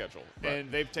are on your schedule,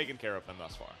 and they've taken care of them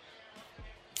thus far.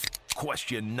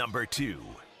 Question number 2.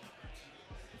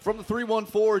 From the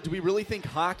 314, do we really think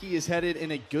hockey is headed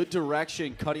in a good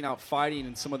direction, cutting out fighting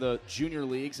in some of the junior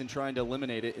leagues and trying to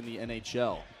eliminate it in the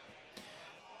NHL?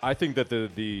 I think that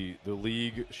the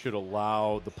league should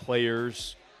allow the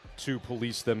players to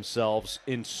police themselves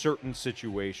in certain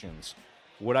situations.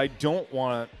 What I don't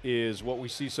want is what we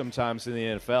see sometimes in the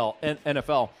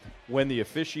NFL when the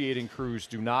officiating crews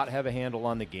do not have a handle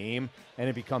on the game and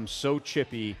it becomes so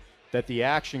chippy that the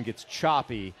action gets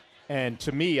choppy. And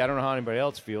to me, I don't know how anybody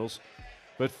else feels,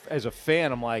 but as a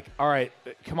fan, I'm like, all right,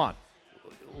 come on,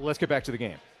 let's get back to the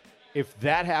game. If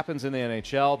that happens in the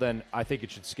NHL, then I think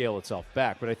it should scale itself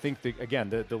back. But I think,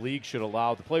 the league should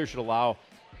allow, the players should allow,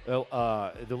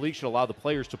 the league should allow the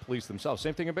players to police themselves.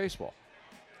 Same thing in baseball.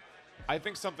 I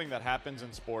think something that happens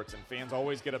in sports, and fans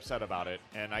always get upset about it,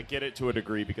 and I get it to a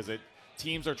degree because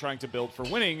teams are trying to build for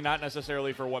winning, not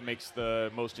necessarily for what makes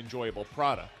the most enjoyable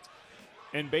product.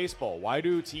 In baseball, why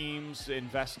do teams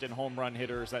invest in home run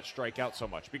hitters that strike out so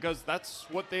much? Because that's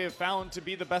what they have found to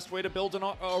be the best way to build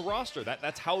a roster.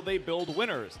 That's how they build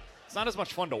winners. It's not as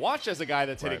much fun to watch as a guy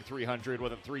that's hitting 300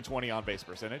 with a 320 on-base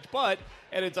percentage, but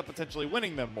it ends up potentially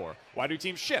winning them more. Why do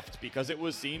teams shift? Because it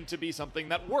was seen to be something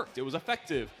that worked. It was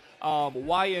effective.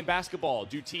 Why in basketball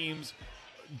do teams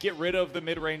get rid of the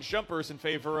mid-range jumpers in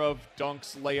favor of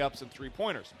dunks, layups, and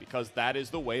three-pointers? Because that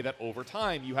is the way that over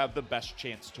time you have the best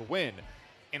chance to win.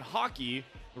 In hockey,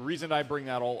 the reason I bring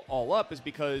that all up is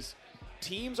because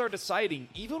teams are deciding,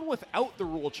 even without the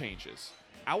rule changes,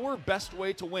 our best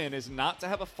way to win is not to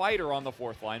have a fighter on the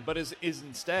fourth line, but is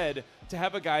instead to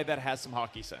have a guy that has some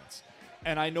hockey sense.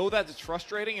 And I know that it's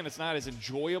frustrating and it's not as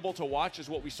enjoyable to watch as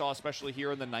what we saw, especially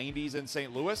here in the 90s in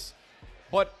St. Louis.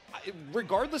 But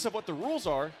regardless of what the rules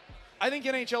are, I think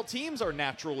NHL teams are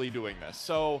naturally doing this.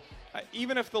 So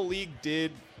even if the league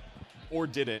did or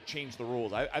didn't change the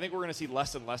rules, I think we're going to see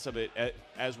less and less of it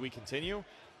as we continue,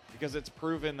 because it's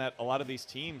proven that a lot of these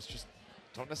teams just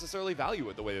don't necessarily value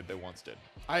it the way that they once did.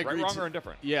 I agree. Right, wrong, or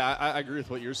indifferent. Yeah, I agree with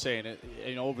what you're saying.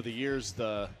 Over the years,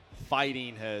 the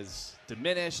fighting has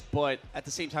diminished, but at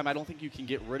the same time, I don't think you can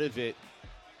get rid of it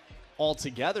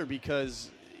altogether because,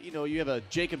 you have a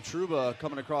Jacob Trouba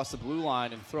coming across the blue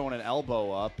line and throwing an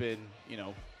elbow up and,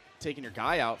 taking your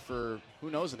guy out for,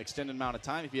 who knows, an extended amount of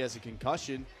time if he has a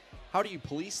concussion. How do you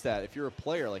police that if you're a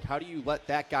player? Like, how do you let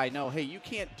that guy know, hey, you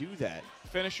can't do that?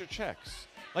 Finish your checks.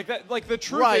 Like that. Like the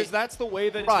truth is, that's the way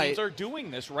that teams are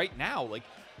doing this right now. Like,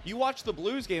 you watch the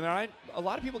Blues game, and a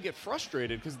lot of people get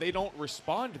frustrated because they don't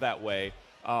respond that way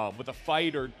with a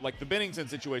fight, or like the Binnington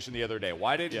situation the other day.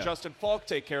 Why didn't Justin Falk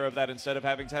take care of that instead of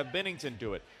having to have Binnington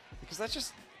do it? Because that's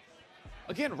just,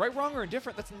 again, right, wrong, or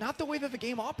indifferent. That's not the way that the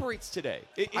game operates today.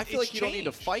 I feel like you don't need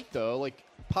to fight, though. Like,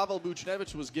 Pavel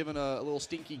Buchnevich was given a little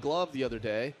stinky glove the other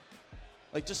day.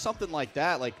 Like, just something like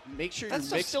that. Like, make sure that's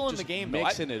you're still in the game,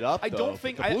 mixing it up. I don't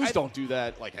think the Blues don't do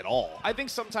that like at all. I think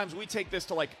sometimes we take this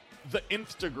to like the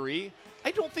nth degree.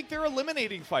 I don't think they're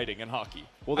eliminating fighting in hockey.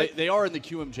 Well, they are in the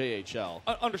QMJHL.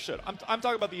 Understood. I'm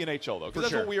talking about the NHL, though,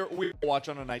 because that's what we watch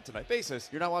on a night-to-night basis.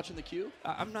 You're not watching the Q?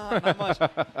 I'm not much.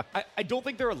 I don't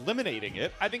think they're eliminating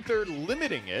it. I think they're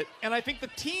limiting it, and I think the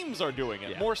teams are doing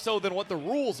it more so than what the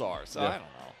rules are. So I don't know.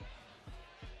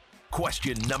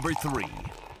 Question number 3.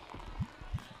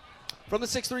 From the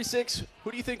 636,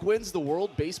 who do you think wins the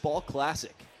World Baseball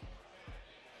Classic?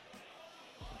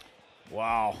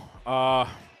 Wow.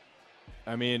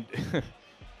 I mean,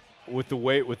 with the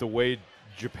way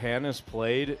Japan has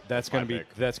played, that's going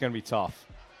to be tough.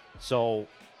 So,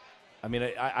 I mean,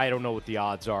 I don't know what the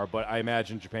odds are, but I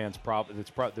imagine Japan's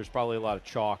there's probably a lot of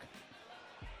chalk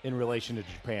in relation to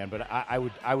Japan. But I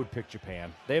would pick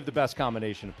Japan. They have the best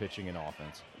combination of pitching and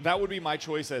offense. That would be my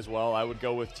choice as well. I would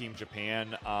go with Team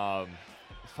Japan.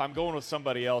 If I'm going with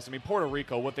somebody else, I mean, Puerto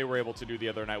Rico, what they were able to do the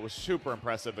other night was super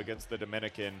impressive against the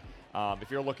Dominican. If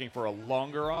you're looking for a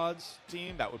longer odds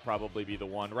team, that would probably be the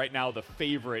one. Right now, the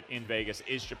favorite in Vegas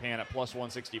is Japan at plus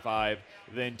 165,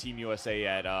 then Team USA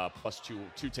at plus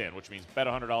 210, which means bet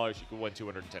 $100, you can win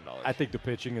 $210. I think the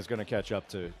pitching is going to catch up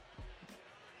to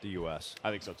the U.S.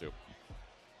 I think so, too.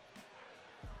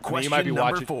 Question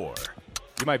number 4.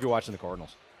 You might be watching the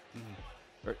Cardinals.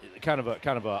 Or kind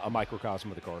of a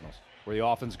microcosm of the Cardinals, where the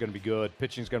offense is going to be good,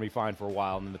 pitching is going to be fine for a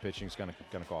while, and then the pitching is going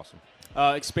to cost them.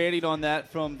 Expanding on that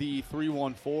from the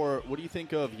 314, what do you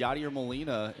think of Yadier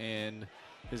Molina and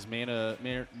his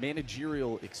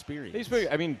managerial experience? He's been,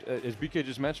 I mean, as BK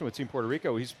just mentioned with Team Puerto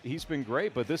Rico, he's been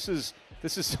great. But this is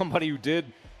somebody who did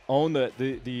own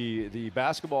the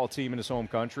basketball team in his home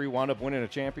country, wound up winning a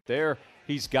championship there.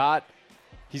 He's got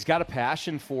a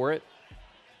passion for it.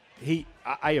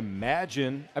 I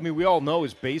imagine, I mean, we all know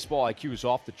his baseball IQ is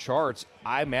off the charts.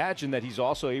 I imagine that he's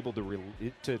also able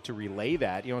to relay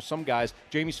that. You know, some guys,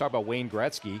 Jamie's talking about Wayne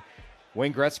Gretzky.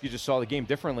 Wayne Gretzky just saw the game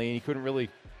differently, and he couldn't really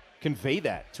convey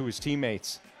that to his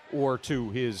teammates or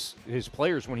to his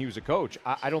players when he was a coach.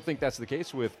 I don't think that's the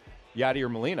case with Yadi or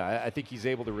Molina. I think he's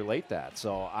able to relate that.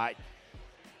 So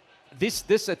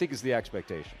this I think is the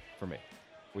expectation for me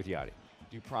with Yadi.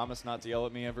 Do you promise not to yell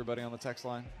at me, everybody on the text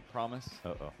line? Promise?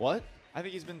 Uh-oh. What? I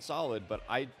think he's been solid, but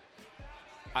I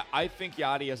think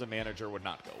Yadi as a manager would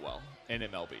not go well in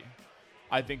MLB.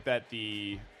 I think that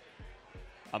the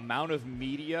amount of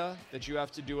media that you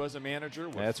have to do as a manager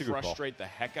would frustrate the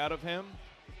heck out of him.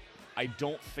 I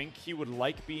don't think he would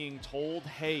like being told,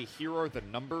 hey, here are the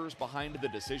numbers behind the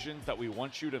decisions that we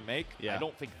want you to make. Yeah. I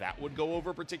don't think that would go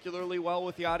over particularly well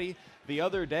with Yadi. The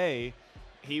other day,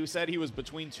 he said he was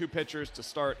between two pitchers to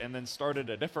start and then started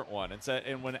a different one.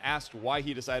 And when asked why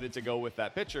he decided to go with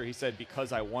that pitcher, he said,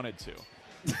 because I wanted to.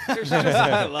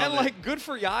 Good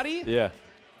for Yadi. Yeah.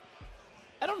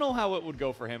 I don't know how it would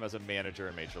go for him as a manager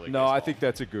in Major League No, Baseball. I think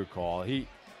that's a good call. I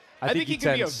think he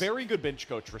can be a very good bench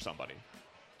coach for somebody.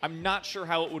 I'm not sure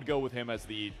how it would go with him as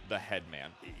the head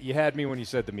man. You had me when you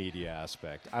said the media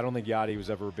aspect. I don't think Yadi was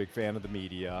ever a big fan of the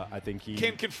media. I think he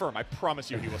can confirm. I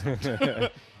promise you he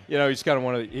wasn't. You know, he's kind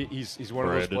of he's one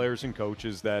of those players and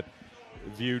coaches that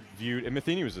viewed and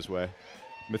Matheny was this way.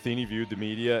 Matheny viewed the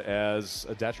media as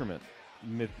a detriment.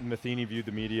 Matheny viewed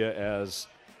the media as,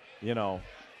 you know,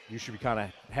 you should be kind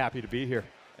of happy to be here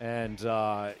and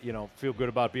you know, feel good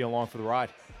about being along for the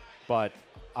ride. But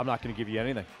I'm not going to give you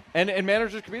anything. And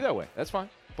managers can be that way. That's fine.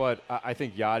 But I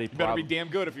think Yadi better be damn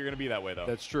good if you're going to be that way, though.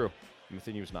 That's true.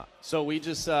 Matheny was not. So we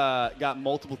just got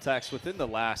multiple texts within the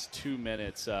last 2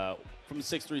 minutes from the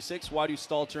 636. Why do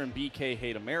Stalter and BK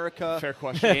hate America? Fair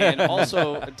question. And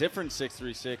also a different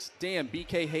 636. Damn,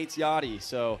 BK hates Yadi.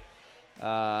 So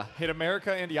hate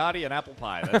America and Yadi and apple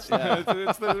pie. That's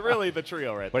it's really the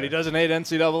trio right there. But he doesn't hate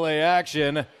NCAA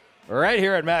action. Right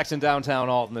here at Max in downtown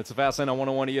Alton. It's the Fast Lane on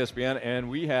 101 ESPN, and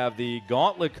we have the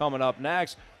Gauntlet coming up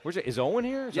next. Where's it? Is Owen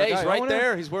here? Yeah, he's right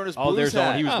there. He's wearing his Blues there's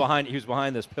hat. Owen. He was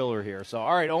behind this pillar here. So,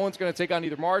 all right, Owen's going to take on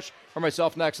either Marsh or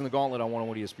myself next in the Gauntlet on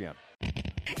 101 ESPN.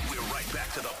 We're right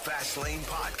back to the Fast Lane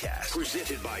Podcast,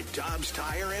 presented by Dobbs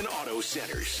Tire and Auto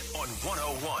Centers on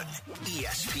 101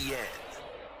 ESPN.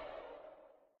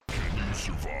 Can you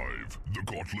survive the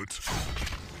Gauntlet?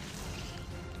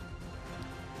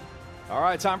 All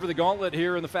right, time for the Gauntlet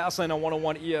here in the Fast Lane on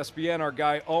 101 ESPN. Our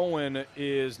guy Owen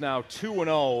is now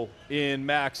 2-0 in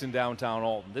Max in downtown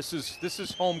Alton. This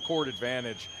is home court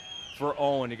advantage for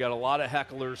Owen. You got a lot of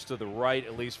hecklers to the right,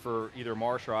 at least for either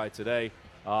Marsh or I today.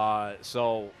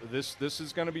 So this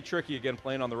is going to be tricky again,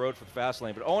 playing on the road for the Fast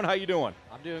Lane. But Owen, how you doing?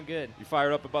 I'm doing good. You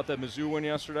fired up about that Mizzou win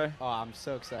yesterday? Oh, I'm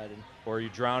so excited. Or are you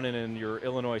drowning in your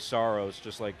Illinois sorrows,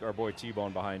 just like our boy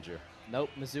T-Bone behind you? Nope,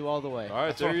 Mizzou all the way. All right,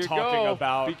 That's there what I'm you talking go.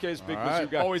 about. BK's big All Mizzou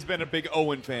right. guy. Always been a big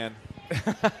Owen fan.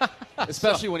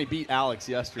 Especially when he beat Alex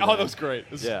yesterday. Oh, that was great.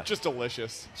 This is just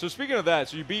delicious. So speaking of that,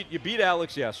 so you beat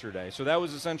Alex yesterday. So that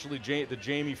was essentially the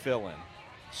Jamie fill-in.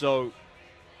 So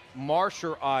Marsh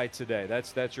or I today,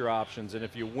 that's your options. And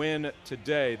if you win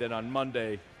today, then on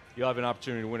Monday you'll have an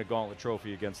opportunity to win a Gauntlet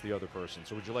trophy against the other person.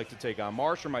 So would you like to take on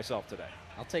Marsh or myself today?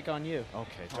 I'll take on you.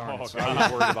 Okay, darn it. So I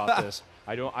was worried about this.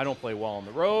 I don't play well on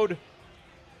the road.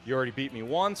 You already beat me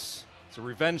once. It's a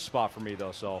revenge spot for me,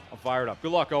 though, so I'm fired up.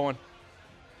 Good luck, Owen.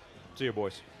 See you,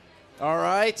 boys. All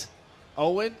right.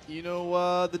 Owen, you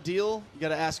know the deal. You got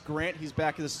to ask Grant. He's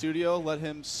back in the studio. Let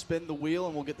him spin the wheel,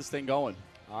 and we'll get this thing going.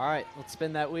 All right, let's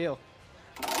spin that wheel.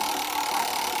 All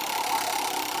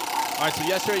right, so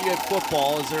yesterday you had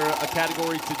football. Is there a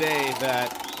category today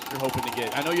that you're hoping to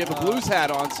get? I know you have a Blues hat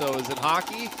on, so is it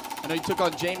hockey? I know you took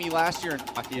on Jamie last year in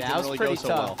hockey. Yeah, it didn't really pretty go so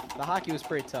tough. well. The hockey was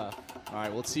pretty tough. All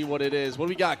right, let's see what it is. What do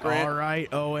we got, Grant? All right,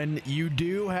 Owen, you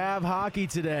do have hockey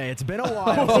today. It's been a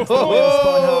while since the Wheels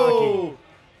spun hockey.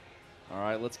 All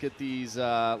right, let's get these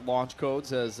launch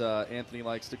codes, as Anthony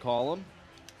likes to call them.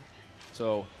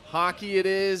 So hockey it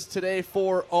is today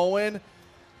for Owen.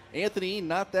 Anthony,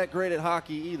 not that great at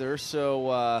hockey either,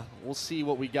 so we'll see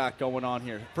what we got going on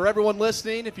here. For everyone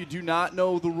listening, if you do not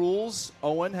know the rules,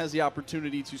 Owen has the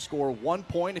opportunity to score 1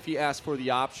 point if he asks for the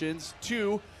options,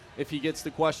 2 if he gets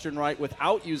the question right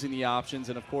without using the options,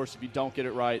 and of course, if you don't get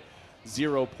it right,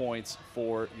 0 points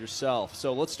for yourself.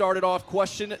 So let's start it off.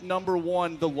 Question number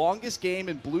 1. The longest game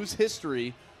in Blues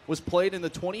history was played in the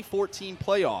 2014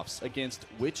 playoffs against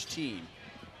which team?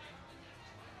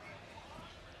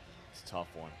 It's a tough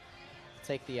one.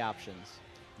 Take the options.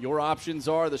 Your options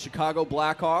are the Chicago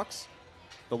Blackhawks,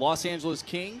 the Los Angeles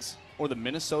Kings, or the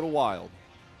Minnesota Wild.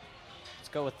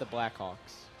 go with the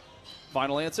Blackhawks.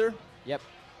 Final answer? Yep.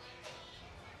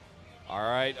 All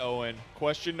right, Owen.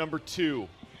 Question number 2.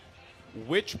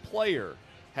 Which player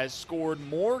has scored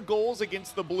more goals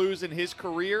against the Blues in his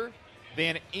career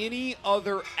than any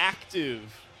other active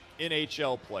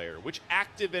NHL player? Which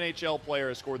active NHL player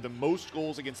has scored the most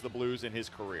goals against the Blues in his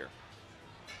career?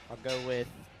 I'll go with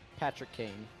Patrick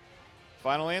Kane.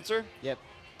 Final answer? Yep.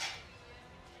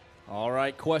 All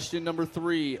right, question number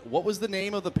 3. What was the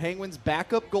name of the Penguins'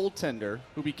 backup goaltender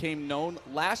who became known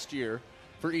last year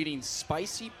for eating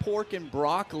spicy pork and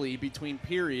broccoli between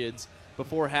periods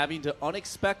before having to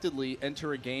unexpectedly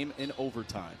enter a game in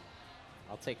overtime?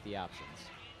 I'll take the options.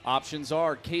 Options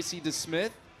are Casey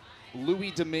DeSmith,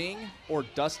 Louis Domingue, or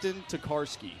Dustin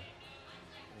Tokarski.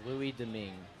 Louis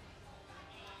Domingue.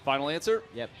 Final answer?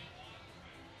 Yep.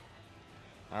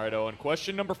 All right, Owen.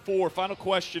 Question number 4. Final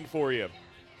question for you.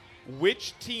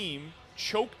 Which team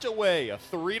choked away a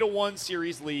 3-1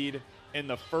 series lead in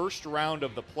the first round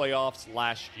of the playoffs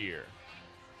last year?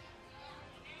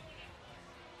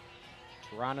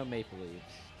 Toronto Maple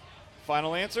Leafs.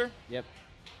 Final answer? Yep.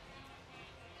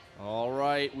 All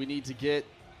right, we need to get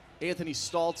Anthony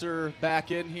Stalter back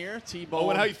in here. T-Bone.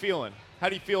 Owen, how you feeling? How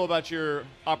do you feel about your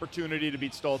opportunity to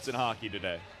beat Stoltz in hockey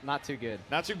today? Not too good.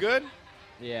 Not too good?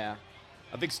 Yeah.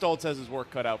 I think Stoltz has his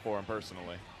work cut out for him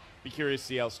personally. Be curious to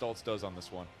see how Stoltz does on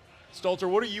this one. Stalter,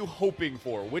 what are you hoping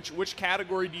for? Which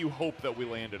category do you hope that we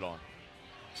landed on?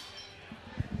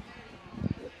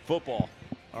 Football.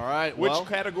 All right. Which well,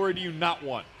 category do you not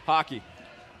want? Hockey.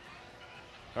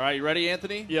 All right, you ready,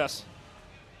 Anthony? Yes.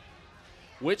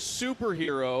 Which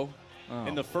superhero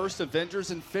in the first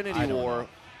Avengers Infinity War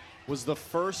was the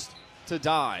first to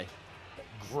die?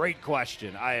 Great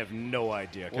question. I have no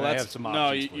idea. Can I have some no,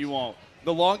 options? No, you won't.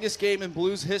 The longest game in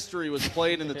Blues history was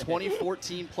played in the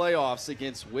 2014 playoffs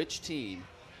against which team?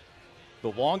 The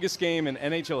longest game in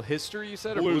NHL history, you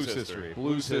said, or Blues Blues history? history?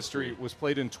 Blues history was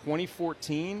played in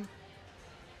 2014,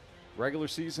 regular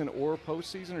season or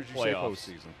postseason, or did you say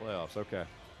postseason? Playoffs, okay.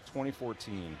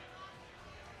 2014.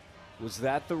 Was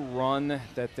that the run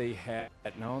that they had?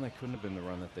 No, that couldn't have been the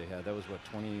run that they had. That was, what,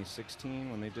 2016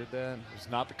 when they did that? It was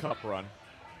not the cup run.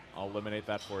 I'll eliminate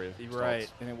that for you.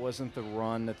 Right, and it wasn't the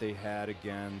run that they had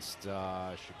against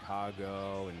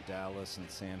Chicago and Dallas and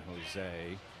San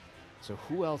Jose. So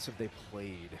who else have they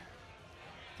played?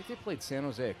 I think they played San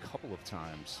Jose a couple of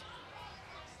times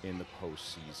in the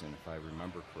postseason, if I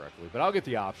remember correctly. But I'll get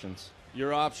the options.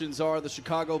 Your options are the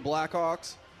Chicago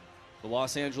Blackhawks, the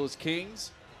Los Angeles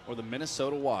Kings, or the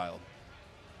Minnesota Wild.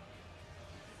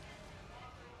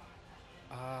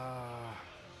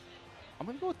 I'm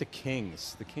going to go with the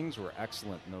Kings. The Kings were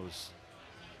excellent in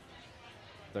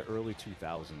the early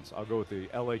 2000s. I'll go with the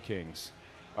LA Kings.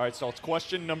 All right, so it's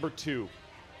question number 2.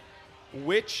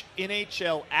 Which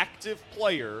NHL active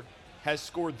player has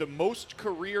scored the most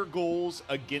career goals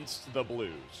against the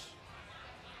Blues?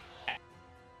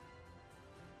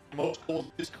 Most goals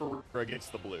in his career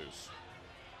against the Blues.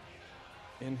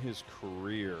 In his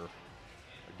career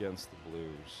against the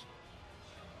Blues.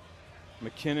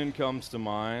 McKinnon comes to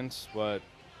mind, but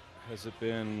has it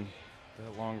been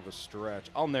that long of a stretch?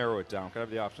 I'll narrow it down. Can I have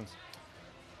the options?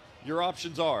 Your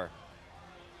options are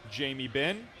Jamie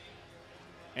Benn,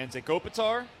 Anze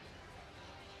Kopitar,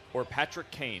 or Patrick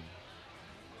Kane.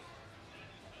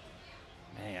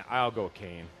 Man, I'll go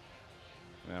Kane.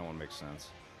 That one makes sense.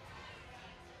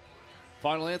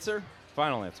 Final answer?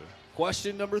 Final answer.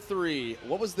 Question number 3.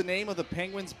 What was the name of the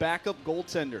Penguins' backup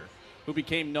goaltender who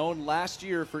became known last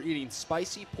year for eating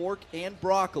spicy pork and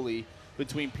broccoli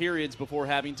between periods before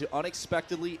having to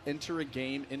unexpectedly enter a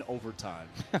game in overtime?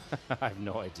 I have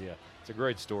no idea. It's a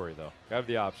great story, though. Can I have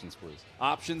the options, please?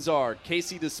 Options are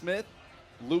Casey DeSmith,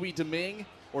 Louis Domingue,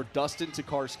 or Dustin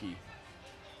Tokarski.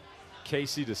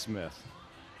 Casey DeSmith.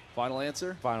 Final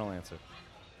answer? Final answer.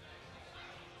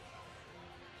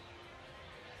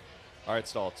 All right,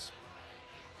 Stoltz.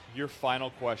 Your final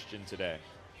question today.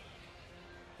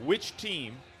 Which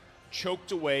team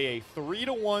choked away a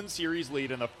 3-1 series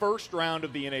lead in the first round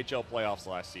of the NHL playoffs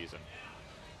last season?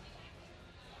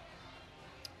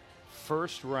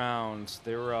 First round,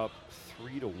 they were up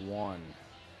 3-1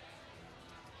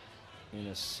 in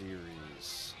a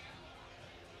series.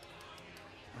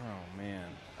 Oh, man.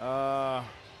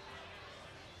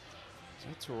 Is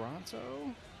that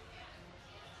Toronto?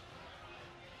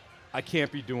 I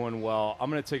can't be doing well. I'm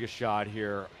going to take a shot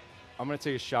here. I'm going to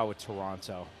take a shot with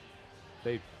Toronto.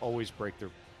 They always break their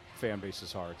fan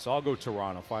base's heart. So I'll go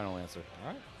Toronto. Final answer.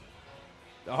 All right.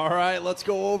 All right, let's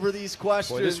go over these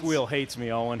questions. Boy, this wheel hates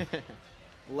me, Owen.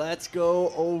 Let's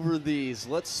go over these.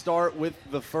 Let's start with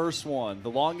the first one. The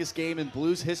longest game in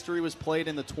Blues history was played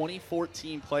in the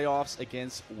 2014 playoffs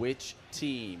against which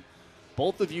team?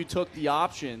 Both of you took the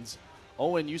options.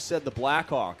 Owen, you said the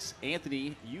Blackhawks.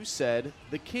 Anthony, you said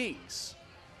the Kings.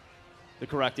 The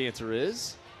correct answer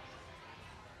is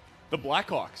the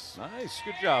Blackhawks. Nice.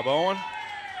 Good job, Owen.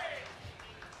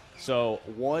 So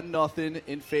 1-0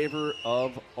 in favor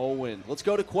of Owen. Let's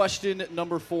go to question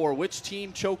number 4. Which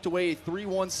team choked away a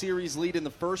 3-1 series lead in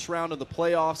the first round of the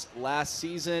playoffs last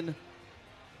season?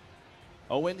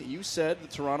 Owen, you said the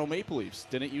Toronto Maple Leafs.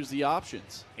 Didn't use the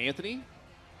options. Anthony,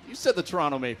 you said the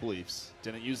Toronto Maple Leafs.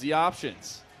 Didn't use the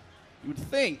options. You would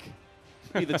think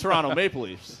it'd be the Toronto Maple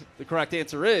Leafs. The correct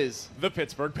answer is the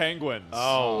Pittsburgh Penguins.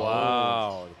 Oh,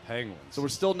 wow. The Penguins. So we're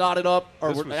still knotted up.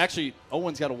 Actually,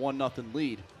 Owen's got a 1-0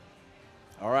 lead.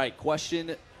 All right,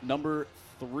 question number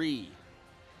 3.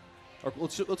 Or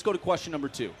let's go to question number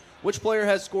 2. Which player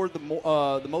has scored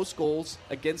the most goals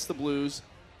against the Blues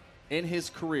in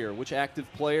his career? Which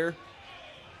active player?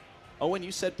 Owen,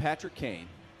 you said Patrick Kane.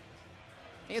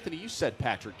 Anthony, you said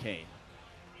Patrick Kane.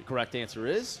 The correct answer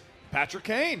is Patrick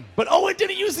Kane. But Owen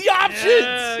didn't use the options.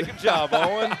 Yeah, good job,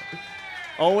 Owen.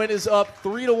 Owen is up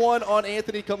 3-1 on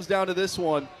Anthony. Comes down to this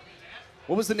one.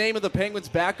 What was the name of the Penguins'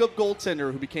 backup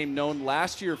goaltender who became known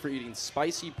last year for eating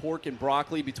spicy pork and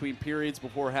broccoli between periods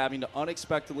before having to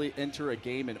unexpectedly enter a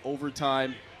game in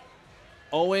overtime?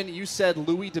 Owen, you said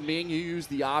Louis Domingue. You used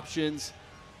the options.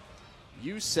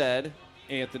 You said,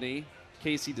 Anthony,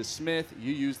 Casey DeSmith.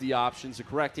 You used the options. The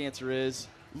correct answer is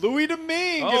Louis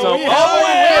Domingue. Oh, we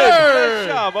Owen! Good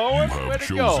job, Owen. You Way have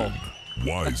to go. chosen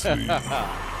wisely.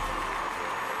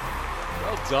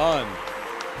 Well done.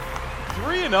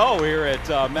 3-0 here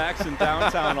at Max in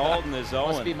downtown Alton is Owen.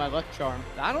 Must be my luck charm.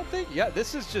 I don't think,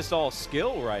 this is just all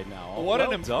skill right now. What Well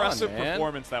an impressive done, man.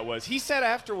 performance that was. He said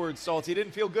afterwards, Salts, he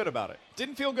didn't feel good about it.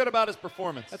 Didn't feel good about his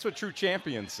performance. That's what true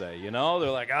champions say, you know? They're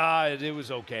like, it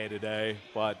was okay today.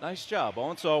 But nice job,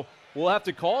 Owen. So we'll have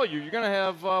to call you. You're going to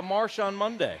have Marsh on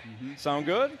Monday. Sound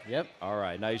good? Yep. All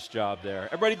right, nice job there.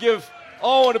 Everybody give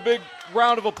Owen a big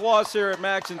round of applause here at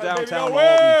Max in downtown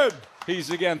Alton.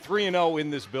 He's, again, 3-0 in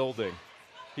this building.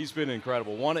 He's been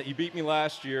incredible. He beat me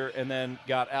last year and then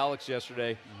got Alex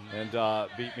yesterday and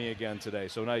beat me again today.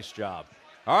 So nice job.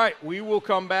 All right, we will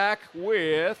come back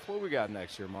with what we got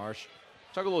next here, Marsh.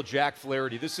 Talk a little Jack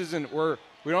Flaherty. This isn't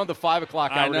we don't have the 5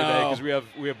 o'clock hour today because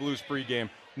we have Blues pregame.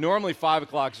 Normally 5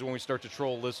 o'clock is when we start to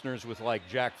troll listeners with like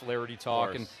Jack Flaherty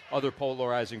talk and other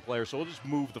polarizing players. So we'll just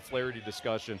move the Flaherty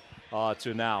discussion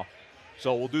to now.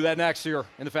 So we'll do that next here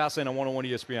in the Fast Lane on 101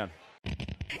 ESPN.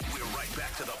 We're right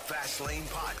back to the Fast Lane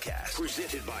Podcast,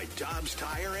 presented by Dobbs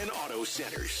Tire and Auto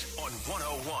Centers on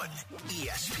 101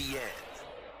 ESPN.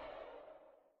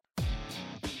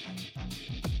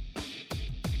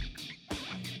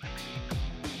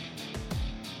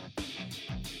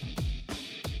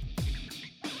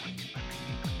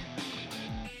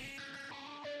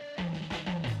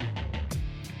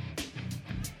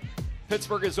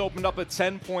 Pittsburgh has opened up a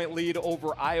 10-point lead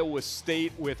over Iowa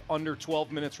State with under 12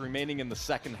 minutes remaining in the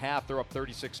second half. They're up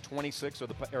 36-26,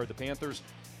 or the Panthers.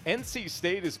 NC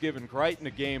State is giving Creighton a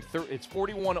game. It's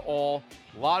 41-all.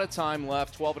 A lot of time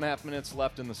left, 12 and a half minutes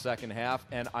left in the second half.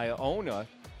 And Iona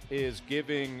is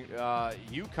giving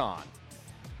UConn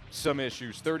some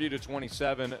issues,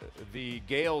 30-27. The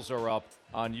Gales are up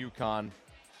on UConn,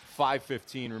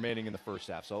 5:15 remaining in the first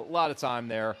half. So a lot of time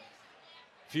there.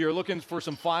 If you're looking for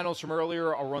some finals from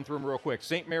earlier, I'll run through them real quick.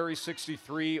 St. Mary's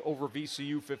 63 over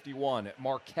VCU 51.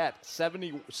 Marquette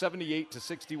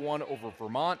 78-61 over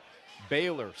Vermont.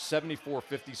 Baylor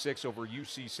 74-56 over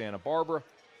UC Santa Barbara.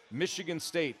 Michigan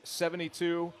State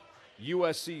 72.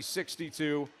 USC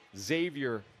 62.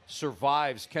 Xavier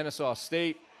survives Kennesaw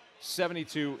State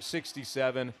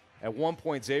 72-67. At one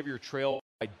point, Xavier trailed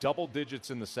by double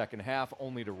digits in the second half,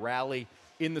 only to rally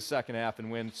in the second half and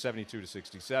win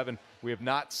 72-67. We have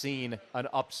not seen an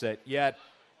upset yet.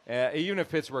 Even if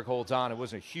Pittsburgh holds on, it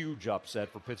wasn't a huge upset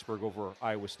for Pittsburgh over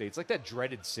Iowa State. It's like that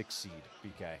dreaded 6 seed,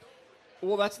 BK.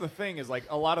 Well, that's the thing is, like,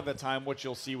 a lot of the time what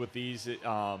you'll see with these,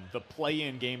 the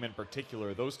play-in game in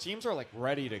particular, those teams are, like,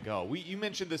 ready to go. You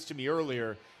mentioned this to me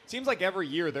earlier. It seems like every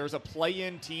year there's a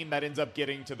play-in team that ends up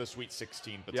getting to the Sweet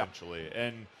 16 potentially. Yep.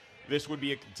 And this would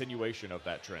be a continuation of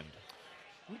that trend.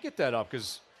 Let me get that up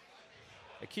because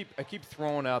I keep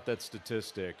throwing out that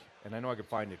statistic, and I know I can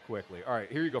find it quickly. All right,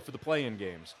 here you go for the play-in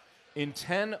games. In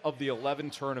 10 of the 11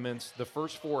 tournaments, the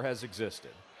first 4 has existed.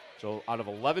 So out of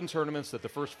 11 tournaments that the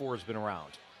first 4 has been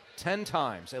around, 10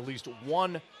 times at least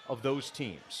one of those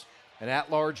teams, an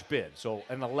at-large bid, so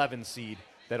an 11 seed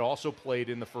that also played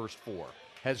in the first 4,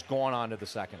 has gone on to the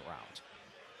second round.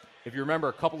 If you remember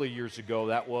a couple of years ago,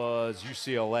 that was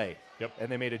UCLA. Yep.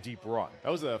 And they made a deep run.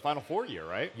 That was the Final Four year,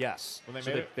 right? Yes. When they So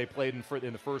made it? They played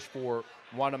in the first four,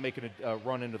 wound up making a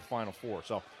run into the Final Four.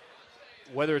 So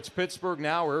whether it's Pittsburgh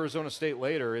now or Arizona State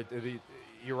later,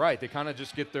 you're right. They kind of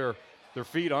just get their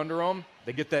feet under them.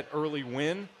 They get that early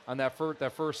win on that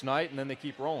first night, and then they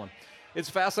keep rolling. It's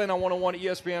Fastlane on 101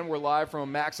 ESPN. We're live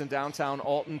from Max in downtown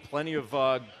Alton. Plenty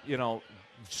of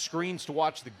screens to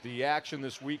watch the action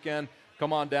this weekend.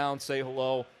 Come on down, say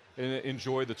hello, and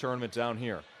enjoy the tournament down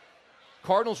here.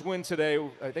 Cardinals win today.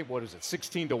 I think,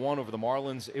 16-1 over the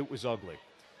Marlins. It was ugly.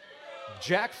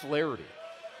 Jack Flaherty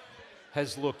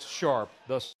has looked sharp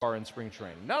thus far in spring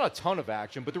training. Not a ton of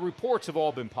action, but the reports have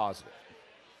all been positive.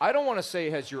 I don't want to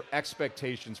say has your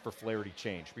expectations for Flaherty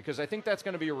changed, because I think that's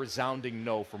going to be a resounding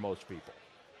no for most people.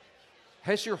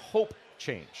 Has your hope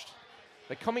changed?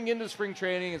 Like coming into spring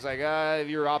training, it's like,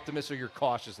 you're optimistic or you're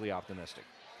cautiously optimistic.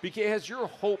 BK, has your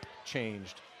hope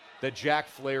changed that Jack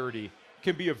Flaherty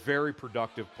can be a very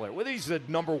productive player? Whether he's a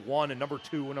number 1 and number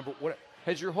 2 and what,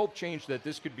 has your hope changed that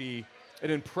this could be an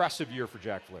impressive year for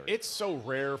Jack Flaherty? It's so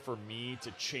rare for me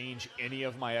to change any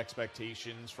of my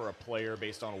expectations for a player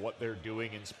based on what they're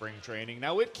doing in spring training.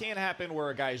 Now, it can happen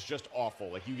where a guy's just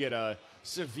awful. Like you get a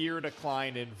severe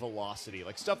decline in velocity,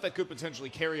 like stuff that could potentially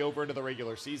carry over into the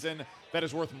regular season that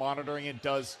is worth monitoring and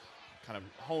does kind of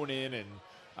hone in and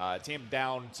tamp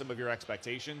down some of your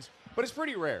expectations, but it's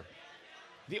pretty rare.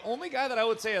 The only guy that I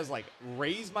would say has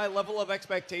raised my level of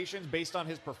expectations based on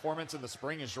his performance in the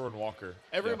spring is Jordan Walker.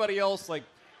 Everybody else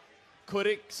could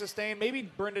it sustain? Maybe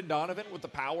Brendan Donovan with the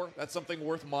power. That's something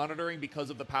worth monitoring because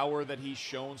of the power that he's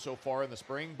shown so far in the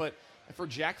spring. But for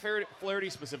Jack Flaherty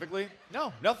specifically,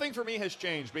 no, nothing for me has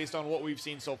changed based on what we've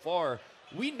seen so far.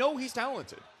 We know he's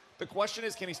talented. The question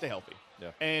is, can he stay healthy?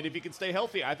 Yeah. And if he can stay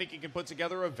healthy, I think he can put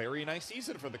together a very nice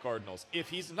season for the Cardinals. If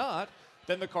he's not,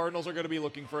 then the Cardinals are going to be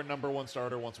looking for a number 1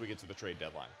 starter once we get to the trade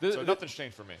deadline. So nothing's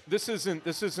changed for me. This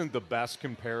isn't the best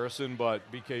comparison, but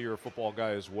BK, you're a football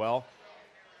guy as well.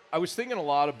 I was thinking a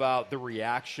lot about the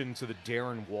reaction to the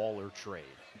Darren Waller trade.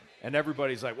 And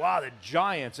everybody's like, wow, the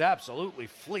Giants absolutely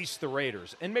fleeced the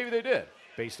Raiders. And maybe they did,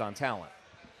 based on talent.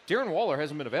 Darren Waller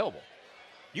hasn't been available.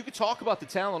 You could talk about the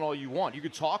talent all you want. You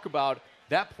could talk about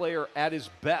that player at his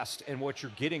best and what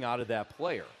you're getting out of that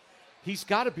player. He's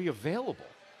got to be available.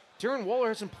 Darren Waller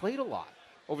hasn't played a lot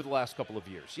over the last couple of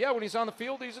years. Yeah, when he's on the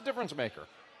field, he's a difference maker.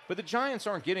 But the Giants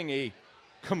aren't getting a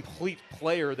complete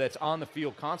player that's on the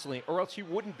field constantly, or else he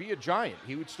wouldn't be a Giant.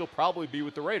 He would still probably be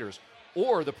with the Raiders,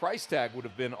 or the price tag would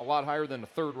have been a lot higher than a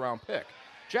third-round pick.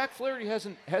 Jack Flaherty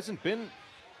hasn't been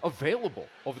available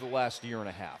over the last year and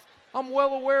a half. I'm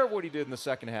well aware of what he did in the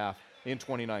second half in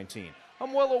 2019.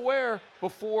 I'm well aware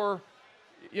before,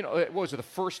 what was it, the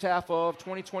first half of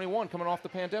 2021, coming off the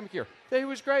pandemic year, that he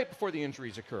was great before the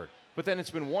injuries occurred. But then it's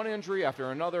been one injury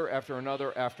after another, after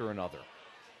another, after another.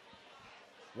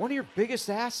 One of your biggest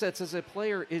assets as a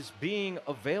player is being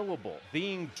available,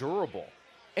 being durable.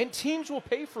 And teams will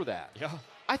pay for that. Yeah.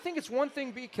 I think it's one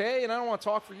thing, BK, and I don't want to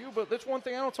talk for you, but that's one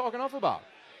thing I don't talk enough about,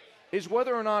 is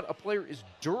whether or not a player is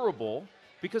durable.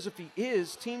 Because if he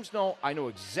is, teams know, I know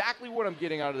exactly what I'm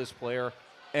getting out of this player,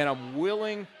 and I'm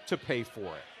willing to pay for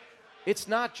it. It's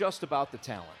not just about the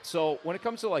talent. So when it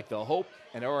comes to the hope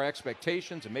and our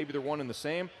expectations, and maybe they're one and the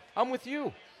same, I'm with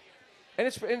you.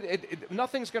 And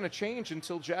nothing's going to change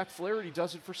until Jack Flaherty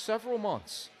does it for several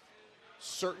months.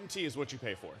 Certainty is what you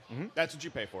pay for. Mm-hmm. That's what you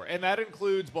pay for. And that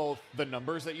includes both the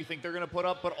numbers that you think they're going to put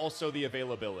up, but also the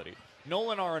availability.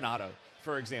 Nolan Arenado,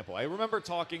 for example, I remember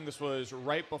talking, this was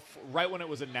right when it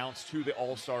was announced who the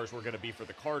All-Stars were going to be for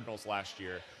the Cardinals last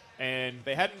year. And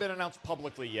they hadn't been announced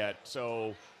publicly yet,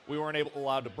 so we weren't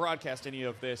allowed to broadcast any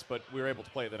of this, but we were able to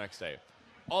play it the next day.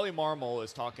 Ollie Marmol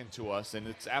is talking to us, and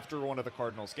it's after one of the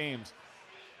Cardinals games.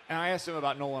 And I asked him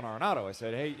about Nolan Arenado. I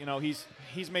said, hey,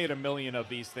 he's made a million of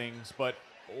these things, but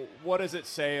what does it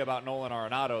say about Nolan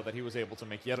Arenado that he was able to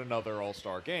make yet another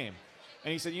All-Star game?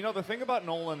 And he said, the thing about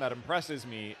Nolan that impresses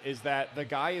me is that the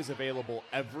guy is available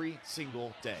every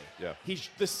single day. Yeah. He's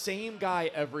the same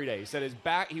guy every day. He said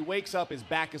he wakes up, his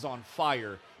back is on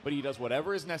fire, but he does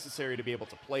whatever is necessary to be able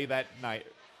to play that night,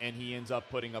 and he ends up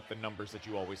putting up the numbers that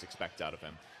you always expect out of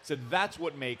him. So that's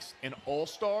what makes an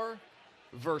all-star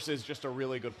versus just a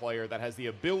really good player that has the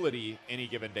ability any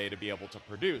given day to be able to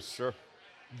produce. Sure.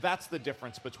 That's the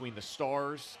difference between the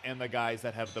stars and the guys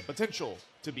that have the potential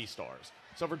to be stars.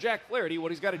 So for Jack Flaherty, what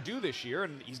he's got to do this year,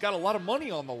 and he's got a lot of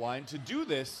money on the line to do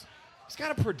this, he's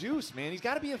got to produce, man. He's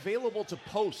got to be available to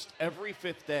post every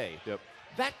fifth day. Yep.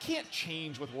 That can't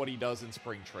change with what he does in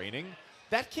spring training.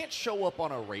 That can't show up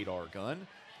on a radar gun.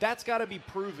 That's got to be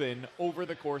proven over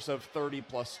the course of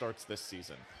 30-plus starts this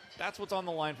season. That's what's on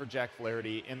the line for Jack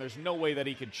Flaherty, and there's no way that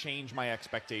he could change my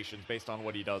expectations based on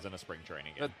what he does in a spring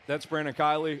training game. That's Brandon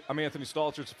Kiley. I'm Anthony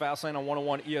Stalter. It's a Fast Lane on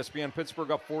 101 ESPN. Pittsburgh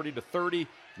up 40-30.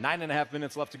 9.5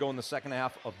 minutes left to go in the second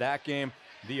half of that game.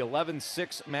 The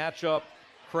 11-6 matchup.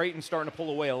 Creighton starting to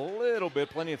pull away a little bit.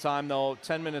 Plenty of time, though.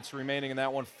 10 minutes remaining in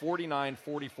that one.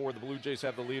 49-44. The Blue Jays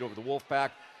have the lead over the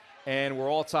Wolfpack. And we're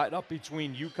all tied up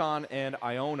between UConn and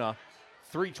Iona.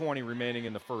 3:20 remaining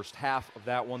in the first half of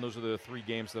that one. Those are the three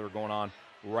games that are going on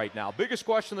right now. Biggest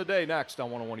question of the day next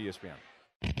on 101 ESPN.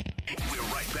 We're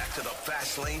right back to the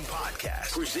Fast Lane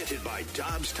Podcast, presented by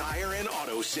Dobbs Tire and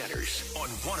Auto Centers on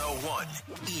 101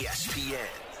 ESPN.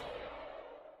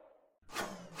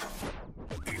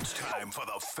 It's time for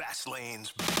the Fast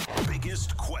Lane's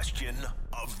biggest question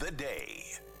of the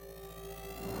day.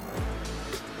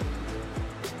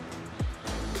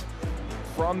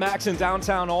 From Max in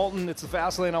downtown Alton, it's the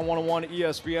Fast Lane on 101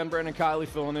 ESPN. Brandon Kiley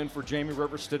filling in for Jamie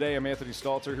Rivers today. I'm Anthony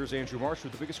Stalter. Here's Andrew Marsh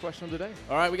with the biggest question of the day.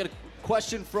 All right, we got a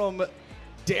question from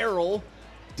Daryl.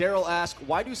 Daryl asked,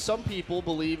 why do some people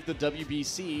believe the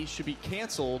WBC should be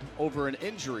canceled over an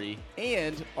injury,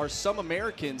 and are some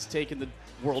Americans taking the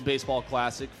World Baseball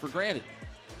Classic for granted?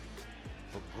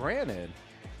 For granted?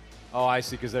 Oh, I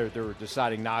see, because they're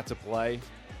deciding not to play.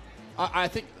 I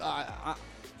think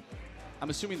I'm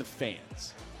assuming the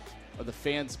fans are the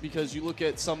fans, because you look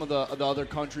at some of the other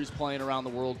countries playing around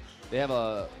the world, they have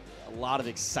a lot of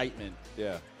excitement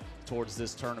towards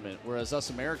this tournament, whereas us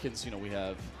Americans, we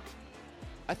have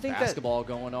basketball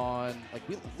going on. Like,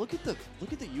 we look at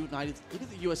the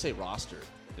USA roster.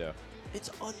 Yeah, it's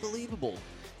unbelievable,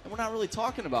 and we're not really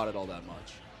talking about it all that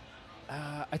much.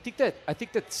 I think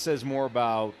that says more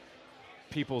about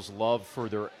people's love for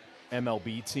their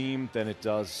MLB team than it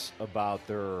does about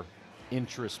their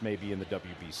interest maybe in the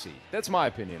WBC. That's my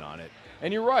opinion on it.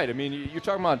 And you're right. I mean, you're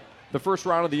talking about the first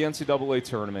round of the NCAA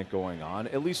tournament going on.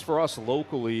 At least for us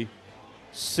locally,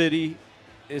 City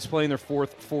is playing their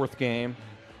fourth game.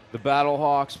 The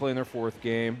Battlehawks playing their fourth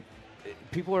game.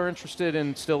 People are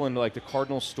interested still in like the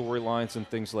Cardinals storylines and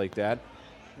things like that.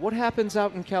 What happens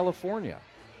out in California?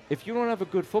 If you don't have a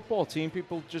good football team,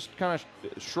 people just kind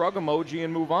of shrug emoji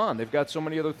and move on. They've got so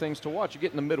many other things to watch. You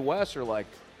get in the Midwest, they're like,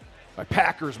 my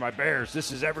Packers, my Bears,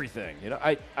 this is everything.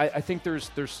 I think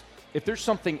if there's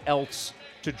something else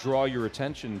to draw your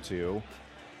attention to,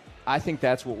 I think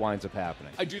that's what winds up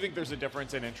happening. I do think there's a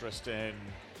difference in interest in,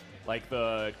 like,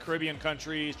 the Caribbean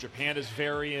countries. Japan is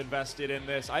very invested in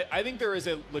this. I think there is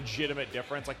a legitimate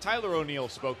difference. Like, Tyler O'Neill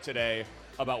spoke today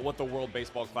about what the World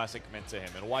Baseball Classic meant to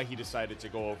him and why he decided to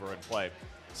go over and play.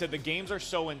 He said the games are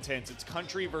so intense. It's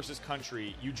country versus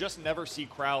country. You just never see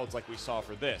crowds like we saw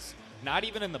for this. Not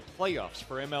even in the playoffs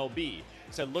for MLB. He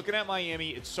said, looking at Miami,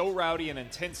 it's so rowdy and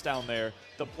intense down there.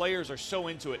 The players are so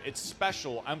into it. It's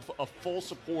special. I'm a full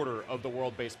supporter of the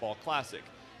World Baseball Classic.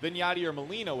 Then Yadier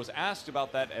Molina was asked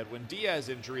about that Edwin Diaz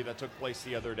injury that took place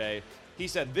the other day. He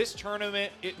said, this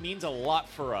tournament, it means a lot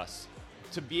for us.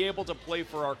 To be able to play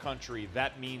for our country,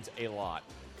 that means a lot.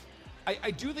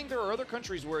 I do think there are other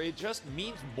countries where it just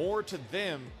means more to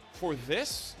them for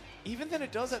this, even than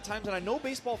it does at times. And I know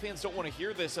baseball fans don't want to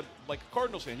hear this, like a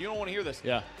Cardinals fan, you don't want to hear this.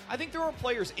 Yeah. I think there are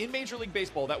players in Major League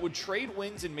Baseball that would trade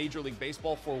wins in Major League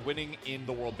Baseball for winning in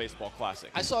the World Baseball Classic.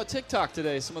 I saw a TikTok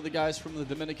today, some of the guys from the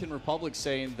Dominican Republic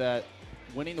saying that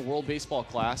winning the World Baseball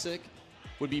Classic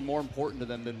would be more important to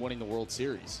them than winning the World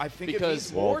Series. I think it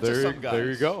means more to some guys. There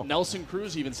you go. Nelson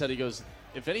Cruz even said, he goes,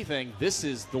 if anything, this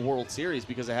is the World Series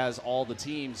because it has all the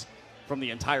teams from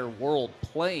the entire world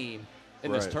playing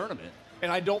in this tournament. And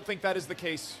I don't think that is the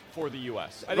case for the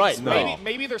U.S. I think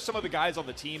maybe there's some of the guys on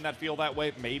the team that feel that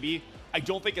way, maybe. I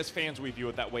don't think as fans we view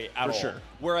it that way at all. Sure.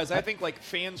 Whereas I think like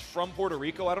fans from Puerto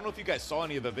Rico, I don't know if you guys saw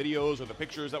any of the videos or the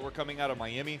pictures that were coming out of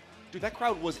Miami. Dude, that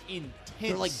crowd was intense.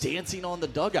 They're like dancing on the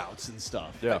dugouts and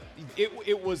stuff. Yeah.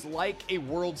 It was like a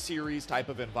World Series type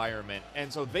of environment.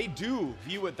 And so they do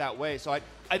view it that way. So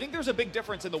I think there's a big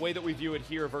difference in the way that we view it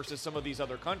here versus some of these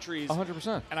other countries.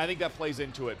 100%. And I think that plays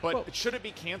into it. But should it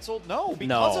be canceled? No,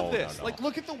 because of this. No. Like,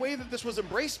 look at the way that this was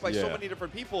embraced by so many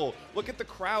different people. Look at the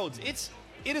crowds. It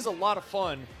is a lot of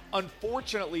fun.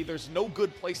 Unfortunately, there's no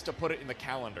good place to put it in the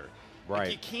calendar. Right.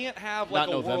 Like, you can't have like Not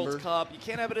a November. World Cup. You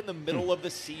can't have it in the middle of the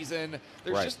season.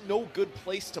 There's just no good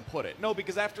place to put it. No,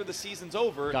 because after the season's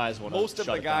over, most of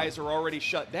the guys are already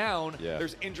shut down. Yeah.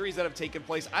 There's injuries that have taken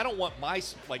place. I don't want my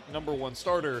number one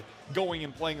starter going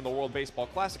and playing in the World Baseball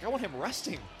Classic. I want him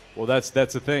resting. Well, that's the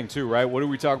thing too, right? What do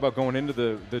we talk about going into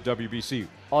the WBC?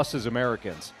 Us as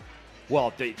Americans.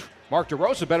 Well, Mark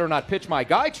DeRosa better not pitch my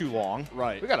guy too long.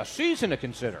 Right. We got a season to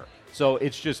consider. So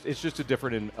it's just a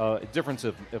difference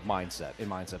of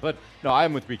mindset. But no,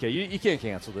 I'm with BK. You can't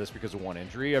cancel this because of one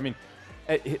injury. I mean,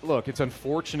 look, it's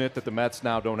unfortunate that the Mets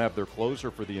now don't have their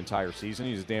closer for the entire season.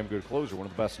 He's a damn good closer, one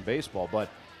of the best in baseball. But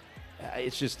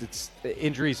it's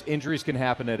injuries. Injuries can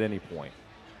happen at any point.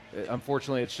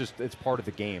 Unfortunately, it's part of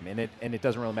the game, and it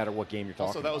doesn't really matter what game you're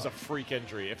talking about. Also, that was a freak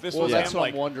injury. If this was him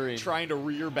like trying to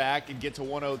rear back and get to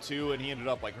 102, and he ended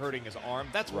up like hurting his arm,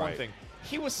 that's one thing.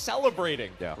 He was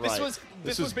celebrating. Yeah. This was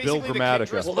basically Bill the Gramatica.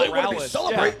 Kendrys Well, they want to be Morales.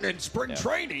 celebrating in spring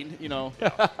training, you know.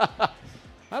 I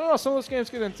don't know. Some of those games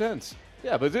get intense.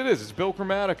 Yeah, but it is. It's Bill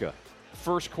Gramatica.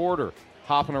 First quarter,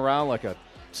 hopping around like a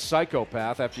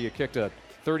psychopath after you kicked a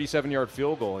 37-yard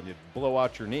field goal and you blow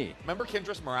out your knee. Remember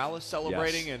Kendrys Morales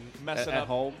celebrating and messing at up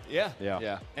home? Yeah.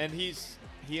 And he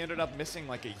ended up missing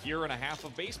like a year and a half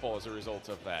of baseball as a result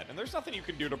of that. And there's nothing you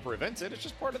can do to prevent it. It's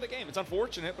just part of the game. It's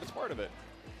unfortunate, but it's part of it.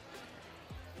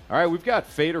 All right, we've got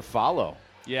fade or follow.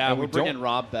 Yeah, and we're bringing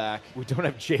Rob back. We don't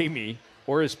have Jamie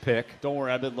or his pick. Don't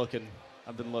worry, I've been looking.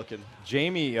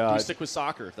 Jamie, do you stick with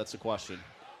soccer, if that's the question?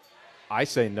 I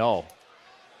say no.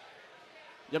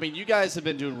 I mean, you guys have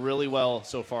been doing really well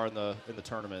so far in the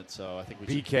tournament, so I think we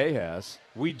should. BK has.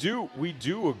 We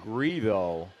do agree,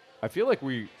 though. I feel like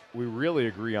we really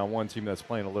agree on one team that's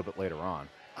playing a little bit later on.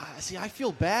 See, I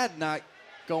feel bad not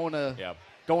going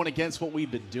against what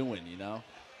we've been doing, you know?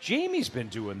 Jamie's been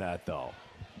doing that, though.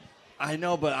 I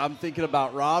know, but I'm thinking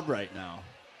about Rob right now.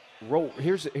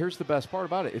 Here's the best part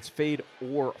about it. It's fade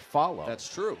or follow.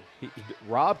 That's true.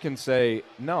 Rob can say,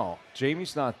 no,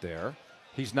 Jamie's not there.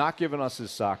 He's not giving us his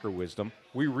soccer wisdom.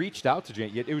 We reached out to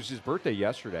Jamie. It was his birthday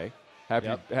yesterday.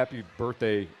 Happy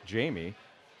birthday, Jamie.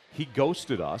 He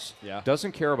ghosted us. Yeah.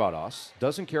 Doesn't care about us.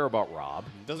 Doesn't care about Rob.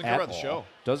 Doesn't care about the show.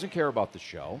 Doesn't care about the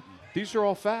show. These are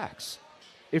all facts.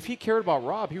 If he cared about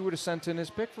Rob, he would have sent in his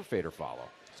pick for fade or follow.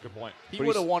 That's a good point. He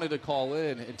would have wanted to call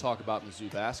in and talk about Mizzou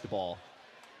basketball.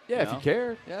 Yeah, if he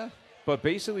cared. Yeah. But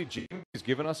basically, Jamie is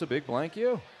giving us a big blank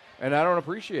you, and I don't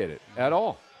appreciate it at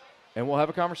all. And we'll have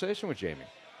a conversation with Jamie.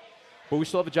 But we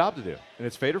still have a job to do, and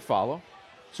it's fade or follow.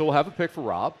 So we'll have a pick for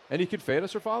Rob, and he can fade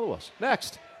us or follow us.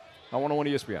 Next, on 101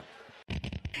 ESPN.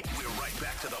 We're right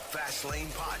back to the Fast Lane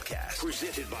Podcast,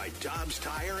 presented by Dobbs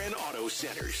Tire and Auto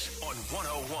Centers on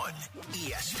 101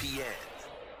 ESPN.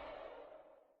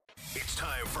 It's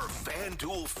time for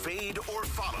FanDuel Fade or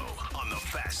Follow on the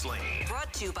Fast Lane.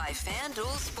 Brought to you by FanDuel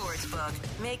Sportsbook.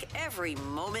 Make every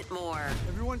moment more.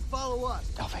 Everyone follow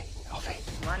us.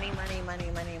 Money, money, money,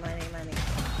 money, money, money.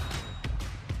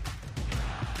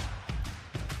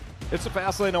 It's the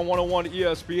Fast Lane on 101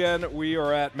 ESPN. We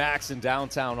are at Max in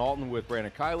downtown Alton with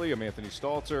Brandon Kiley. I'm Anthony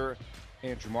Stalter.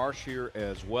 Andrew Marsh here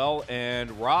as well.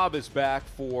 And Rob is back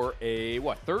for a,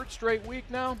 third straight week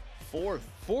now?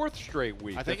 Fourth straight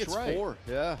week. I think That's it's right. 4.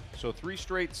 Yeah. So 3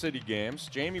 straight city games.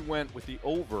 Jamie went with the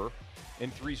over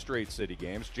in 3 straight city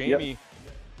games. Jamie,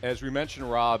 as we mentioned,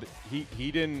 Rob,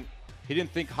 he didn't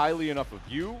think highly enough of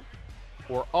you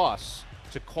or us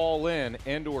to call in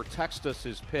and or text us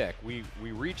his pick. We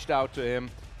reached out to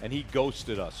him, and he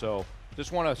ghosted us. So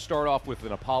just want to start off with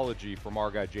an apology from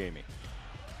our guy Jamie.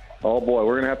 Oh, boy,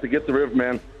 we're going to have to get the Riv,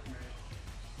 man.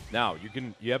 Now,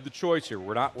 you have the choice here.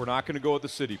 We're not going to go with the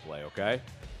city play, okay?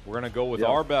 We're going to go with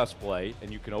our best play,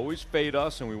 and you can always fade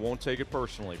us, and we won't take it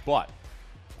personally. But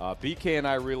BK and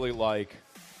I really like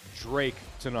Drake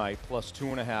tonight, plus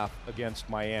 2.5 against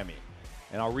Miami.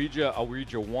 And I'll read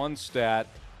you one stat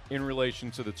in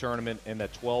relation to the tournament and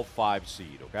that 12-5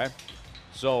 seed, okay?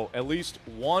 So at least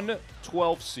one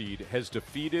 12 seed has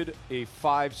defeated a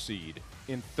 5 seed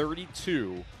in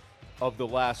 32 of the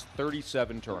last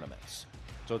 37 tournaments.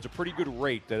 So it's a pretty good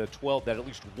rate that at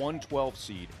least one 12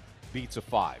 seed beats a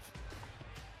 5.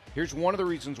 Here's one of the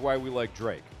reasons why we like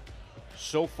Drake.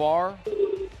 So far,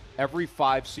 every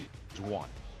 5 seed is won.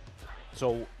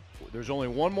 So there's only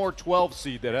one more 12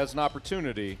 seed that has an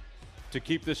opportunity to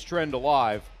keep this trend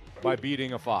alive by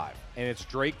beating a 5. And it's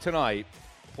Drake tonight,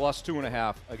 plus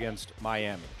 2.5 against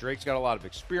Miami. Drake's got a lot of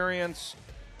experience.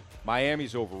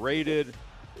 Miami's overrated.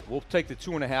 We'll take the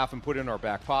 2.5 and put it in our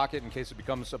back pocket in case it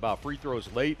becomes about free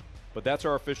throws late. But that's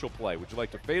our official play. Would you like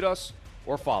to fade us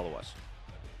or follow us?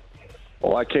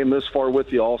 Well, I came this far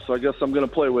with you all, so I guess I'm going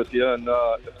to play with you. And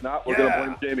if not, we're going to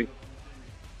blame Jamie.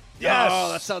 Yes.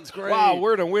 Oh, that sounds great. Wow,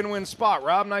 we're in a win-win spot,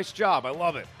 Rob. Nice job. I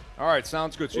love it. All right,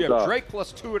 sounds good. So you have Drake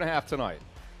plus 2.5 tonight.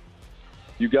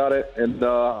 You got it. And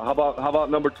how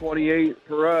about number 28,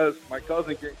 Perez, my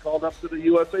cousin, getting called up to the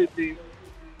USA team?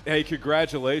 Hey,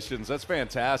 congratulations. That's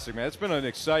fantastic, man. It's been an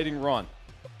exciting run.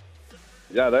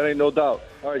 Yeah, that ain't no doubt.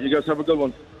 All right, you guys have a good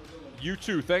one. You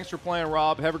too. Thanks for playing,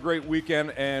 Rob. Have a great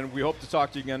weekend, and we hope to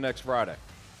talk to you again next Friday.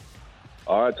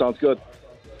 All right, sounds good.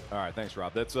 All right, thanks,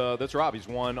 Rob. That's Rob. He's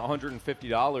won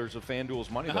 $150 of FanDuel's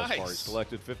money thus far. He's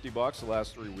collected $50 the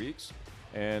last 3 weeks,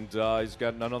 and he's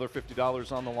got another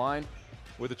 $50 on the line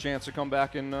with a chance to come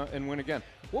back and win again.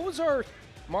 What was our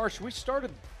Marsh?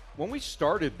 When we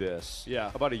started this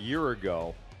about a year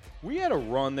ago. We had a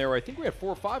run there. I think we had 4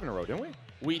 or 5 in a row, didn't we?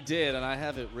 We did, and I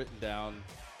have it written down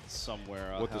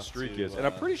somewhere. What the streak is, and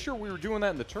I'm pretty sure we were doing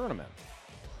that in the tournament,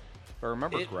 if I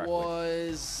remember correctly. It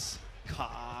was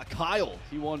Kyle.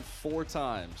 He won 4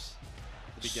 times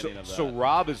at the beginning of that. So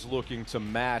Rob is looking to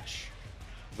match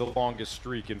the longest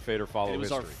streak in Fade or Follow history. It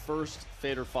was our first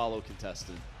Fade or Follow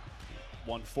contestant.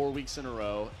 Won 4 weeks in a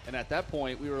row, and at that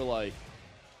point we were like,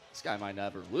 this guy might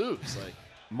never lose. Like,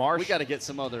 Marsh, we got to get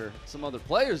some other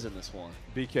players in this one.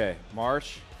 BK,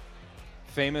 Marsh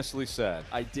famously said,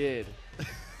 I did.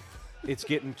 It's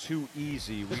getting too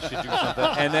easy. We should do something.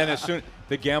 And then as soon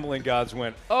the gambling gods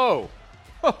went, oh,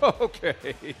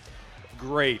 okay,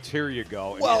 great, here you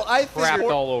go. And well, I think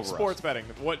crapped all over sports betting.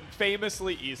 What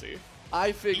famously easy.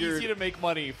 I figured easy to make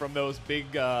money from those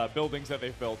big buildings that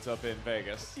they've built up in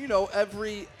Vegas. You know,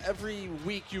 every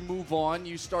week you move on,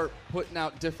 you start putting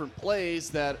out different plays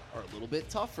that are a little bit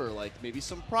tougher, like maybe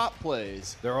some prop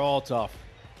plays. They're all tough.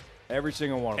 Every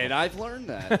single one of them. And I've learned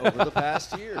that over the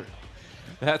past year.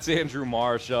 That's Andrew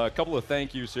Marsh. A couple of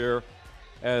thank yous here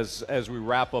as we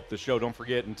wrap up the show. Don't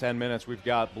forget, in 10 minutes, we've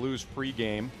got Blues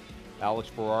pregame.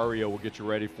 Alex Ferrario will get you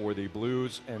ready for the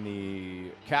Blues and the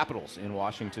Capitals in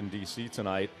Washington, D.C.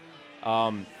 tonight.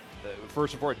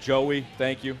 First and foremost, Joey,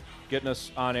 thank you. Getting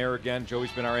us on air again.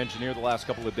 Joey's been our engineer the last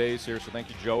couple of days here, so thank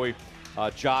you, Joey.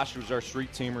 Josh was our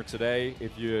street teamer today.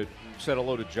 If you said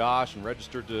hello to Josh and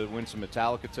registered to win some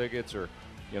Metallica tickets or,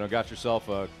 got yourself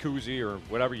a koozie or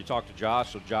whatever, you talked to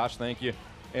Josh. So, Josh, thank you.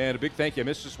 And a big thank you. I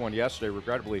missed this one yesterday,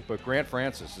 regrettably, but Grant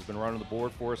Francis has been running the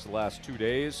board for us the last 2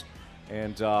 days.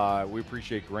 And we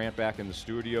appreciate Grant back in the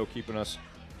studio, keeping us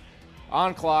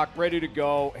on clock, ready to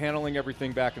go, handling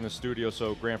everything back in the studio.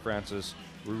 So, Grant Francis,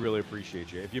 we really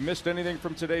appreciate you. If you missed anything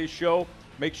from today's show,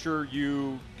 make sure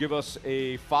you give us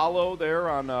a follow there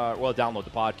on, download the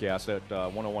podcast at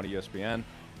 101 ESPN.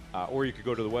 Or you could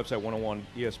go to the website,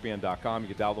 101ESPN.com.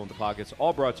 You can download the podcasts.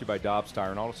 All brought to you by Dobbs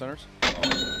Tire and Auto Centers.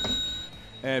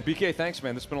 And, BK, thanks,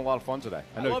 man. This has been a lot of fun today.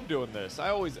 I love doing this.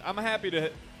 I'm happy to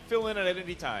fill in at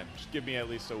any time. Just give me at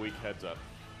least a week heads up.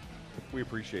 We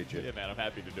appreciate you. Yeah, man, I'm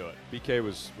happy to do it. BK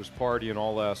was partying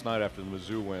all last night after the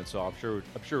Mizzou win, so I'm sure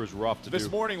it was rough to do.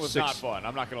 This morning was not fun.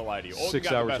 I'm not going to lie to you. Alton 6 got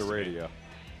the hours best of radio.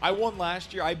 I won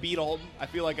last year. I beat Alton. I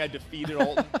feel like I defeated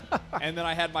Alton. And then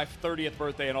I had my 30th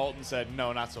birthday, and Alton said,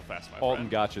 no, not so fast, my friend. Alton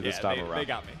got you this time around. They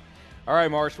got me. All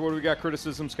right, Marsh, what do we got?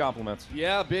 Criticisms, compliments?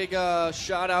 Yeah, big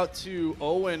shout out to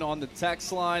Owen on the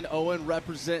text line. Owen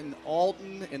representing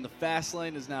Alton in the fast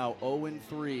lane is now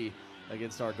 0-3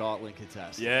 against our Gauntlet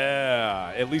contest.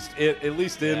 Yeah, at least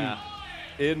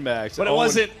in Max. But it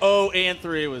wasn't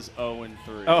 0-3, it was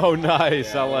 0-3. Oh,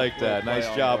 nice. Yeah, I like that. Nice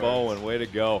job, words. Owen. Way to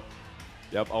go.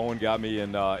 Yep, Owen got me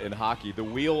in hockey. The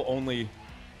wheel only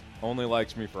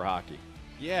likes me for hockey.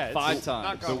 Yeah, it's 5 times.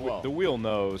 Not gone well. The wheel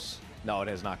knows. No, it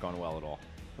has not gone well at all.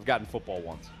 I've gotten football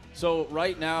once. So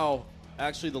right now,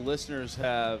 actually, the listeners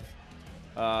have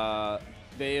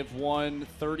they have won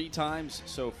 30 times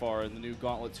so far in the new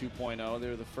Gauntlet 2.0.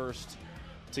 They're the first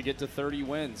to get to 30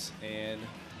 wins, and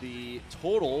the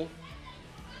total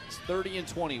is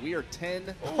 30-20. We are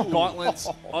 10 gauntlets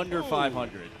under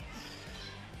 500.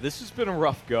 This has been a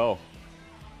rough go.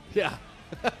 Yeah.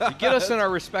 You get us in our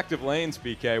respective lanes,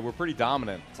 BK. We're pretty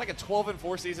dominant. It's like a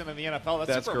 12-4 season in the NFL.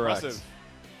 That's super correct. impressive.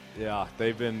 Yeah,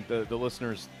 they've been the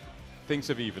listeners. Things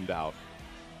have evened out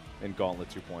in Gauntlet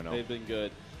 2.0. They've been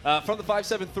good. From the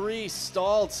 573,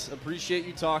 Staltz, appreciate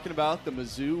you talking about the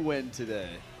Mizzou win today.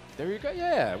 There you go.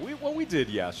 Yeah, we did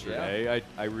yesterday. Yeah.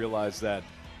 I realized that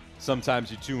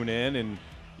sometimes you tune in and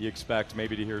you expect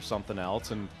maybe to hear something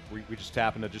else, and we just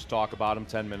happened to just talk about them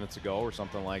 10 minutes ago or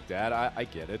something like that. I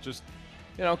get it. Just,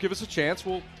 give us a chance.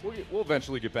 We'll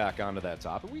eventually get back onto that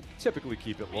topic. We typically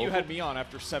keep it local. You had me on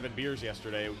after 7 beers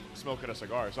yesterday smoking a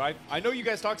cigar. So I know you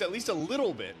guys talked at least a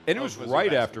little bit. And it was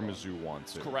right after Mizzou won,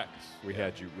 too. Correct. We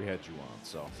had you on,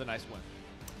 so. It's a nice win.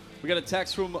 We got a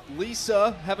text from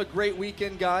Lisa. Have a great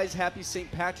weekend, guys. Happy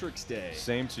St. Patrick's Day.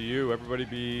 Same to you.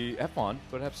 Everybody have fun,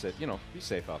 but have safe. Be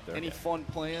safe out there. Any fun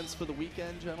plans for the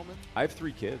weekend, gentlemen? I have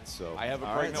 3 kids, so. I have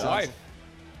a pregnant wife.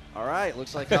 All right.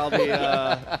 Looks like I'll be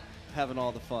having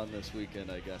all the fun this weekend,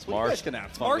 I guess. Well, you guys can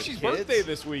have fun. Marsh's birthday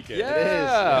this weekend. Yeah. It is.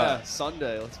 Yeah.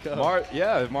 Sunday. Let's go.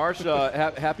 Marsh,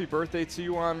 happy birthday to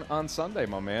you on Sunday,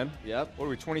 my man. Yep. What are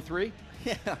we, 23?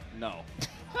 Yeah. No.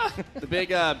 The big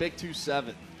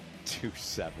 27.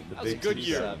 2-7. That was a good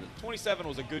year. 27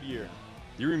 was a good year.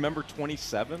 You remember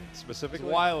 27 It specifically?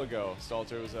 was a while ago,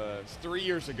 Stalter. It was 3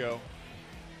 years ago.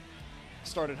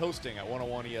 Started hosting at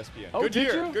 101 ESPN. Oh, good did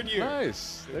year. you? Good year.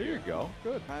 Nice. Good there year. you go.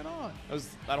 Good. Right on. It was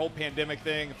that whole pandemic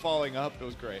thing, falling up. It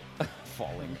was great.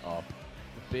 Falling up.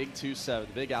 The big 2-7,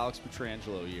 the big Alex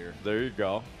Petrangelo year. There you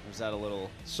go. There's that a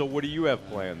little. So what do you have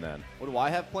planned then? What do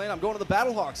I have planned? I'm going to the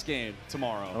Battlehawks game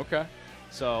tomorrow. Okay.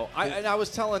 So I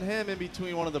was telling him in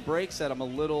between one of the breaks that I'm a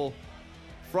little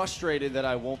frustrated that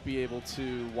I won't be able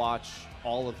to watch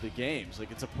all of the games.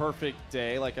 Like, it's a perfect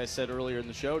day, like I said earlier in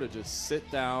the show, to just sit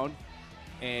down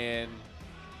and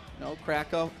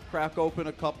crack open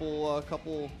a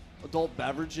couple adult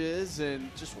beverages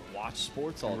and just watch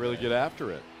sports all day. Really get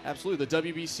after it. Absolutely. The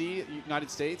WBC United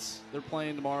States, they're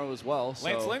playing tomorrow as well.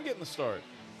 Lance so Lynn getting the start.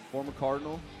 Former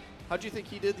Cardinal. How'd you think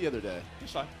he did the other day?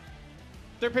 He's fine.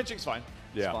 Their pitching's fine.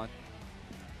 Yeah. It's fine.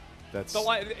 That's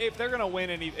if they're gonna win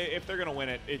if they're gonna win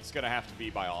it, it's gonna have to be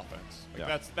by offense. Like,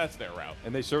 Yeah. that's their route.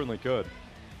 and they certainly could.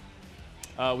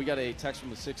 We got a text from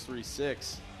the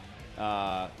 636.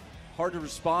 Hard to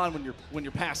respond when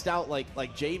you're passed out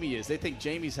like Jamie is. They think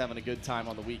Jamie's having a good time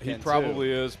on the He weekend. probably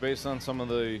too. is, based on some of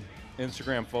the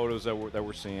Instagram photos that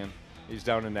we're seeing. He's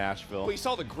down in Nashville. Well, you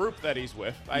saw the group that he's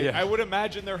with. I Yeah. would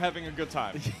imagine they're having a good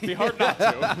time. It'd be hard not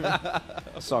to.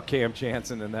 I saw Cam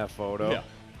Jansen in that photo. Yeah.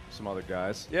 Some other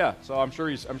guys. Yeah, so I'm sure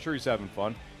he's having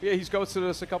fun. Yeah, he's ghosted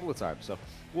us a couple of times, so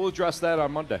we'll address that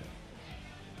on Monday.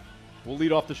 We'll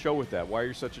lead off the show with that. Why are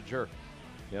you such a jerk?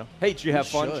 You know? Hey, did you have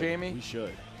fun, Jamie? We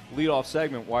should. Lead off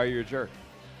segment. Why are you a jerk?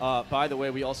 By the way,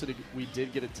 we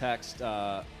did get a text.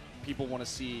 People want to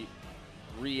see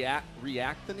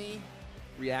reactiony.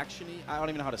 I don't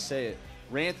even know how to say it.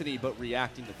 Ranthony, but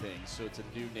reacting to things. So it's a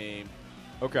new name.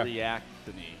 Okay.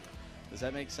 Reactony. Does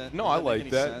that make sense? No, Does I make like any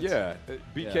that. sense? Yeah.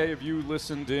 BK, Yeah. have you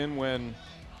listened in when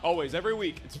Always, every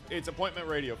week. It's appointment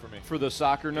radio for me. for the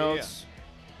soccer notes?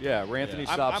 Yeah, Ranthony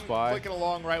stops I'm by. clicking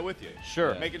along right with you.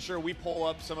 Sure. Making sure we pull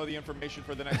up some of the information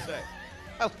for the next day.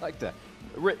 I like that.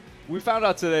 We found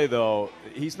out today, though,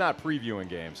 he's not previewing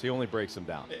games. He only breaks them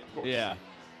down. Yeah.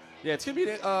 Yeah, it's gonna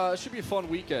be should be a fun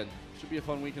weekend. Should be a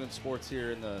fun weekend of sports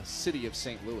here in the city of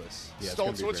St. Louis. Yeah, it's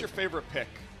gonna Stoltz, be what's great. your favorite pick?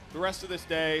 The rest of this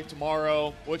day,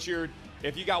 tomorrow,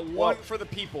 if you got one for the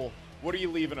people, what are you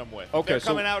leaving them with? Okay, They're so-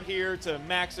 coming out here to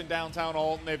Max in downtown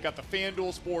Alton. They've got the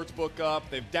FanDuel Sportsbook up.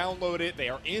 They've downloaded it. They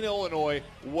are in Illinois.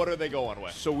 What are they going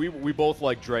with? So we both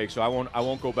like Drake, so I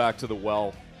won't go back to the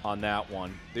well on that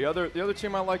one. The other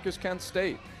team I like is Kent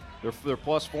State. They're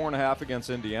plus 4.5 against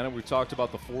Indiana. We talked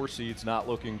about the 4 seeds not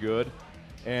looking good,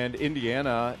 and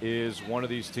Indiana is one of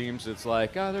these teams that's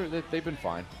like, they've been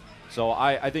fine. So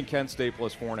I think Kent State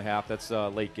plus 4.5. That's a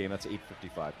late game. That's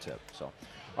 8:55 tip. So,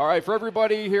 all right, for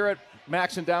everybody here at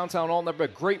Max in downtown Alton, have a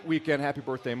great weekend. Happy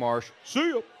birthday, Marsh. See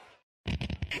ya. You've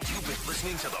been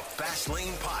listening to the Fast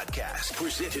Lane Podcast,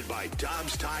 presented by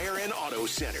Dobbs Tire and Auto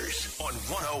Centers on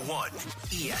 101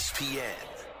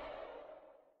 ESPN.